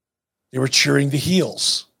 They were cheering the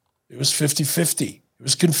heels. It was 50-50. It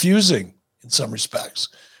was confusing in some respects.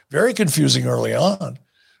 Very confusing early on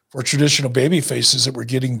for traditional baby faces that were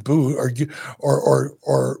getting booed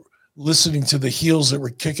or listening to the heels that were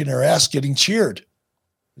kicking their ass getting cheered. It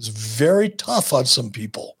was very tough on some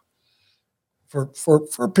people. For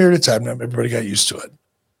a period of time, not everybody got used to it.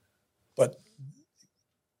 But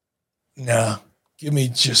give me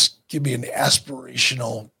an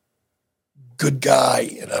aspirational good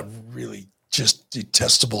guy and a really just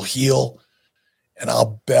detestable heel, and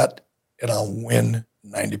I'll bet and I'll win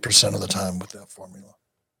 90% of the time with that formula.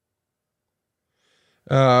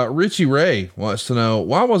 Richie Ray wants to know,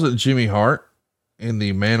 why wasn't Jimmy Hart in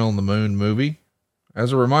the Man on the Moon movie?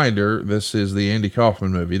 As a reminder, this is the Andy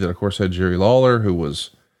Kaufman movie that of course had Jerry Lawler, who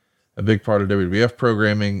was a big part of WWF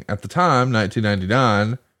programming at the time,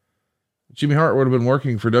 1999. Jimmy Hart would have been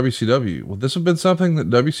working for WCW. Would this have been something that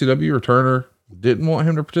WCW or Turner didn't want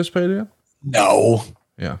him to participate in? No.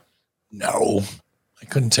 Yeah. No. I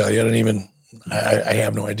couldn't tell you. I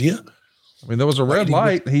have no idea. I mean, there was a red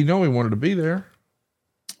light. He knew he wanted to be there.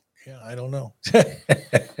 Yeah, I don't know.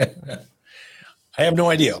 I have no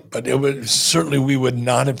idea, but certainly we would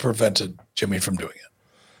not have prevented Jimmy from doing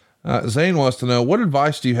it. Zane wants to know, what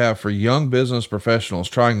advice do you have for young business professionals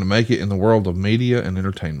trying to make it in the world of media and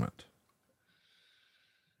entertainment?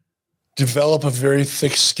 Develop a very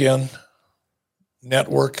thick skin.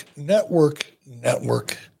 Network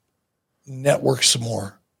some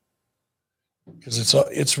more. Because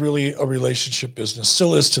it's really a relationship business.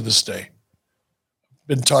 Still is to this day.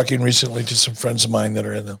 Been talking recently to some friends of mine that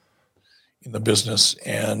are in the business,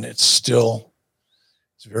 and it's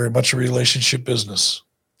very much a relationship business.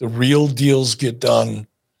 The real deals get done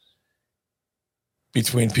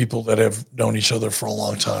between people that have known each other for a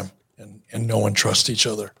long time and know and trust each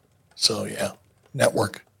other. So yeah,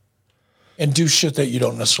 network and do shit that you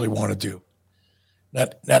don't necessarily want to do.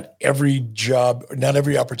 Not every job, not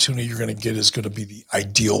every opportunity you're going to get is going to be the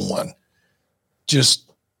ideal one. Just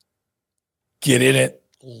get in it,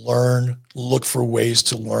 learn, look for ways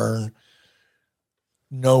to learn,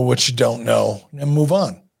 know what you don't know, and move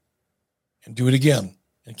on and do it again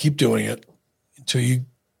and keep doing it until you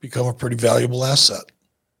become a pretty valuable asset.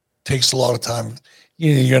 Takes a lot of time.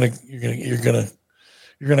 You're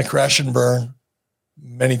gonna crash and burn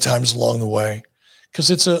many times along the way, because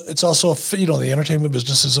it's also the entertainment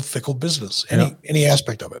business is a fickle business. Any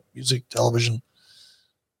aspect of it, music, television,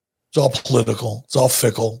 it's all political. It's all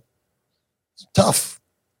fickle. It's tough.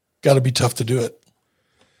 Got to be tough to do it.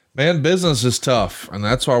 Man, business is tough, and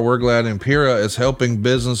that's why we're glad Impera is helping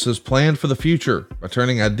businesses plan for the future by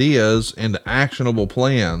turning ideas into actionable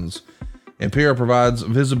plans. Impera provides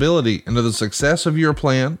visibility into the success of your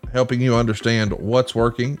plan, helping you understand what's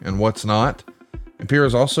working and what's not. Impera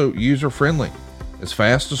is also user-friendly. It's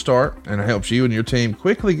fast to start, and it helps you and your team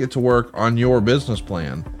quickly get to work on your business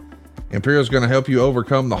plan. Impera is going to help you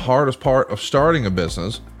overcome the hardest part of starting a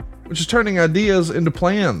business, which is turning ideas into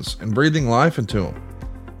plans and breathing life into them.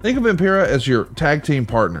 Think of Impera as your tag team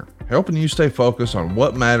partner, helping you stay focused on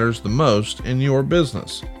what matters the most in your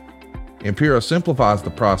business. Impera simplifies the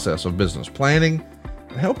process of business planning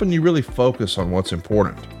and helping you really focus on what's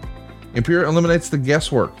important. Impera eliminates the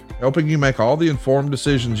guesswork, helping you make all the informed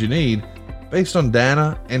decisions you need based on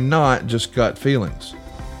data and not just gut feelings.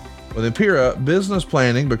 With Impera, business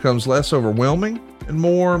planning becomes less overwhelming and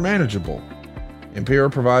more manageable. Impera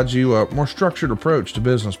provides you a more structured approach to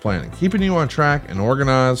business planning, keeping you on track and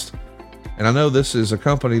organized. And I know this is a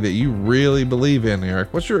company that you really believe in,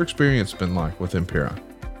 Eric. What's your experience been like with Impera?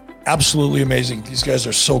 Absolutely amazing. These guys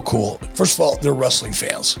are so cool. First of all, they're wrestling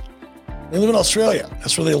fans. They live in Australia.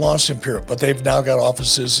 That's where they launched Impera, but they've now got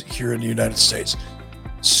offices here in the United States.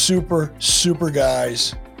 Super, super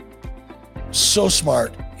guys. So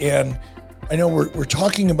smart. And I know we're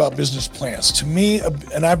talking about business plans. To me,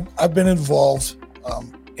 and I've been involved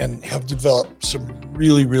and have developed some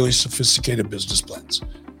really, really sophisticated business plans.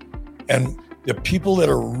 And the people that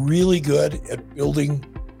are really good at building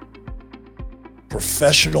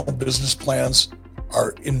professional business plans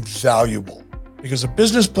are invaluable, because a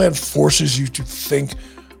business plan forces you to think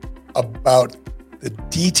about the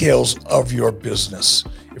details of your business.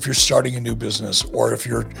 If you're starting a new business, or if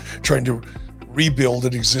you're trying to rebuild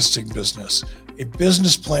an existing business, a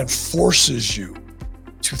business plan forces you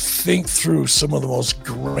to think through some of the most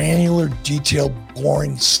granular, detailed,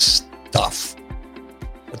 boring stuff.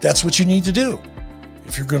 But that's what you need to do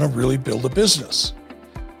if you're going to really build a business.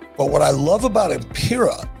 But what I love about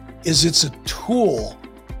Impera is it's a tool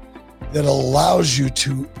that allows you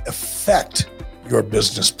to affect your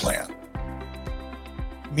business plan.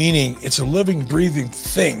 Meaning it's a living, breathing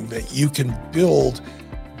thing that you can build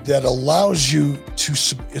that allows you to,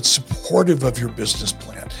 it's supportive of your business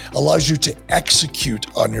plan, allows you to execute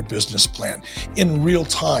on your business plan in real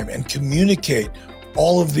time and communicate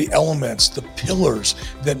all of the elements, the pillars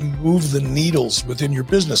that move the needles within your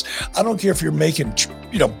business. I don't care if you're making,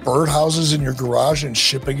 birdhouses in your garage and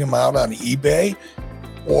shipping them out on eBay,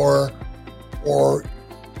 or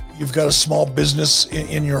you've got a small business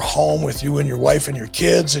in your home with you and your wife and your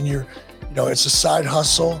kids, and it's a side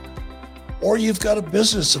hustle. Or you've got a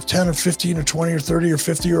business of 10 or 15 or 20 or 30 or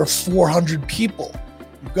 50 or 400 people.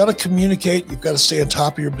 You've got to communicate. You've got to stay on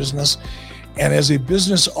top of your business. And as a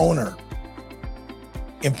business owner,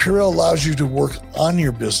 Impera allows you to work on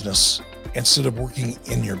your business instead of working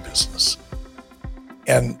in your business.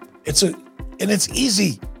 And it's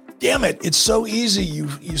easy. Damn it. It's so easy.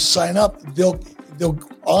 You sign up, they'll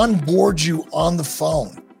onboard you on the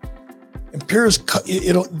phone. Impera's,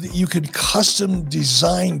 you can custom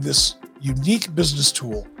design this unique business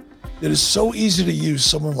tool that is so easy to use.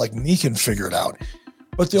 Someone like me can figure it out,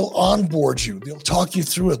 but they'll onboard you. They'll talk you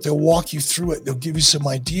through it. They'll walk you through it. They'll give you some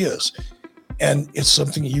ideas. And it's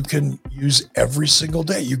something you can use every single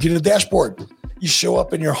day. You get a dashboard. You show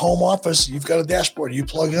up in your home office, you've got a dashboard, you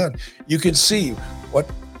plug in. You can see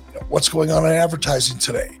what's going on in advertising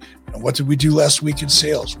today. What did we do last week in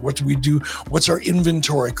sales? What do we do? What's our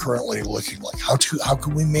inventory currently looking like? How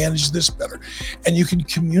can we manage this better? And you can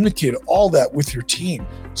communicate all that with your team.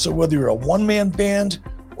 So whether you're a one-man band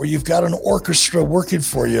or you've got an orchestra working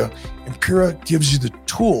for you, Impera gives you the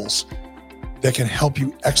tools that can help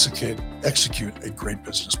you execute a great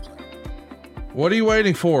business plan. What are you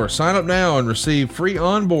waiting for? Sign up now and receive free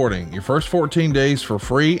onboarding, your first 14 days for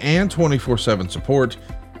free and 24/7 support.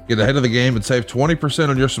 Get ahead of the game and save 20%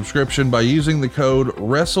 on your subscription by using the code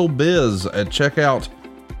WrestleBiz at checkout.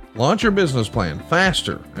 Launch your business plan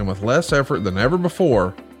faster and with less effort than ever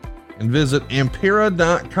before, and visit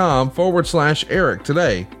Impera.com/Eric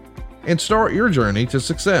today and start your journey to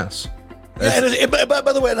success. Yeah,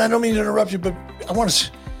 by the way, and I don't mean to interrupt you, but I want to,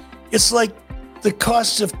 it's like the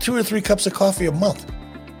cost of 2 or 3 cups of coffee a month.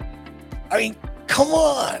 I mean, come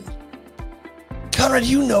on. Conrad,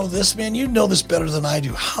 you know this, man. You know this better than I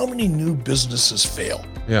do. How many new businesses fail?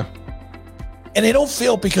 Yeah. And they don't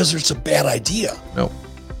fail because it's a bad idea. No.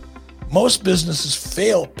 Most businesses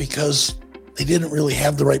fail because they didn't really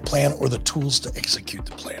have the right plan or the tools to execute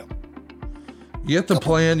the plan. Get the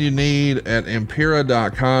plan you need at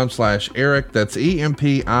Impera.com/Eric. That's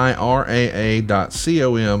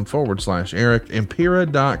EMPIRAA.com/Eric.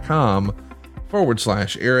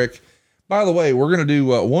 Impera.com/Eric. By the way, we're going to do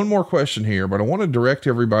one more question here, but I want to direct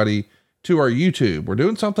everybody to our YouTube. We're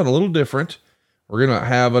doing something a little different. We're going to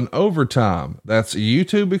have an overtime that's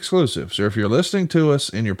YouTube exclusive. So if you're listening to us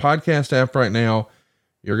in your podcast app right now,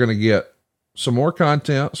 you're going to get some more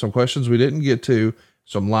content, some questions we didn't get to,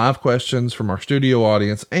 some live questions from our studio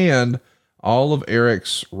audience, and all of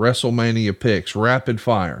Eric's WrestleMania picks, rapid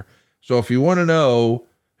fire. So if you want to know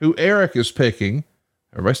who Eric is picking,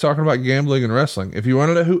 everybody's talking about gambling and wrestling. If you want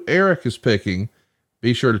to know who Eric is picking,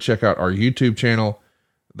 be sure to check out our YouTube channel.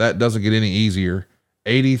 That doesn't get any easier.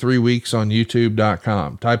 83 weeks on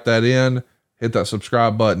YouTube.com. Type that in, hit that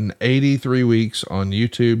subscribe button, 83 weeks on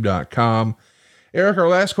YouTube.com. Eric, our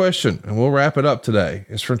last question, and we'll wrap it up today,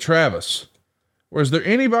 is from Travis. Was there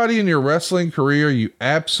anybody in your wrestling career you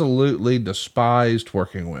absolutely despised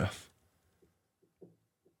working with?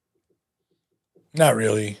 Not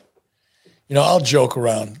really. You know, I'll joke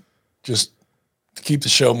around just to keep the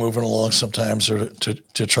show moving along sometimes, or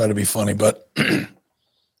to try to be funny, but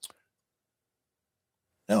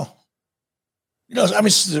no. You know, I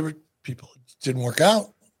mean, there were people that didn't work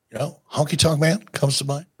out. You know, Honky Tonk Man comes to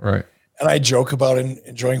mind. Right. And I joke about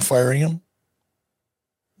enjoying firing him.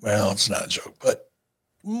 Well, it's not a joke, but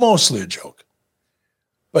mostly a joke.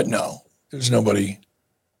 But no, there's nobody.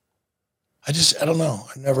 I don't know.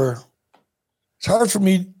 It's hard for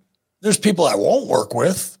me. There's people I won't work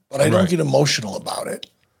with, but I don't get emotional about it.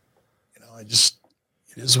 You know, it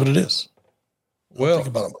is what it is. Well, think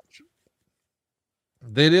about it much.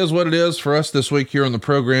 It is what it is for us this week here on the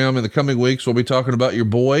program. In the coming weeks, we'll be talking about your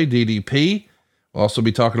boy, DDP. We'll also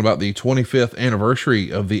be talking about the 25th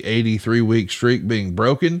anniversary of the 83-week streak being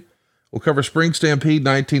broken. We'll cover Spring Stampede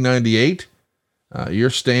 1998, your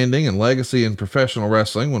standing and legacy in professional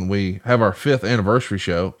wrestling when we have our 5th anniversary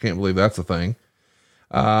show. Can't believe that's a thing.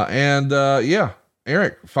 Yeah,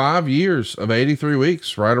 Eric, 5 years of 83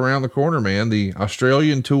 weeks right around the corner, man. The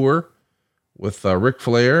Australian tour with Ric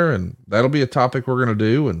Flair, and that'll be a topic we're going to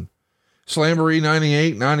do. And Slamboree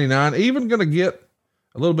 98, 99, even going to get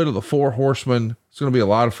a little bit of the Four Horsemen. It's going to be a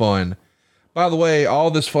lot of fun. By the way,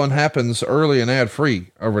 all this fun happens early and ad-free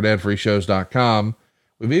over at adfreeshows.com.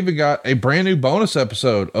 We've even got a brand new bonus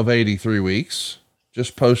episode of 83 weeks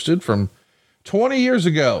just posted from 20 years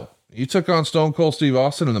ago. You took on Stone Cold Steve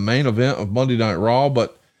Austin in the main event of Monday Night Raw,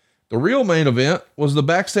 but the real main event was the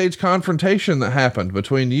backstage confrontation that happened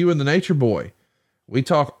between you and the Nature Boy. We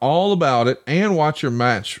talk all about it and watch your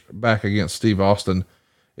match back against Steve Austin.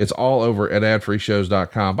 It's all over at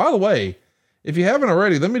adfreeshows.com. By the way, if you haven't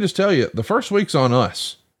already, let me just tell you, the first week's on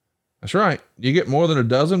us. That's right. You get more than a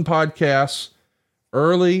dozen podcasts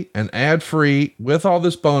early and ad-free with all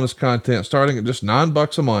this bonus content starting at just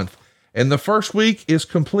 $9 a month. And the first week is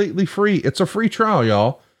completely free. It's a free trial,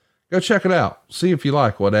 y'all. Go check it out. See if you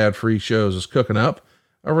like what Ad-Free Shows is cooking up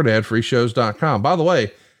over at adfreeshows.com. By the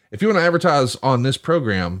way, if you want to advertise on this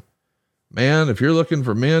program, man, if you're looking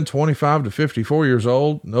for men 25 to 54 years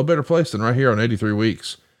old, no better place than right here on 83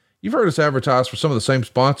 Weeks. You've heard us advertise for some of the same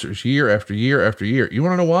sponsors year after year after year. You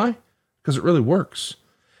want to know why? Because it really works.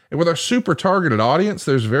 And with our super targeted audience,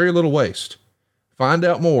 there's very little waste. Find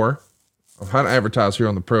out more of how to advertise here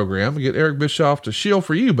on the program and get Eric Bischoff to shield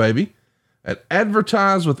for you, baby, at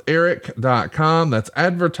advertisewitheric.com. That's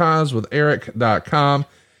advertisewitheric.com.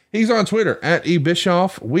 He's on Twitter at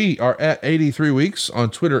eBischoff. We are at 83 Weeks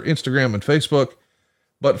on Twitter, Instagram, and Facebook.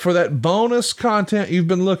 But for that bonus content you've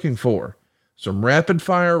been looking for, some rapid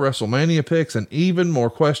fire WrestleMania picks, and even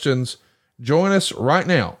more questions, join us right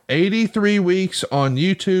now. 83 Weeks on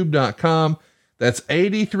YouTube.com. That's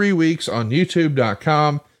 83 Weeks on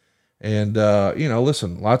YouTube.com. And,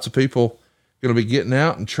 listen, lots of people going to be getting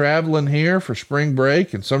out and traveling here for spring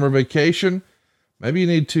break and summer vacation. Maybe you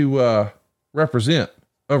need to represent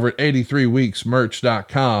over at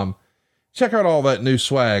 83weeksmerch.com. Check out all that new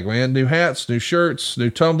swag, man. New hats, new shirts, new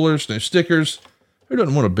tumblers, new stickers. Who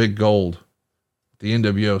doesn't want a big gold? The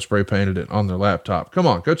NWO spray painted it on their laptop. Come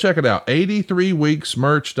on, go check it out.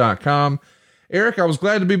 83weeksmerch.com. Eric, I was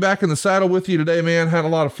glad to be back in the saddle with you today, man. Had a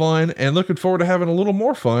lot of fun and looking forward to having a little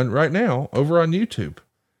more fun right now over on YouTube.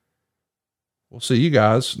 We'll see you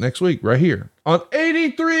guys next week right here on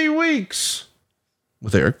 83 Weeks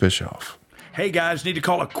with Eric Bischoff. Hey guys, need to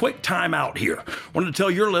call a quick time out here. Wanted to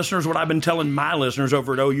tell your listeners what I've been telling my listeners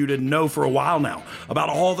over at OU Didn't Know for a while now about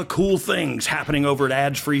all the cool things happening over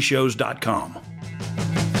at adsfreeshows.com.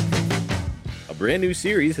 A brand new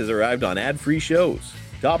series has arrived on Ad Free Shows.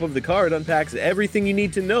 Top of the Card unpacks everything you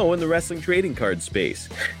need to know in the wrestling trading card space.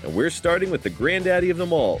 And we're starting with the granddaddy of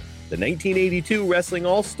them all, the 1982 Wrestling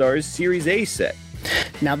All-Stars Series A set.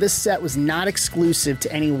 Now, this set was not exclusive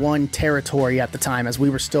to any one territory at the time, as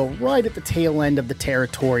we were still right at the tail end of the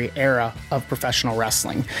territory era of professional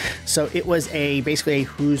wrestling. So it was basically a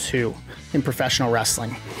who's who in professional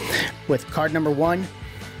wrestling, with card number 1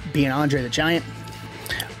 being Andre the Giant.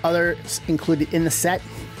 Others included in the set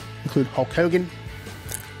include Hulk Hogan,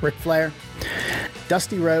 Ric Flair,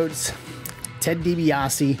 Dusty Rhodes, Ted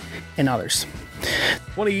DiBiase, and others.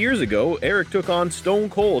 20 years ago, Eric took on Stone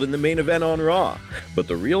Cold in the main event on Raw, but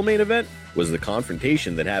the real main event was the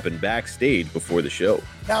confrontation that happened backstage before the show.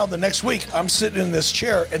 Now, the next week, I'm sitting in this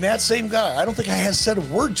chair, and that same guy, I don't think I had said a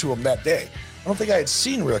word to him that day. I don't think I had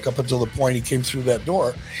seen Rick up until the point he came through that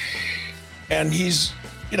door. And he's,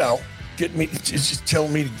 getting me, just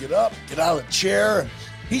telling me to get up, get out of the chair. And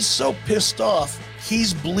he's so pissed off,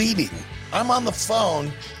 he's bleeding. I'm on the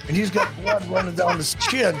phone, and he's got blood running down his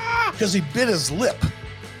chin because he bit his lip.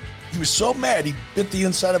 He was so mad, he bit the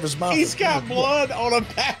inside of his mouth. He's got blood on a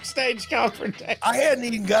backstage confrontation. I hadn't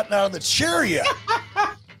even gotten out of the chair yet.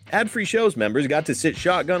 Ad Free Shows members got to sit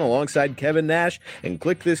shotgun alongside Kevin Nash and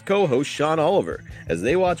Click This co-host Sean Oliver as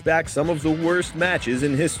they watch back some of the worst matches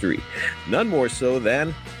in history. None more so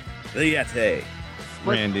than the Yeti.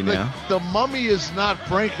 Randy, now the mummy is not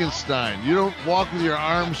Frankenstein. You don't walk with your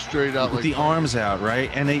arms straight out with the arms out, right?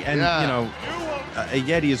 And a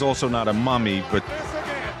Yeti is also not a mummy, but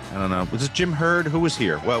I don't know. Was this Jim Herd? Who was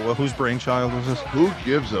here? Well, whose brainchild was this? Who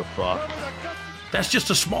gives a fuck? That's just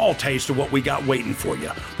a small taste of what we got waiting for you.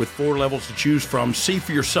 With 4 levels to choose from, see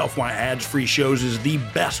for yourself why Ads Free Shows is the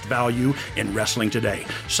best value in wrestling today.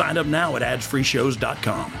 Sign up now at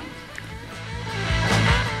adsfreeshows.com.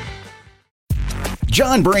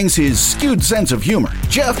 John brings his skewed sense of humor.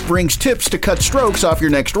 Jeff brings tips to cut strokes off your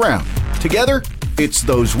next round. Together, it's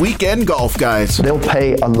those weekend golf guys. They'll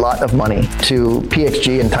pay a lot of money to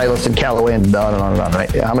PXG and Titleist and Callaway and on and on and on, right?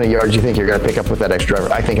 How many yards do you think you're going to pick up with that extra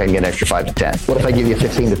driver? I think I can get an extra 5 to 10. What if I give you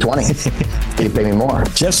 15 to 20? You pay me more.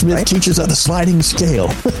 Jeff Smith teaches on the sliding scale.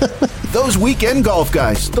 Those Weekend Golf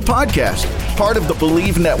Guys, the podcast, part of the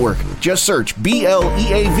Believe Network. Just search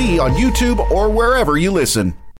BLEAV on YouTube or wherever you listen.